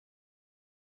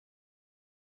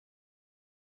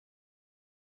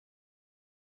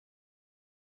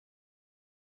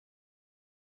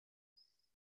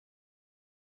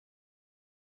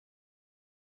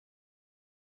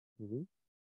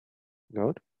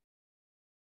 Good.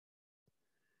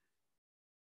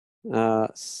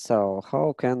 So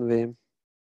how can we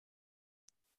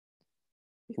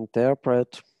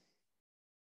interpret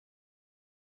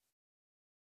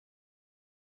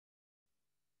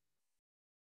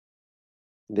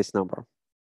this number?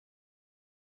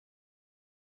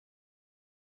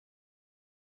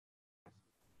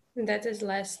 That is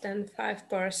less than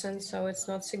 5%, so it's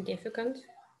not significant,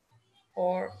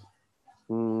 or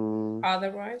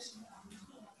otherwise?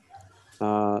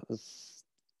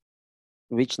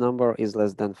 Which number is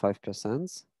less than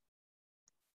 5%?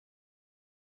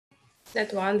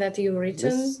 That one that you written?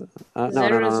 This,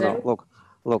 no.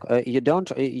 Look.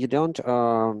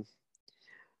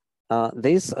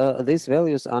 These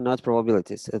values are not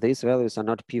probabilities. These values are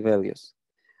not p-values.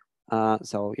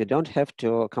 So you don't have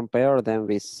to compare them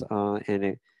with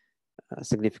any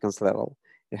significance level.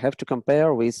 You have to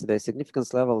compare with the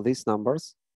significance level these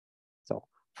numbers. So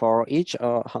for each,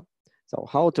 so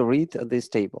how to read this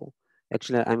table?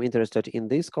 Actually, I'm interested in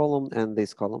this column and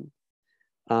this column.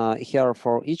 Here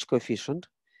for each coefficient,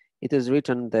 it is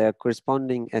written the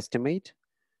corresponding estimate.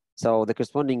 So the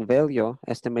corresponding value,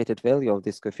 estimated value of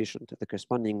this coefficient, the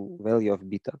corresponding value of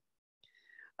beta.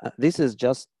 This is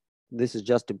just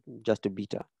a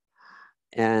beta.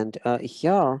 And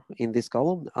here in this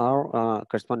column are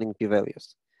corresponding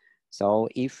p-values. So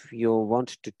if you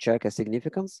want to check a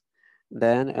significance,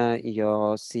 then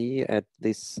you see at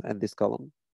this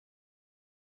column.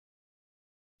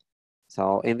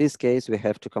 So in this case, we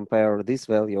have to compare this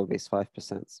value with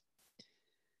 5%.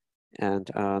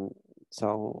 And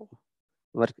so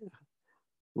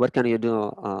what can you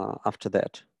do after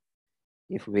that?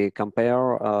 If we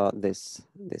compare this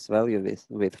value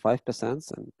with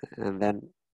 5%, and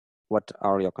then what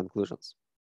are your conclusions?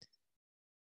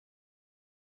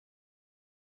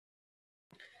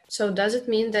 So does it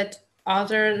mean that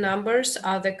other numbers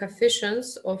are the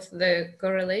coefficients of the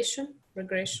correlation,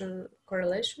 regression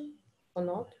correlation, or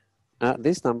not?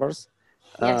 These numbers,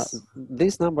 yes.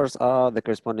 These numbers are the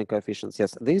corresponding coefficients.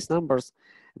 Yes, these numbers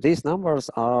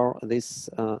are these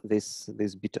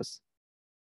betas.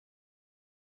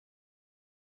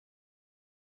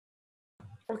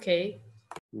 Okay.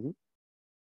 Mm-hmm.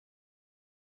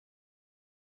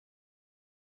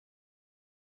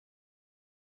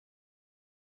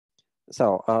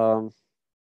 So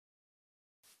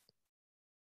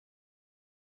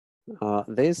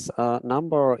this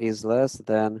number is less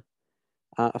than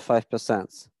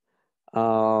 5%.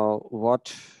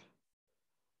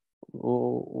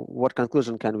 What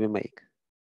conclusion can we make?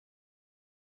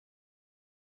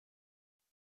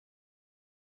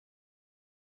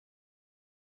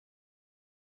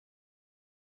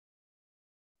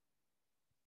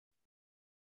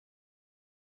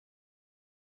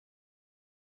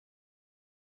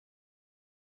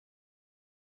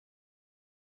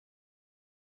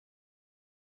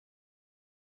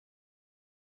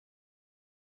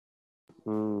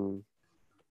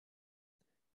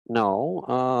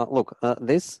 No, look,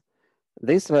 this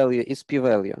value is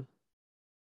p-value.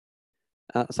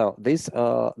 So this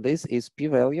is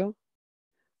p-value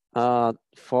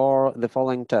for the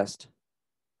following test.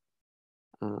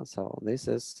 So this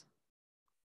is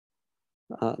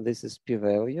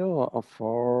p-value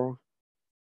for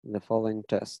the following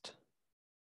test,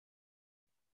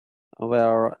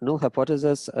 where null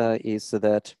hypothesis is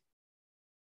that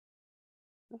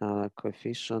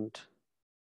coefficient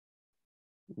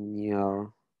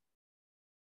near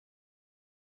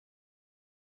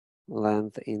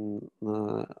length in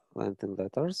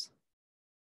letters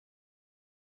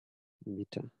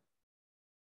beta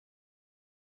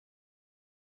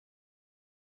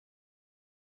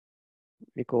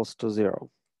equals to 0,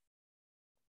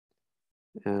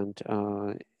 and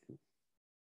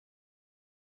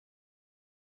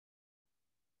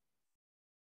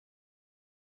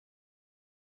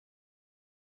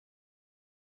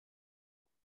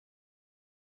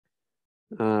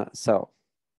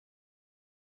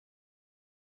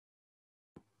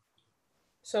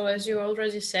So as you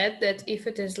already said, that if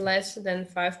it is less than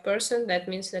 5%, that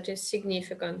means that it's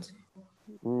significant.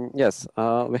 Yes,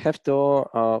 we have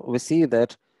to, we see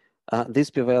that this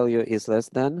p-value is less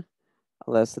than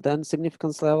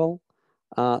significance level,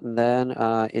 then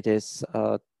it is,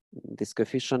 this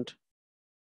coefficient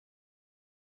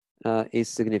is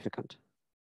significant.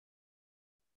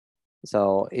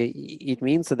 So it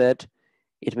means that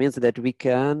we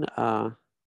can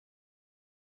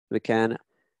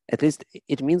at least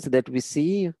it means that we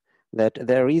see that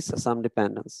there is some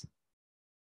dependence.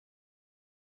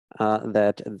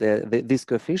 That this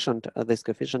coefficient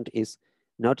is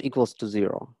not equals to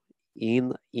 0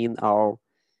 in our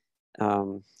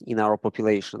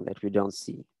population that we don't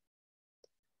see.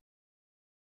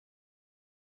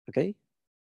 Okay.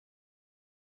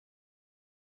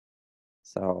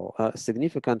 So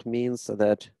significant means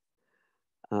that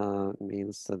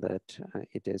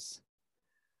it is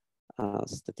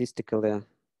statistically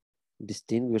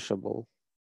distinguishable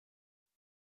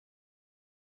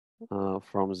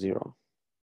from 0.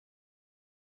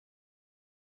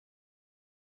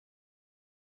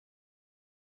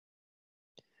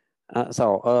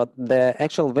 So the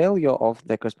actual value of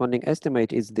the corresponding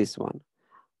estimate is this one.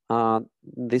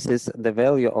 This is the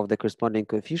value of the corresponding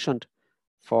coefficient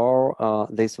for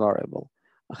this variable.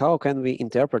 How can we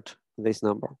interpret this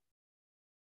number?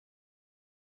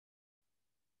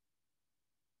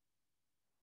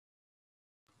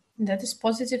 That is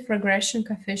positive regression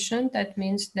coefficient. That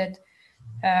means that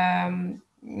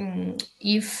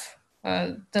if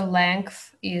the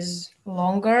length is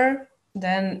longer,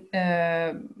 then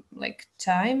like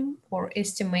time or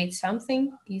estimate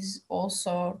something is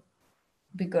also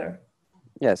bigger.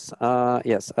 Yes,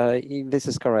 yes, this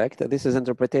is correct. This is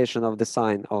interpretation of the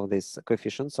sign of this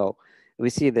coefficient. So we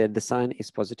see that the sign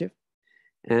is positive,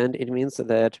 and it means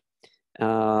that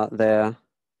the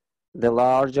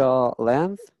larger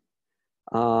length,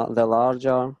 the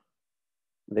larger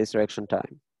this reaction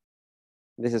time.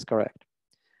 This is correct.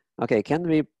 Okay, can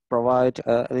we provide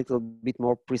a little bit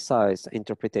more precise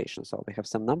interpretation? So we have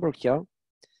some number here.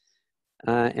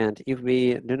 And if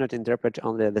we do not interpret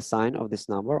only the sign of this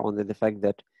number, only the fact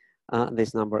that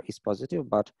this number is positive.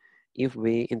 But if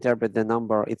we interpret the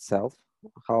number itself,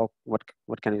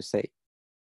 what can you say?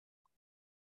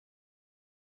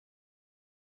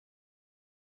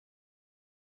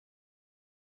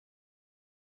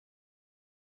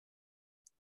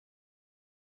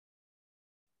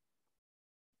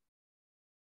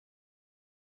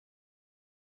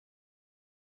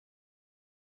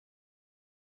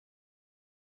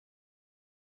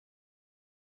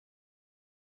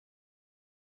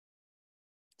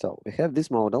 So we have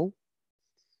this model,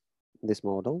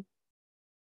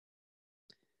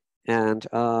 and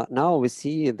now we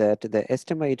see that the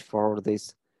estimate for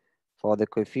this, for the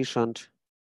coefficient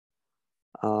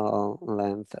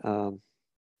length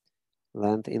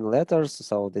in letters,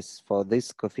 so this, for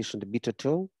this coefficient beta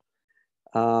 2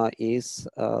 is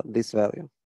this value.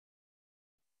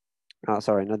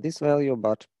 Sorry, not this value,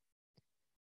 but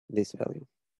this value.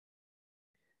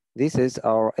 This is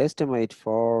our estimate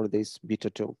for this beta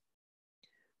 2.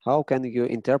 How can you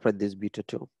interpret this beta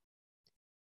 2?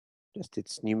 Just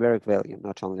its numeric value,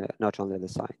 not only the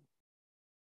sign.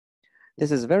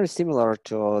 This is very similar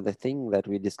to the thing that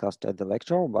we discussed at the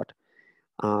lecture, but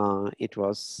it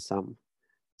was some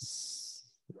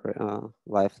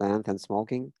life length and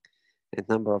smoking and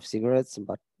number of cigarettes.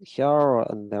 But here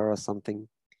there are something.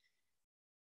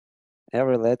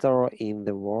 Every letter in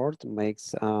the word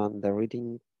makes the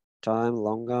reading time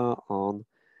longer on.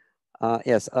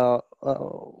 Yes,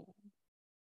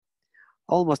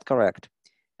 almost correct.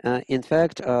 In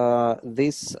fact,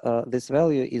 this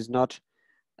value is not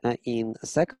in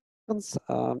seconds.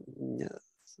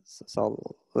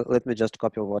 So let me just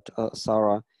copy what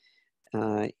Sarah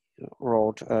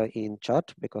wrote in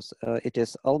chat, because it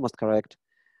is almost correct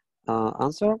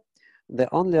answer. The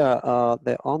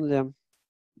only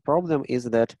problem is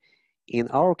that in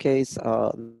our case,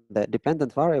 the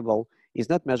dependent variable is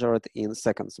not measured in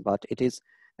seconds, but it is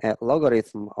a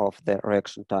logarithm of the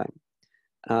reaction time.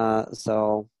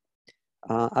 So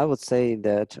I would say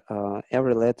that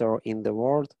every letter in the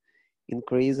word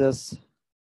increases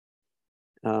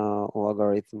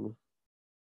logarithm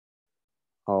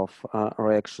of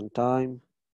reaction time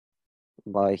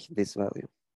by this value.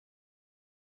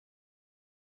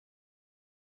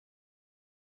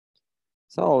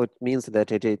 So it means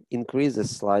that it increases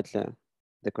slightly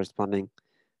the corresponding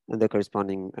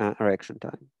reaction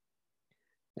time.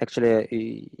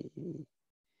 Actually,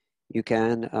 you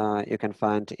can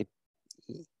find it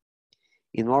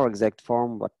in more exact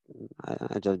form, but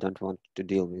I just don't want to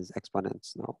deal with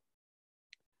exponents now.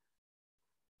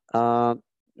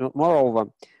 Moreover,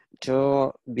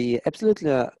 to be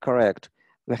absolutely correct,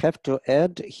 we have to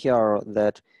add here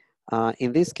that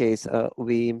in this case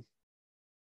we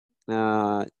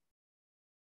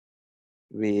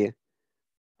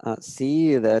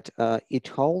see that it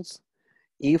holds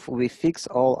if we fix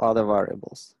all other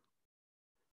variables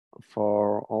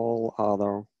for all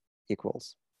other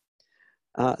equals.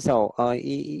 So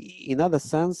in other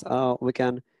sense, we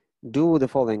can do the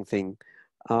following thing.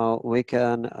 We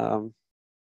can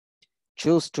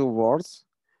choose two words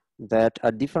that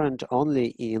are different only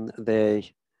in the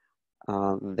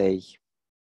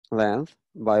length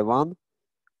by one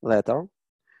letter,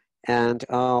 and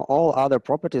all other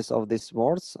properties of these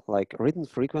words, like written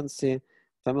frequency,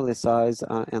 family size,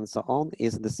 and so on,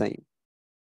 is the same.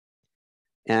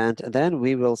 And then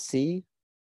we will see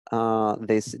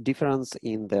this difference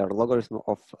in the logarithm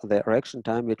of the reaction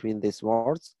time between these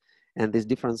words, and this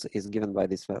difference is given by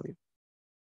this value.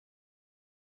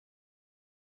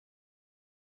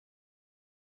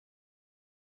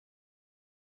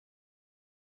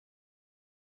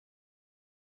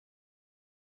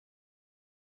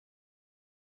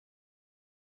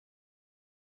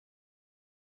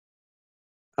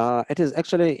 It is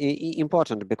actually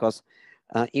important, because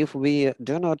if we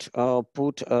do not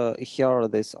put here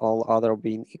this all other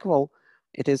being equal,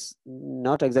 it is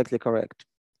not exactly correct.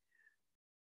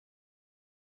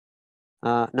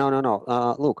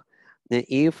 No. Look,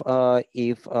 if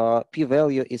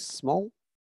p-value is small,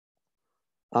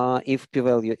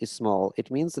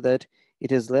 it means that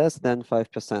it is less than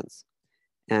 5%,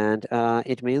 and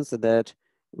it means that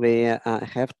we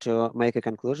have to make a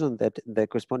conclusion that the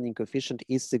corresponding coefficient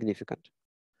is significant.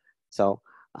 So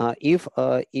if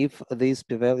these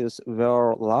p-values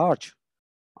were large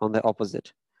on the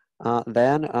opposite,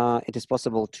 then it is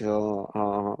possible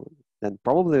to, then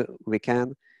probably we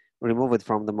can remove it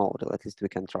from the model. At least we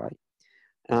can try.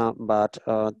 But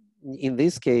in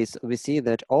this case, we see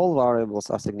that all variables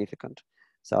are significant.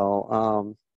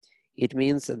 So it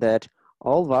means that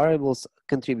all variables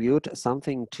contribute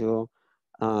something to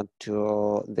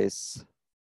this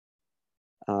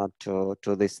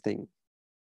to this thing.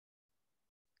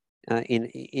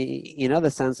 In other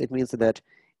sense, it means that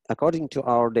according to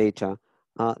our data,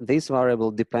 this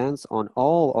variable depends on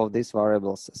all of these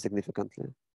variables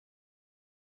significantly.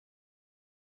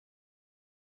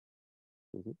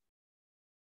 Mm-hmm.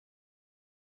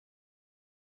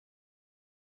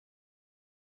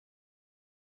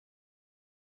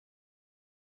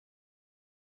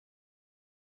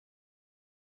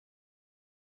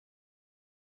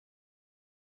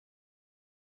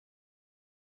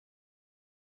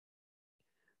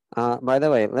 By the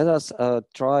way, let us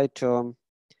try to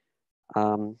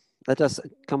let us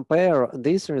compare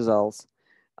these results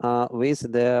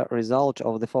with the result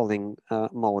of the following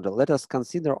model. Let us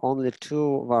consider only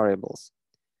two variables.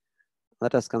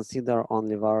 Let us consider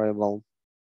only variable,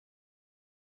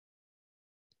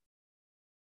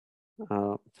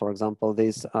 for example,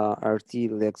 this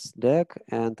RT lex dec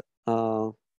and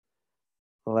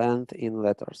length in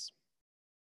letters.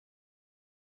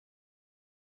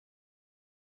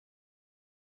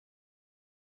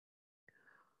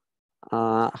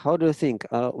 How do you think?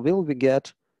 Will we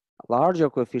get larger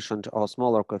coefficient or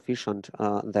smaller coefficient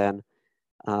than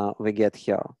we get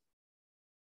here?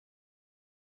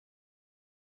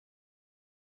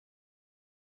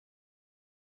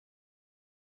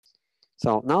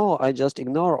 So now I just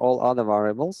ignore all other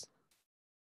variables,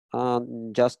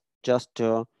 just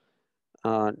to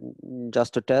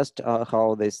test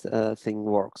how this thing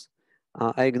works.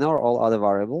 I ignore all other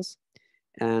variables,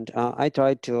 and I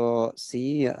try to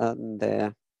see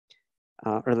the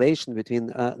relation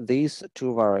between these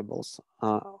two variables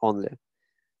only.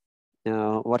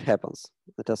 What happens?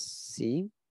 Let us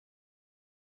see.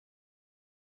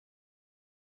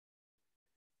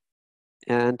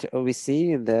 And we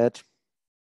see that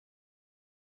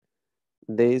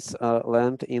this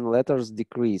length in letters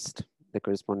decreased the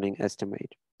corresponding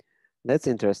estimate. That's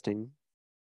interesting.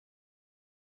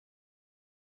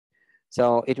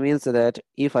 So it means that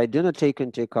if I do not take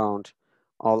into account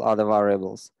all other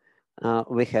variables,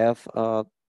 we have a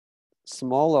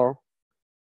smaller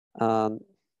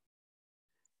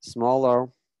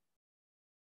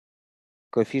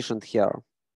coefficient here.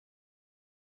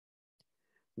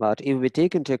 But if we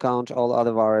take into account all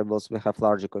other variables, we have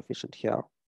larger coefficient here.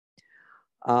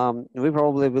 We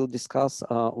probably will discuss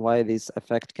why this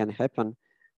effect can happen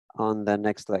on the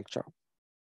next lecture.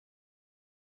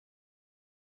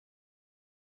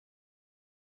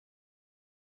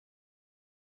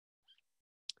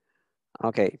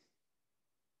 Okay.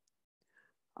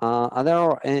 Are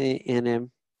there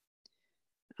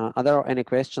any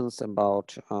questions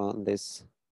about this?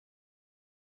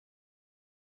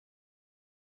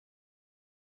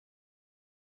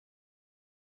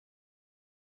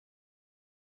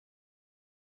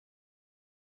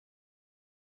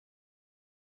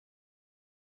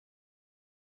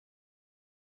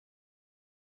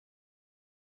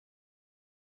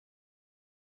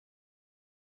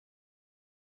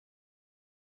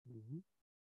 Mm-hmm.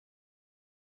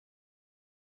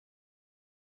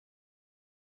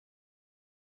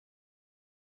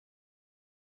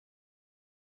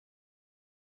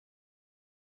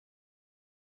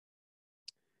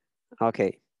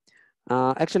 Okay.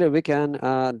 Actually, we can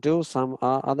do some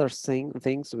other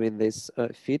things with this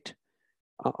fit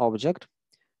object.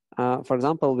 For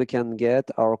example, we can get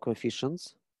our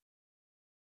coefficients.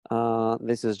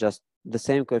 This is just the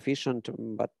same coefficient,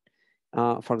 but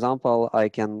for example, I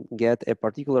can get a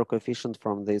particular coefficient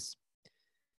from this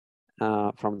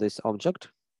object.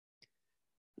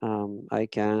 I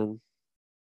can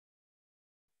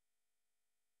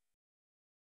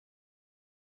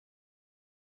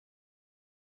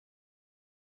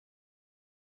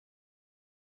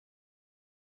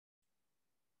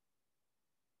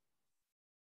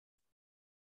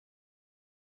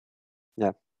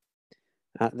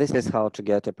this is how to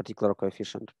get a particular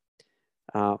coefficient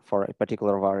for a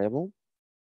particular variable.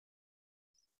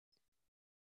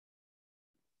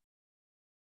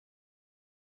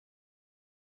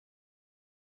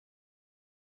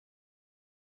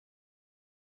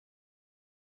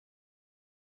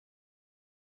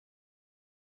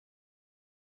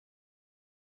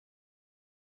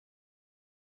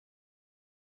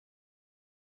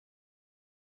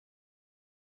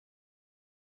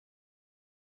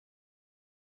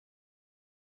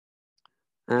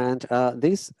 And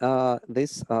these are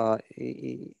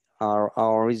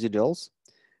our residuals.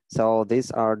 So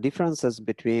these are differences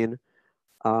between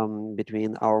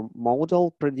our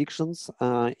model predictions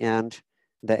and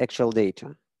the actual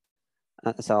data.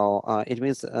 So it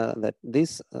means that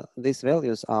these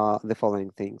values are the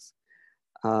following things: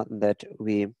 that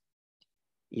we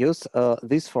use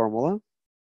this formula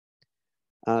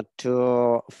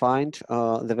to find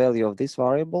the value of this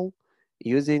variable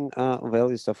using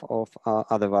values of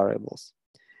other variables.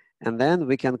 And then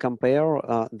we can compare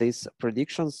these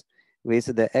predictions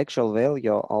with the actual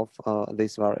value of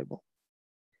this variable.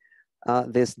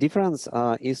 This difference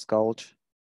is called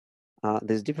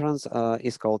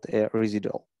a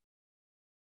residual.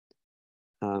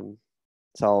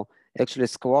 So actually,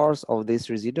 scores of these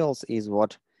residuals is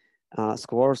what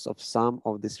scores of sum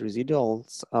of these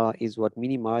residuals is what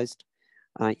minimized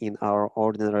in our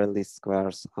ordinary least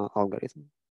squares algorithm.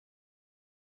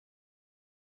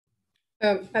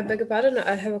 I beg your pardon,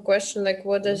 I have a question, like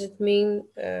what does it mean,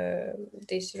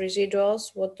 these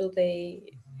residuals, what do they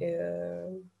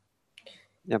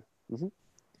Yep. Mm-hmm.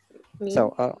 mean?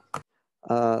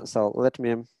 So let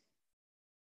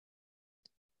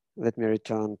me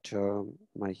return to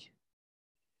my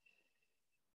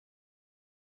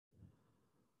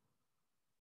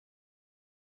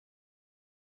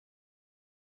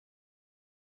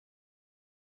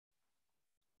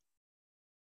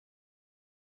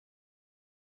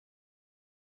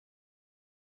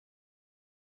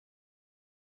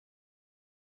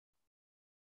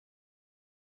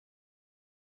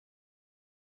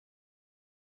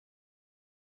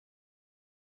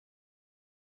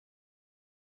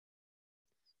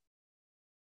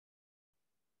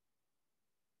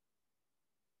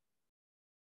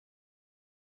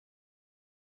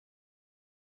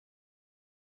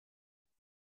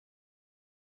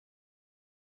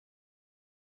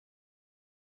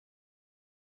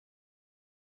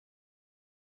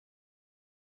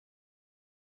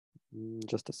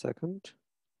just a second.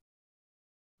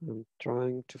 I'm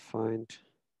trying to find.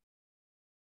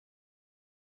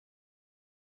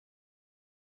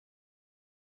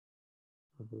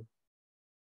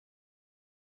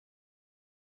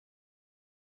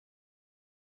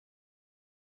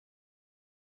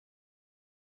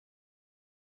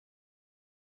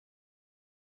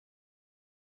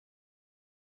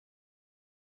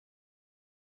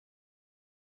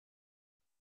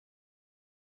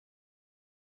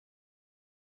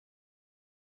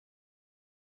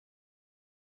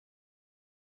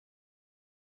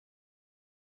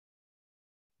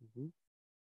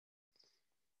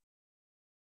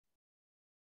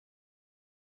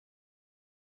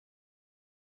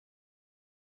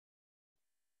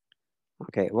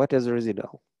 Okay, what is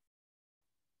residual?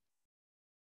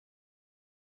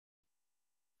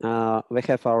 We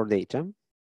have our data.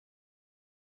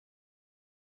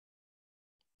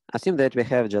 Assume that we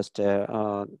have just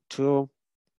two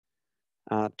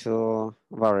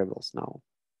variables now.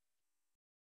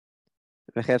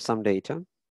 We have some data,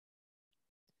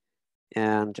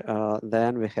 and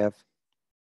then we have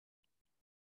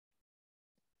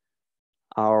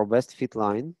our best fit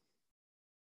line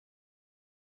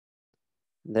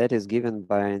that is given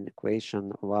by an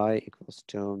equation y equals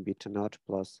to beta naught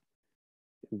plus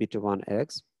beta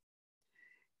 1x.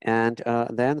 And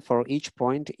then for each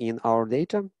point in our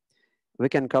data, we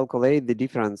can calculate the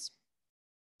difference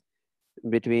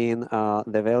between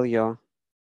the value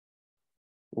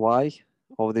y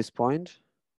of this point.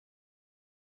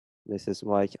 This is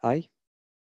yi.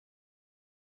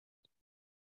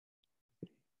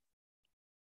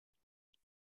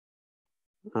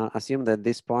 Assume that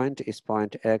this point is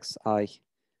point xi,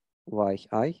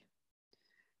 yi.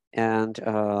 And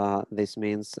this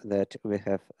means that we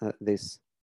have this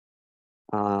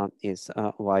is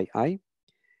yi.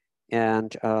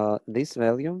 And this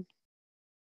value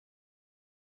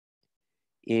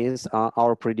is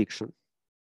our prediction.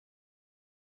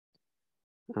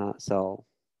 So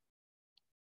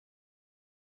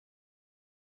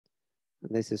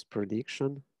this is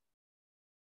prediction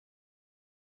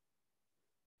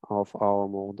of our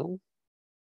model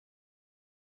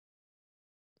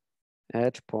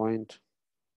at point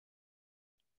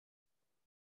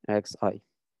xi.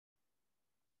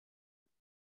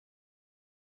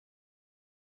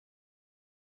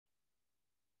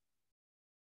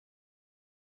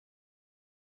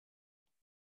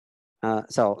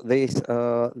 So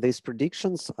these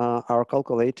predictions are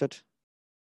calculated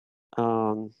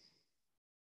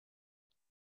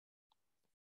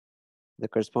the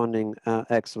corresponding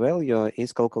x value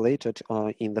is calculated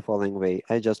in the following way.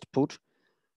 I just put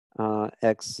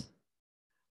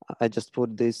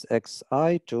this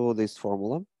xi to this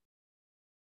formula.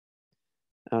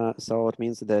 So it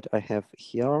means that I have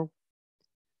here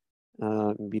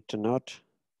beta naught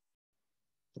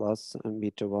plus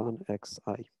beta 1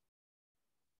 xi.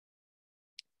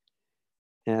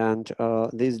 And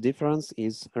this difference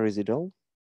is residual.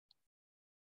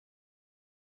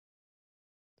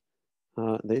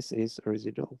 This is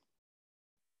residual.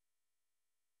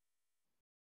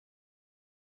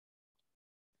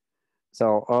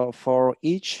 So for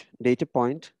each data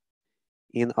point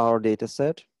in our data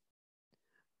set,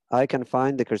 I can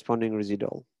find the corresponding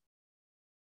residual.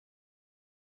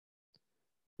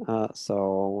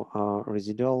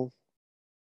 Residual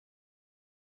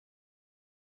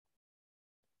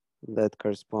that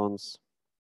corresponds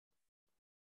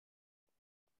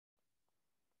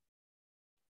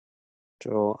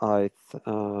to ith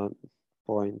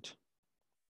point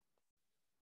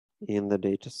in the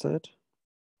data set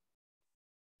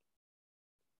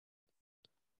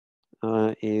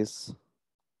is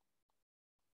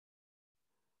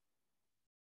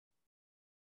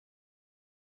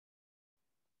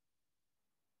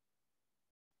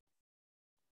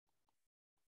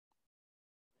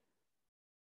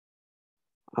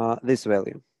this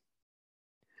value.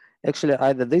 Actually,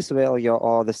 either this value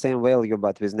or the same value,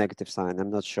 but with negative sign.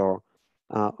 I'm not sure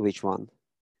which one.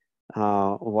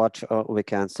 What we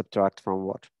can subtract from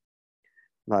what.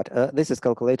 But this is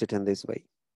calculated in this way.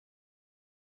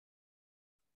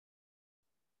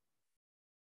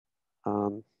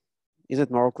 Is it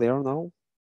more clear now?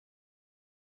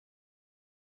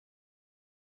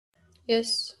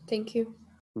 Yes, thank you.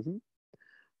 Mm-hmm.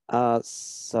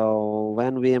 So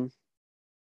when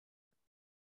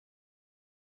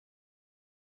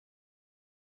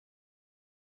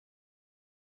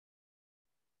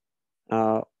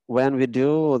we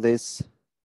do this,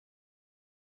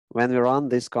 when we run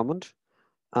this command,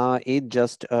 it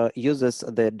just uses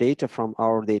the data from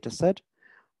our data set,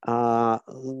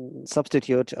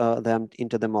 substitute them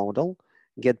into the model,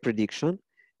 get prediction,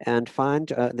 and find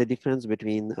the difference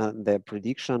between the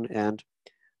prediction and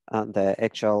the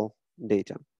actual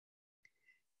data.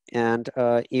 And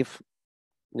if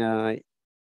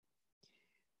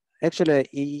actually,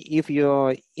 if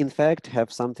you in fact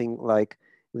have something like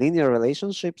linear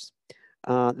relationships,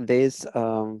 these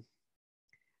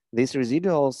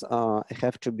residuals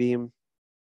have to be,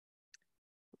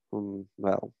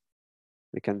 well,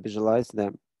 we can visualize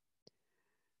them.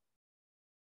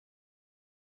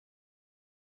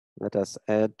 Let us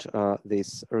add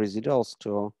these residuals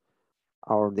to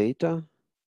our data.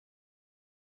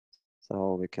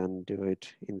 So we can do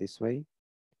it in this way.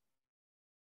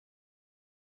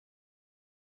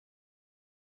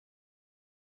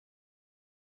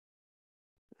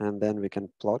 And then we can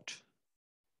plot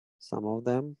some of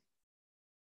them.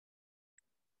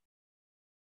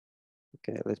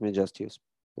 Okay, let me just use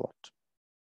plot.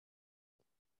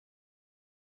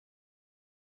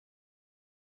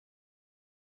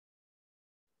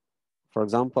 For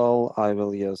example, I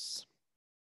will use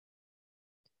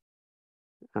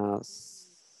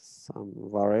some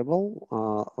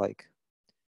variable like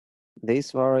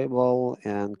this variable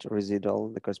and residual,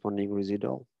 the corresponding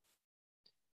residual.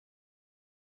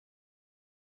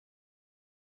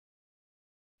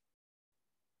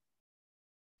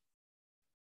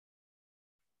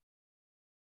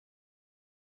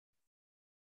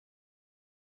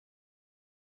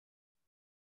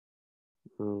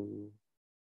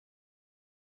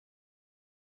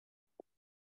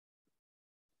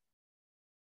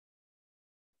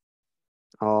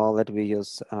 Or let me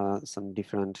use some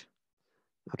different,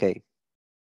 okay.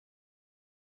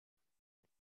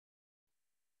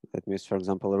 Let me use, for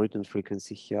example, a written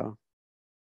frequency here.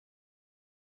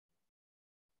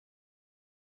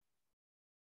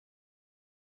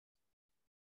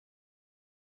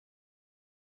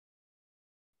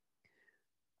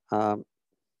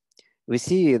 We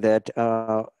see that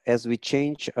as we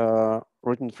change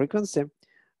written frequency,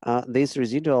 these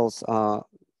residuals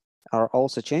are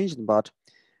also changed, but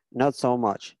not so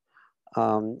much.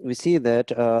 We see that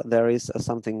there is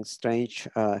something strange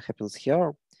happens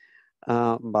here,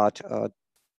 but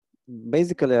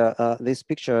basically this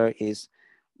picture is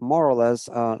more or less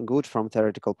good from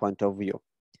theoretical point of view.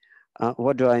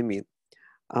 What do I mean?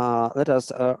 Let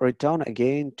us return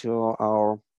again to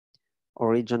our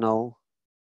original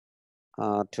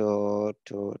to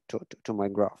my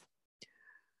graph.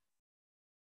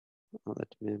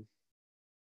 Let me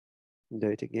do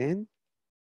it again.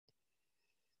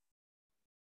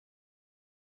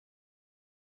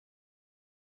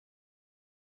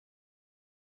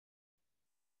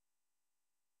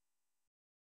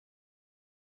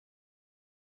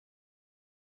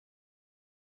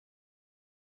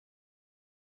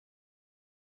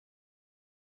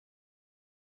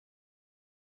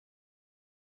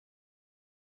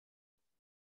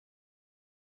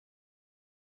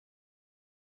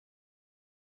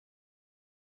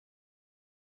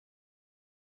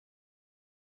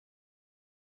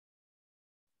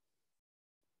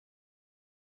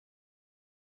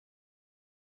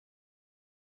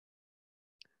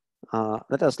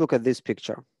 Let us look at this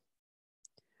picture.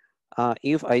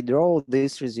 if I draw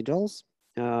these residuals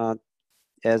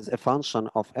as a function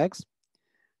of x,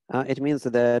 it means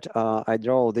that I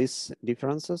draw these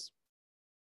differences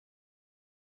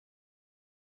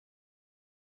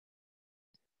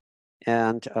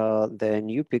and the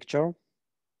new picture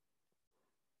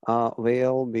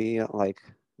will be like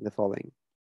the following.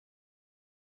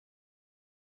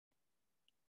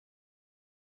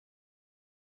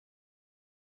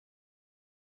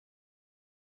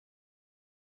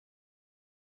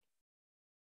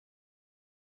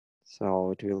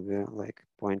 So it will be like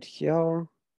point here,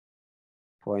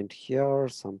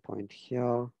 some point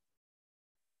here,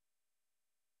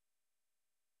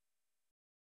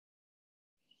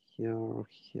 here,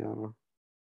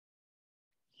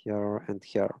 and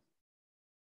here.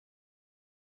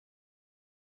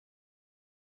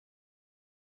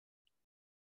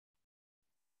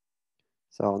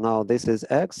 So now this is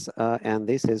x and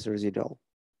this is residual.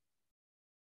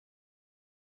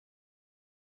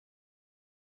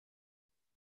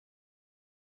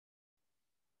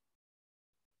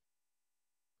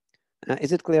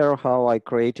 Is it clear how I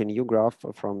create a new graph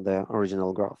from the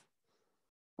original graph?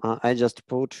 I just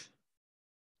put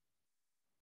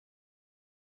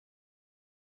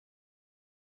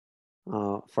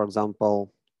for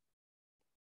example,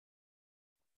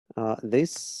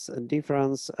 this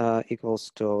difference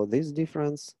equals to this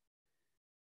difference,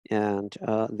 and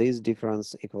this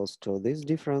difference equals to this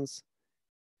difference,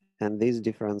 and this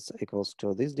difference equals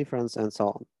to this difference, and so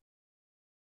on.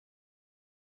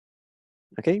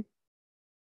 Okay.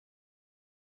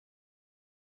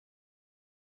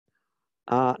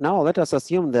 Now let us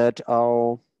assume that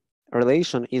our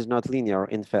relation is not linear,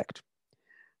 in fact.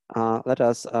 Let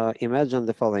us imagine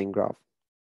the following graph.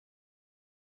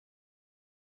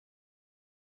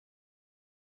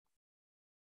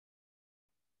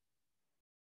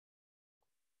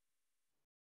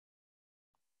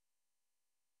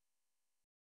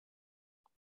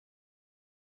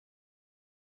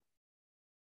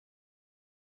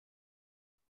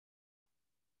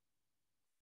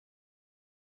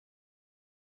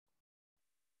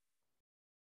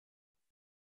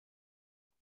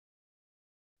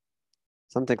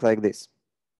 Something like this.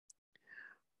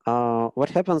 What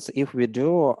happens if we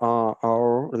do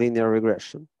our linear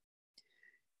regression?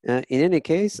 In any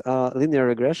case, linear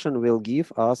regression will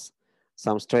give us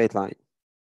some straight line,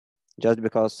 just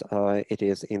because it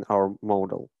is in our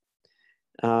model.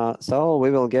 So we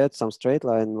will get some straight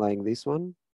line like this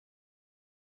one.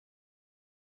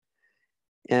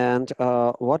 And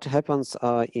what happens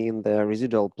in the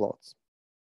residual plots?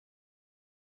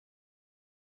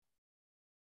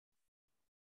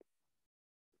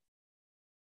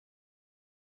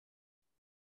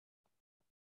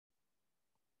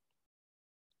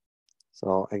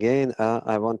 So again,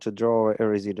 I want to draw a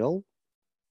residual.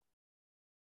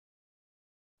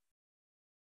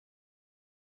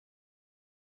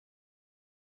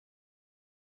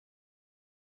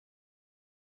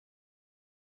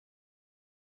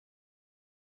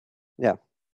 Yeah,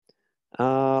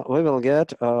 we will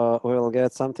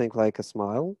get something like a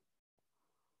smile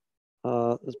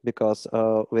because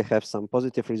we have some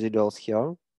positive residuals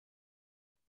here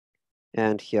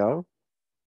and here,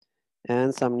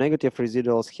 and some negative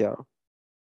residuals here.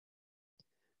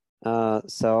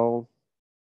 So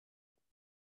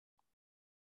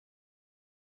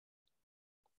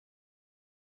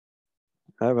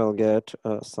I will get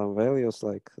some values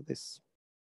like this.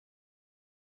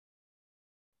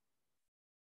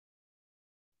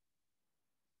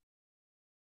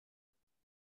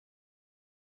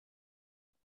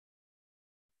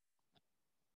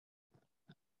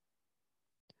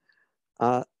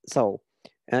 So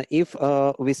if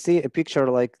we see a picture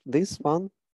like this one,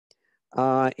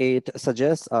 it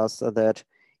suggests us that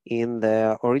in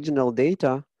the original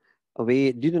data,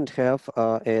 we didn't have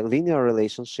a linear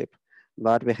relationship,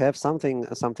 but we have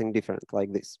something different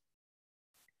like this.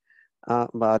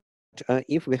 But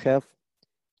if we have,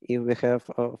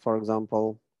 for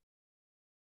example,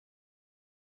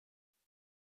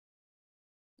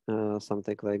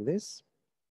 something like this,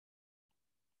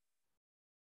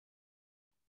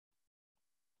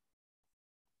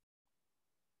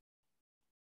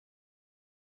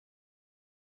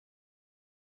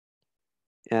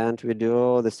 and we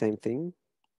do the same thing,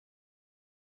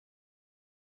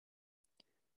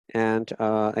 and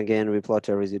again we plot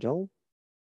a residual.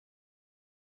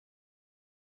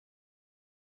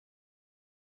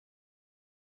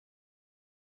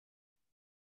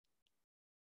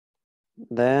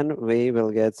 Then we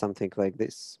will get something like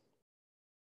this.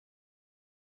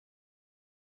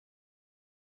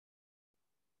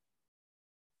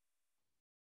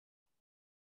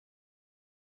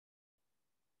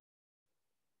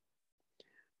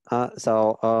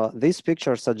 So this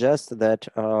picture suggests that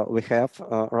we have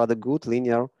a rather good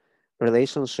linear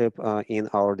relationship in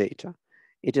our data.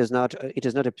 It is not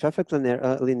a perfect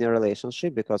linear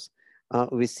relationship because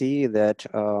we see that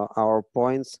our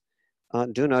points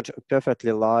do not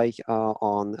perfectly lie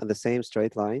on the same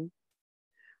straight line.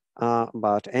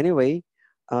 But anyway,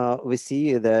 we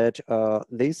see that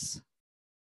this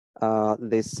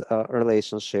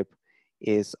relationship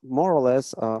is more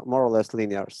or less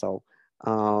linear. So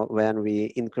when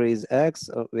we increase x,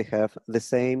 we have the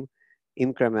same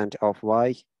increment of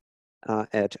y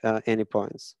at any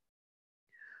points.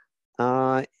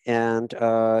 And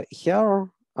here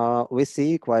we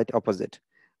see quite opposite.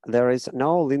 There is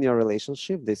no linear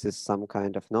relationship. This is some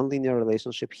kind of nonlinear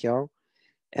relationship here.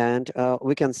 And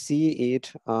we can see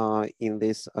it in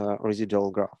this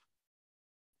residual graph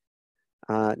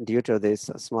due to this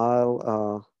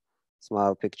smile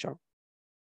picture.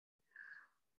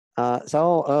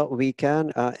 So we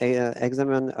can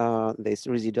examine these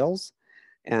residuals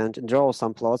and draw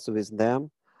some plots with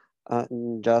them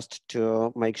just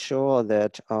to make sure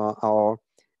that our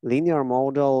linear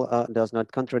model does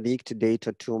not contradict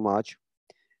data too much.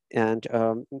 And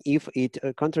if it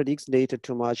contradicts data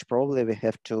too much, probably we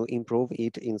have to improve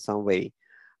it in some way.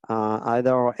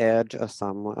 Either add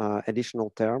some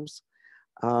additional terms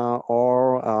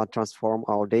or transform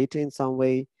our data in some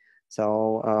way.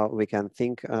 So we can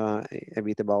think a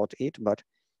bit about it. But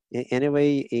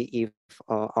anyway, if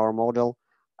our model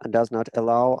does not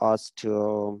allow us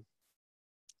to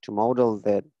model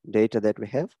the data that we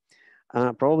have,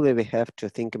 probably we have to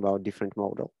think about different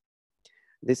model.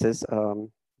 This is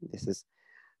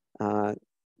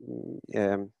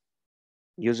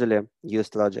usually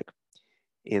used logic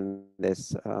in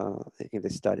this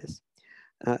studies.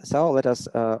 So let us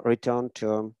return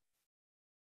to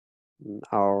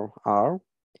our R.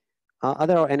 Are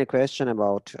there any question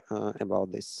about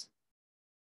this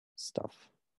stuff?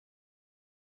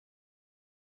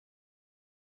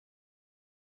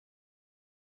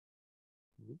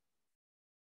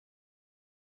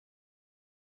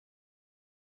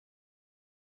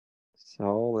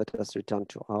 So let us return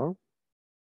to R.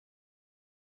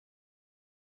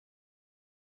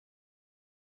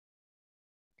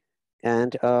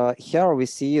 And here we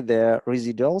see the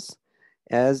residuals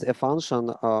as a function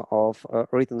of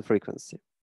written frequency.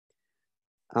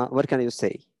 What can you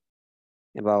say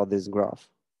about this graph?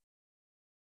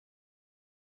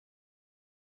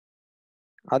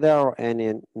 Are there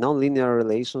any nonlinear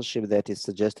relationship that is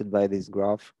suggested by this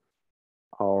graph,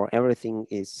 or everything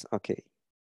is okay?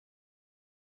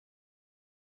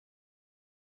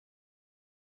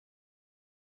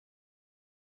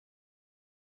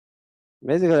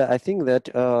 Basically, I think that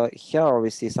here we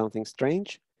see something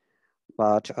strange,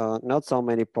 but not so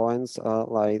many points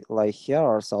like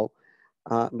here. So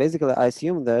basically, I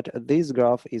assume that this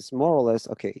graph is more or less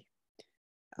okay.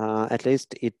 At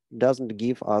least it doesn't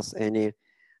give us any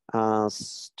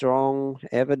strong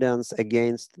evidence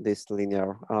against this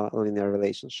linear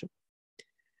relationship.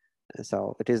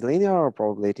 So it is linear,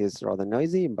 probably it is rather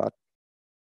noisy, but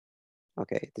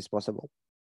okay, it is possible.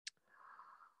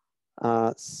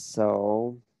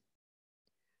 So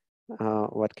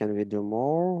what can we do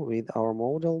more with our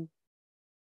model?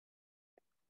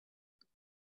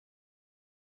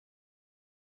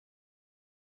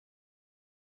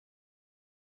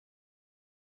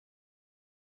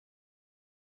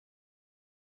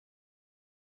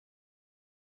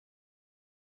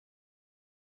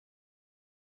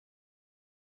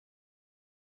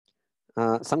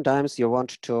 Sometimes you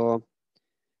want to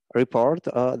report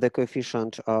the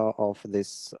coefficient of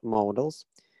these models.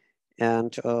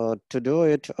 And to do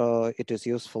it, it is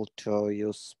useful to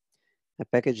use a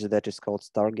package that is called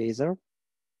Stargazer.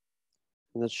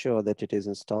 I'm not sure that it is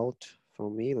installed for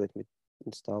me. Let me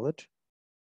install it.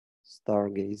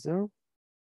 Stargazer.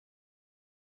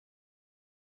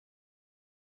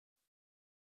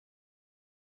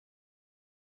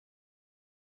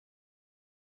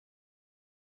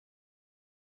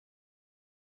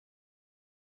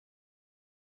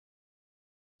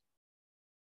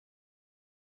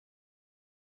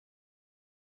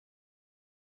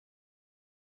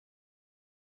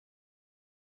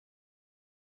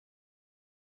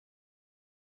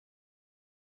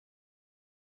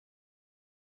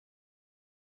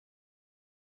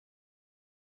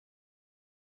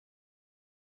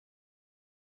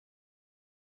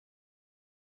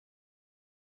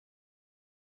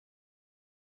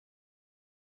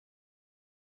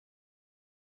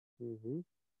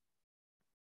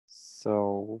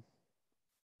 So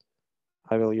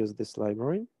I will use this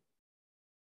library.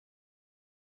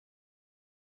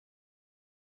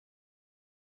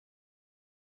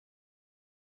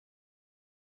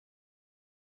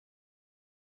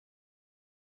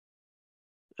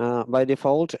 By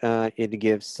default, it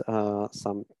gives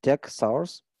some text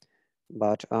source,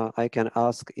 but I can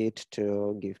ask it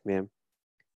to give me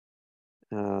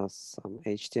some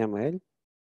HTML.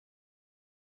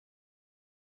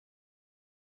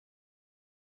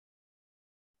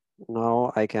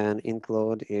 Now I can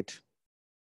include it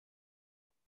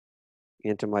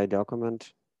into my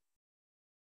document.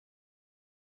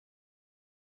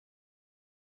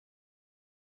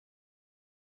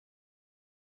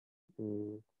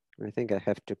 I think I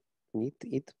have to knit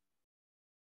it.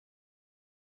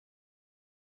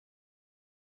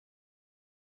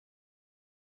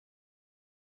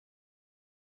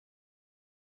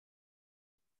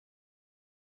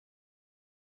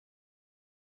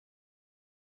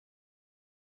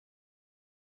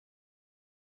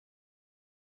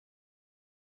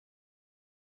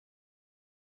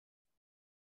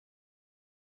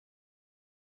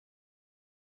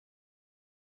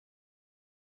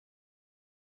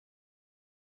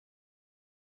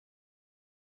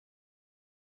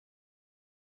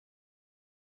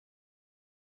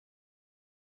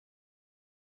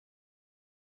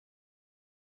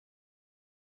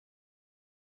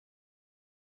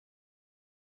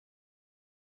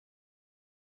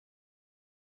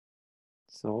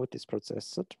 So it is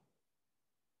processed.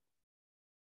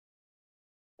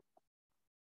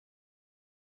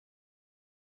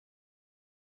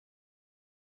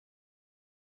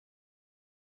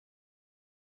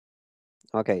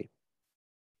 Okay.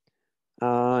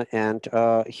 And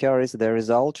here is the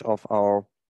result of our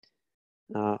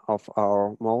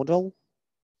model.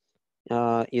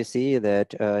 You see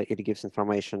that it gives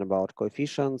information about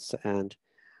coefficients and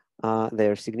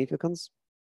their significance,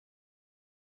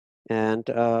 and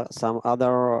some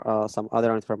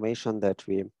other information that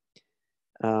we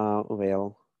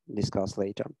will discuss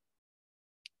later.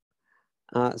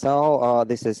 So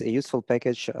this is a useful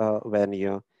package when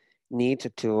you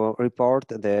need to report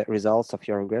the results of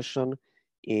your regression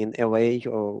in a way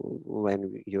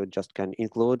when you just can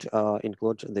include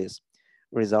these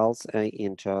results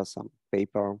into some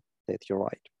paper that you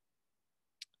write.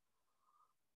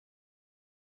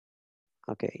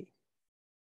 Okay.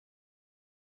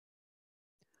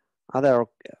 Are there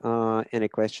any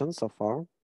questions so far?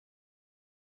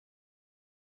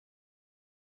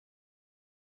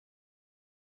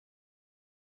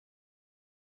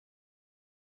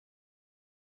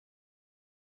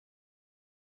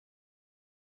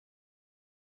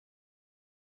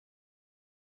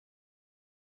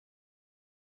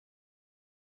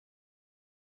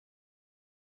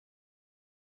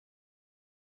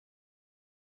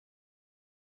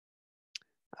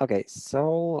 Okay,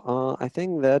 so I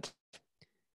think that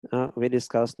we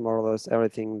discussed more or less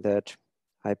everything that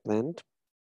I planned.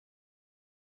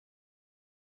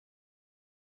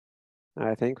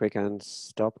 I think we can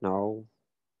stop now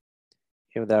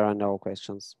if there are no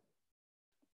questions.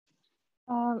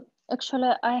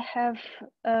 Actually, I have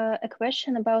a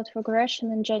question about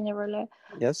regression in general.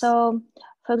 Yes. So,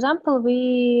 for example,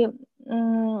 we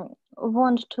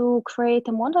want to create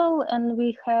a model and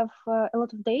we have a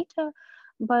lot of data,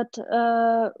 but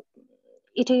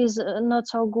it is not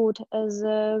so good as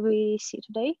we see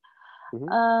today.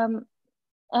 Mm-hmm.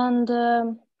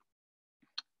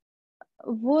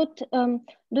 What do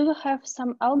you have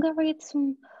some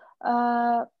algorithm?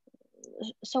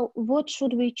 So what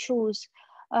should we choose?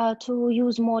 To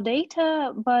use more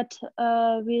data, but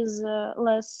with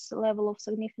less level of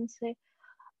significance,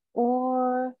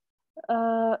 or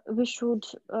we should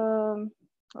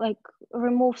like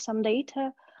remove some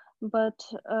data, but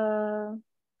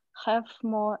have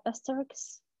more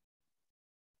asterisks?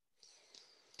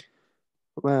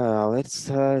 Well, it's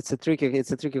a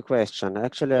tricky question.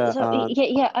 Actually, So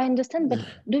yeah, I understand, but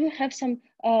do you have some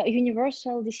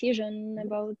universal decision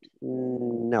about?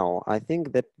 No, I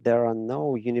think that there are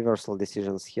no universal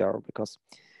decisions here, because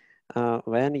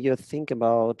when you think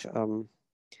about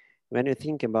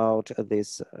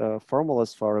these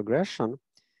formulas for regression,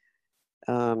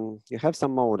 you have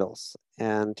some models,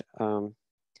 and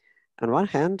on one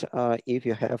hand, if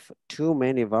you have too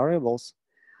many variables,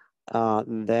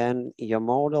 then your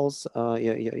models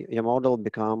your model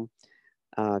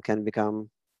can become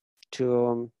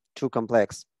too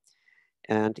complex.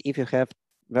 And if you have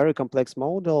very complex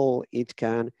model, it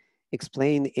can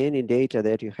explain any data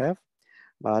that you have,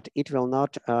 but it will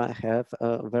not have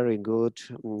a very good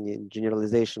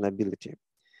generalization ability,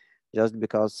 just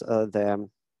because the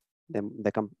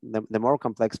more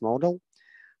complex model,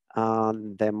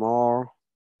 the more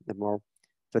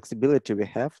flexibility we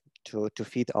have to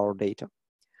fit our data.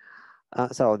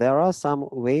 So there are some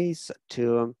ways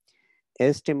to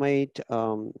estimate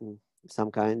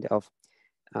some kind of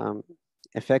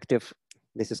effective,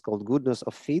 this is called goodness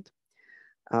of fit,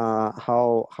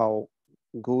 how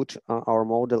good our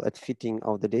model at fitting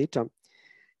of the data.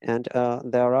 And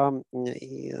there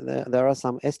are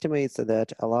some estimates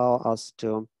that allow us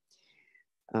to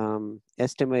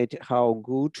estimate how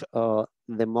good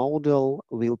the model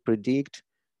will predict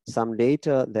some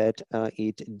data that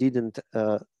it didn't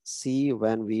see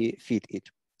when we fit it.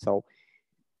 So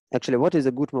actually, what is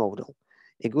a good model?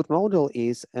 A good model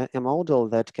is a model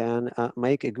that can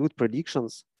make a good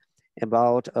predictions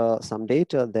about some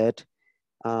data that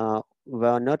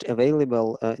were not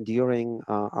available during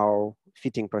our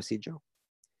fitting procedure.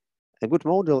 A good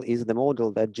model is the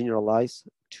model that generalizes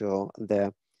to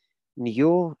the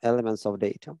new elements of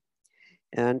data.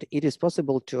 And it is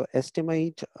possible to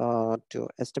estimate how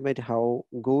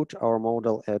good our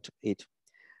model at it.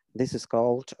 This is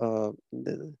called,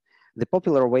 the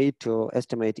popular way to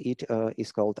estimate it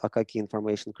is called Akaki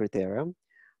Information Criterion,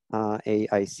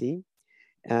 AIC.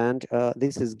 And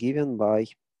this is given by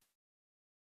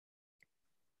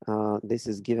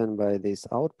this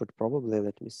output, probably.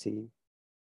 Let me see.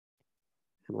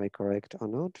 Am I correct or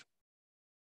not?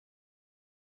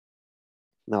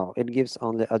 No, it gives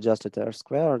only adjusted R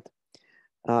squared.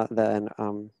 Then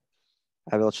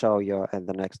I will show you at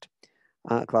the next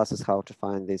classes how to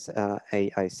find this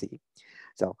AIC.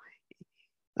 So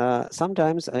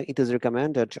sometimes it is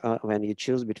recommended when you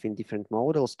choose between different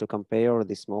models to compare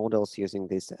these models using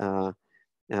this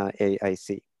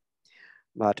AIC.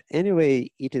 But anyway,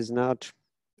 it is not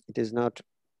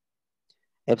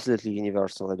absolutely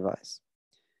universal advice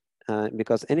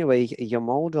because anyway, your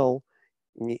model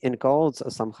encodes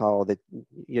somehow that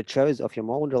your choice of your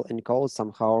model encodes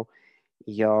somehow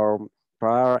your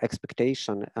prior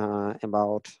expectation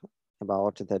about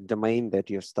the domain that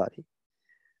you study.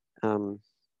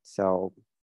 So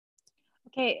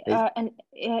okay, and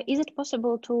is it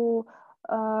possible to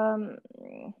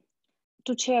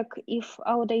check if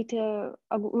our data,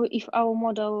 if our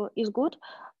model is good?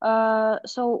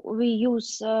 So we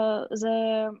use the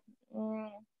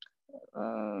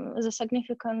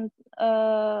significant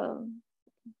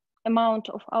amount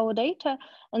of our data,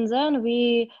 and then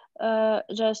we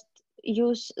just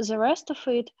use the rest of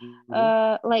it,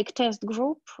 like test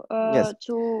group. Yes.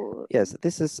 To yes,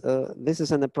 this is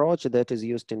an approach that is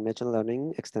used in machine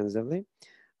learning extensively.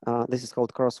 This is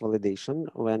called cross-validation,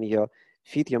 when you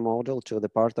feed your model to the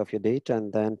part of your data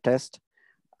and then test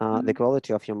the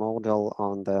quality of your model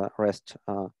on the rest.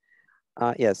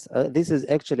 Yes, this is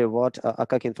actually what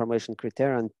Akaki Information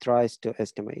Criterion tries to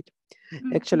estimate.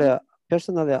 Actually,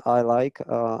 personally, I like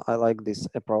this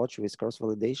approach with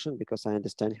cross-validation because I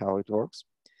understand how it works.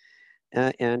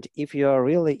 And if you are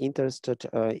really interested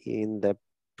in the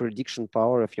prediction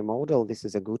power of your model, this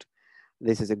is a good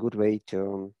way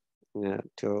to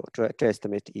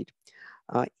estimate it.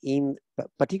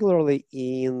 Particularly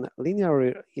in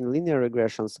linear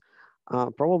regressions,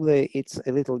 probably it's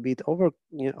a little bit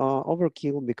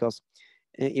overkill because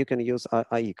you can use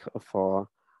AIC for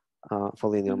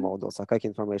linear models, Akaki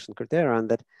Information Criterion, and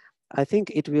that I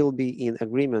think it will be in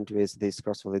agreement with this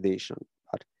cross-validation.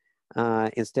 But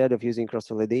instead of using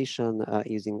cross-validation,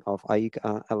 using of AIC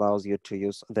allows you to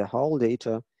use the whole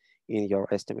data in your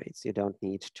estimates. You don't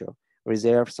need to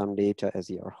reserve some data as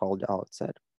your holdout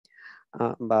set.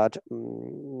 But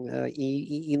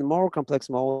in more complex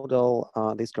model,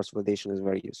 this cross-validation is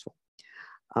very useful.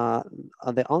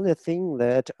 The only thing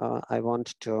that I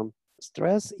want to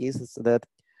stress is that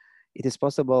it is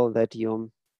possible that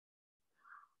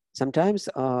sometimes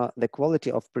the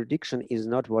quality of prediction is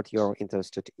not what you're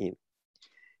interested in.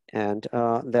 And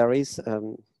there is a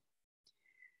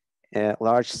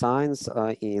large science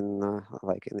in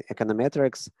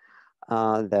econometrics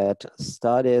that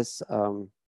studies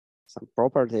some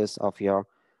properties of your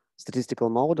statistical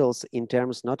models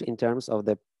not in terms of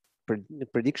the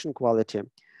prediction quality,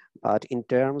 but in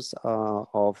terms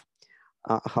of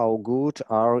how good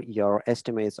are your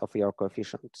estimates of your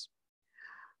coefficients.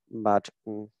 But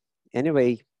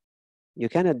anyway, you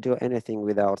cannot do anything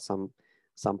without some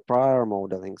prior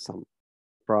modeling, some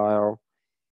prior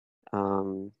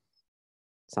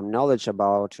some knowledge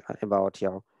about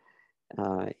your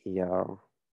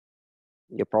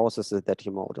processes that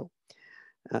you model.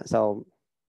 So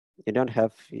you don't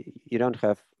have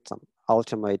some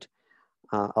ultimate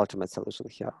solution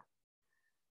here.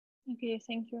 Okay,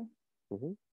 thank you.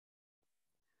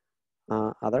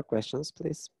 Other questions,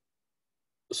 please?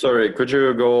 Sorry, could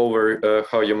you go over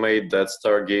how you made that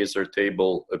stargazer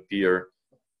table appear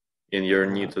in your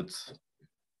needed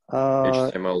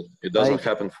HTML? It doesn't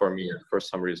happen for me for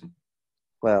some reason.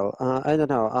 Well, I don't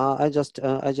know. I just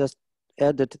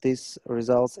added these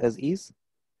results as is.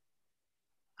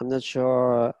 I'm not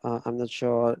sure. I'm not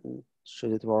sure.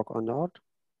 Should it work or not?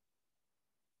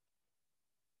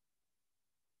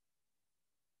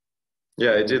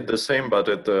 Yeah, I did the same, but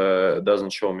it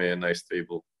doesn't show me a nice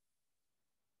table.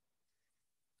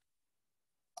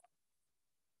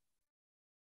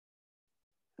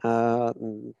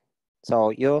 So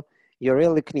you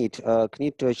really knit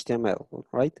to HTML,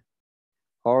 right?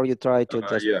 Or you try to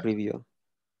just yeah. preview?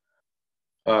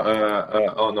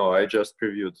 Oh no, I just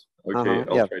previewed. Okay,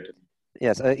 I'll yeah. try to.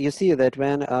 Yes, you see that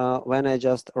when I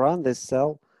just run this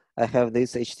cell, I have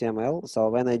this HTML. So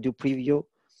when I do preview,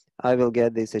 I will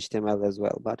get this HTML as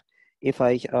well. But if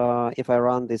I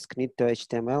run this knit to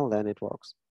HTML, then it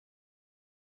works.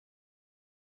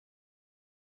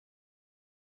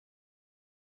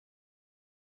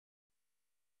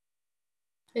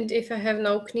 And if I have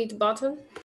no knit button?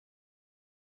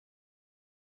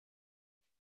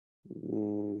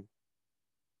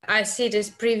 I see this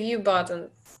preview button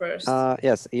first.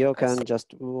 Yes, you can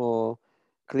just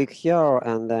click here,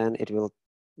 and then it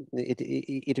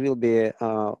will be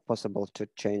possible to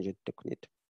change it to knit.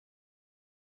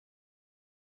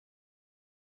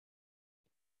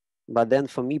 But then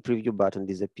for me, preview button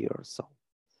disappears, so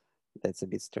that's a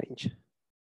bit strange.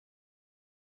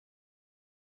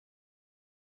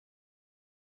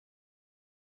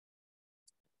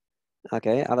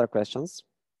 Okay, other questions?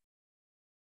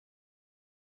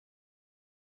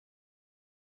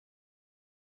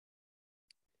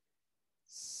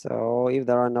 So if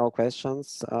there are no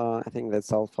questions, I think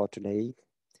that's all for today.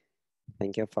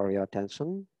 Thank you for your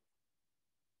attention.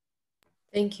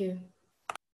 Thank you.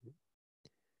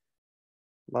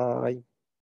 Bye.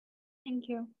 Thank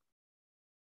you.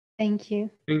 Thank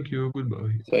you. Thank you.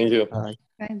 Goodbye. Thank you. Bye.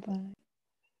 Bye-bye.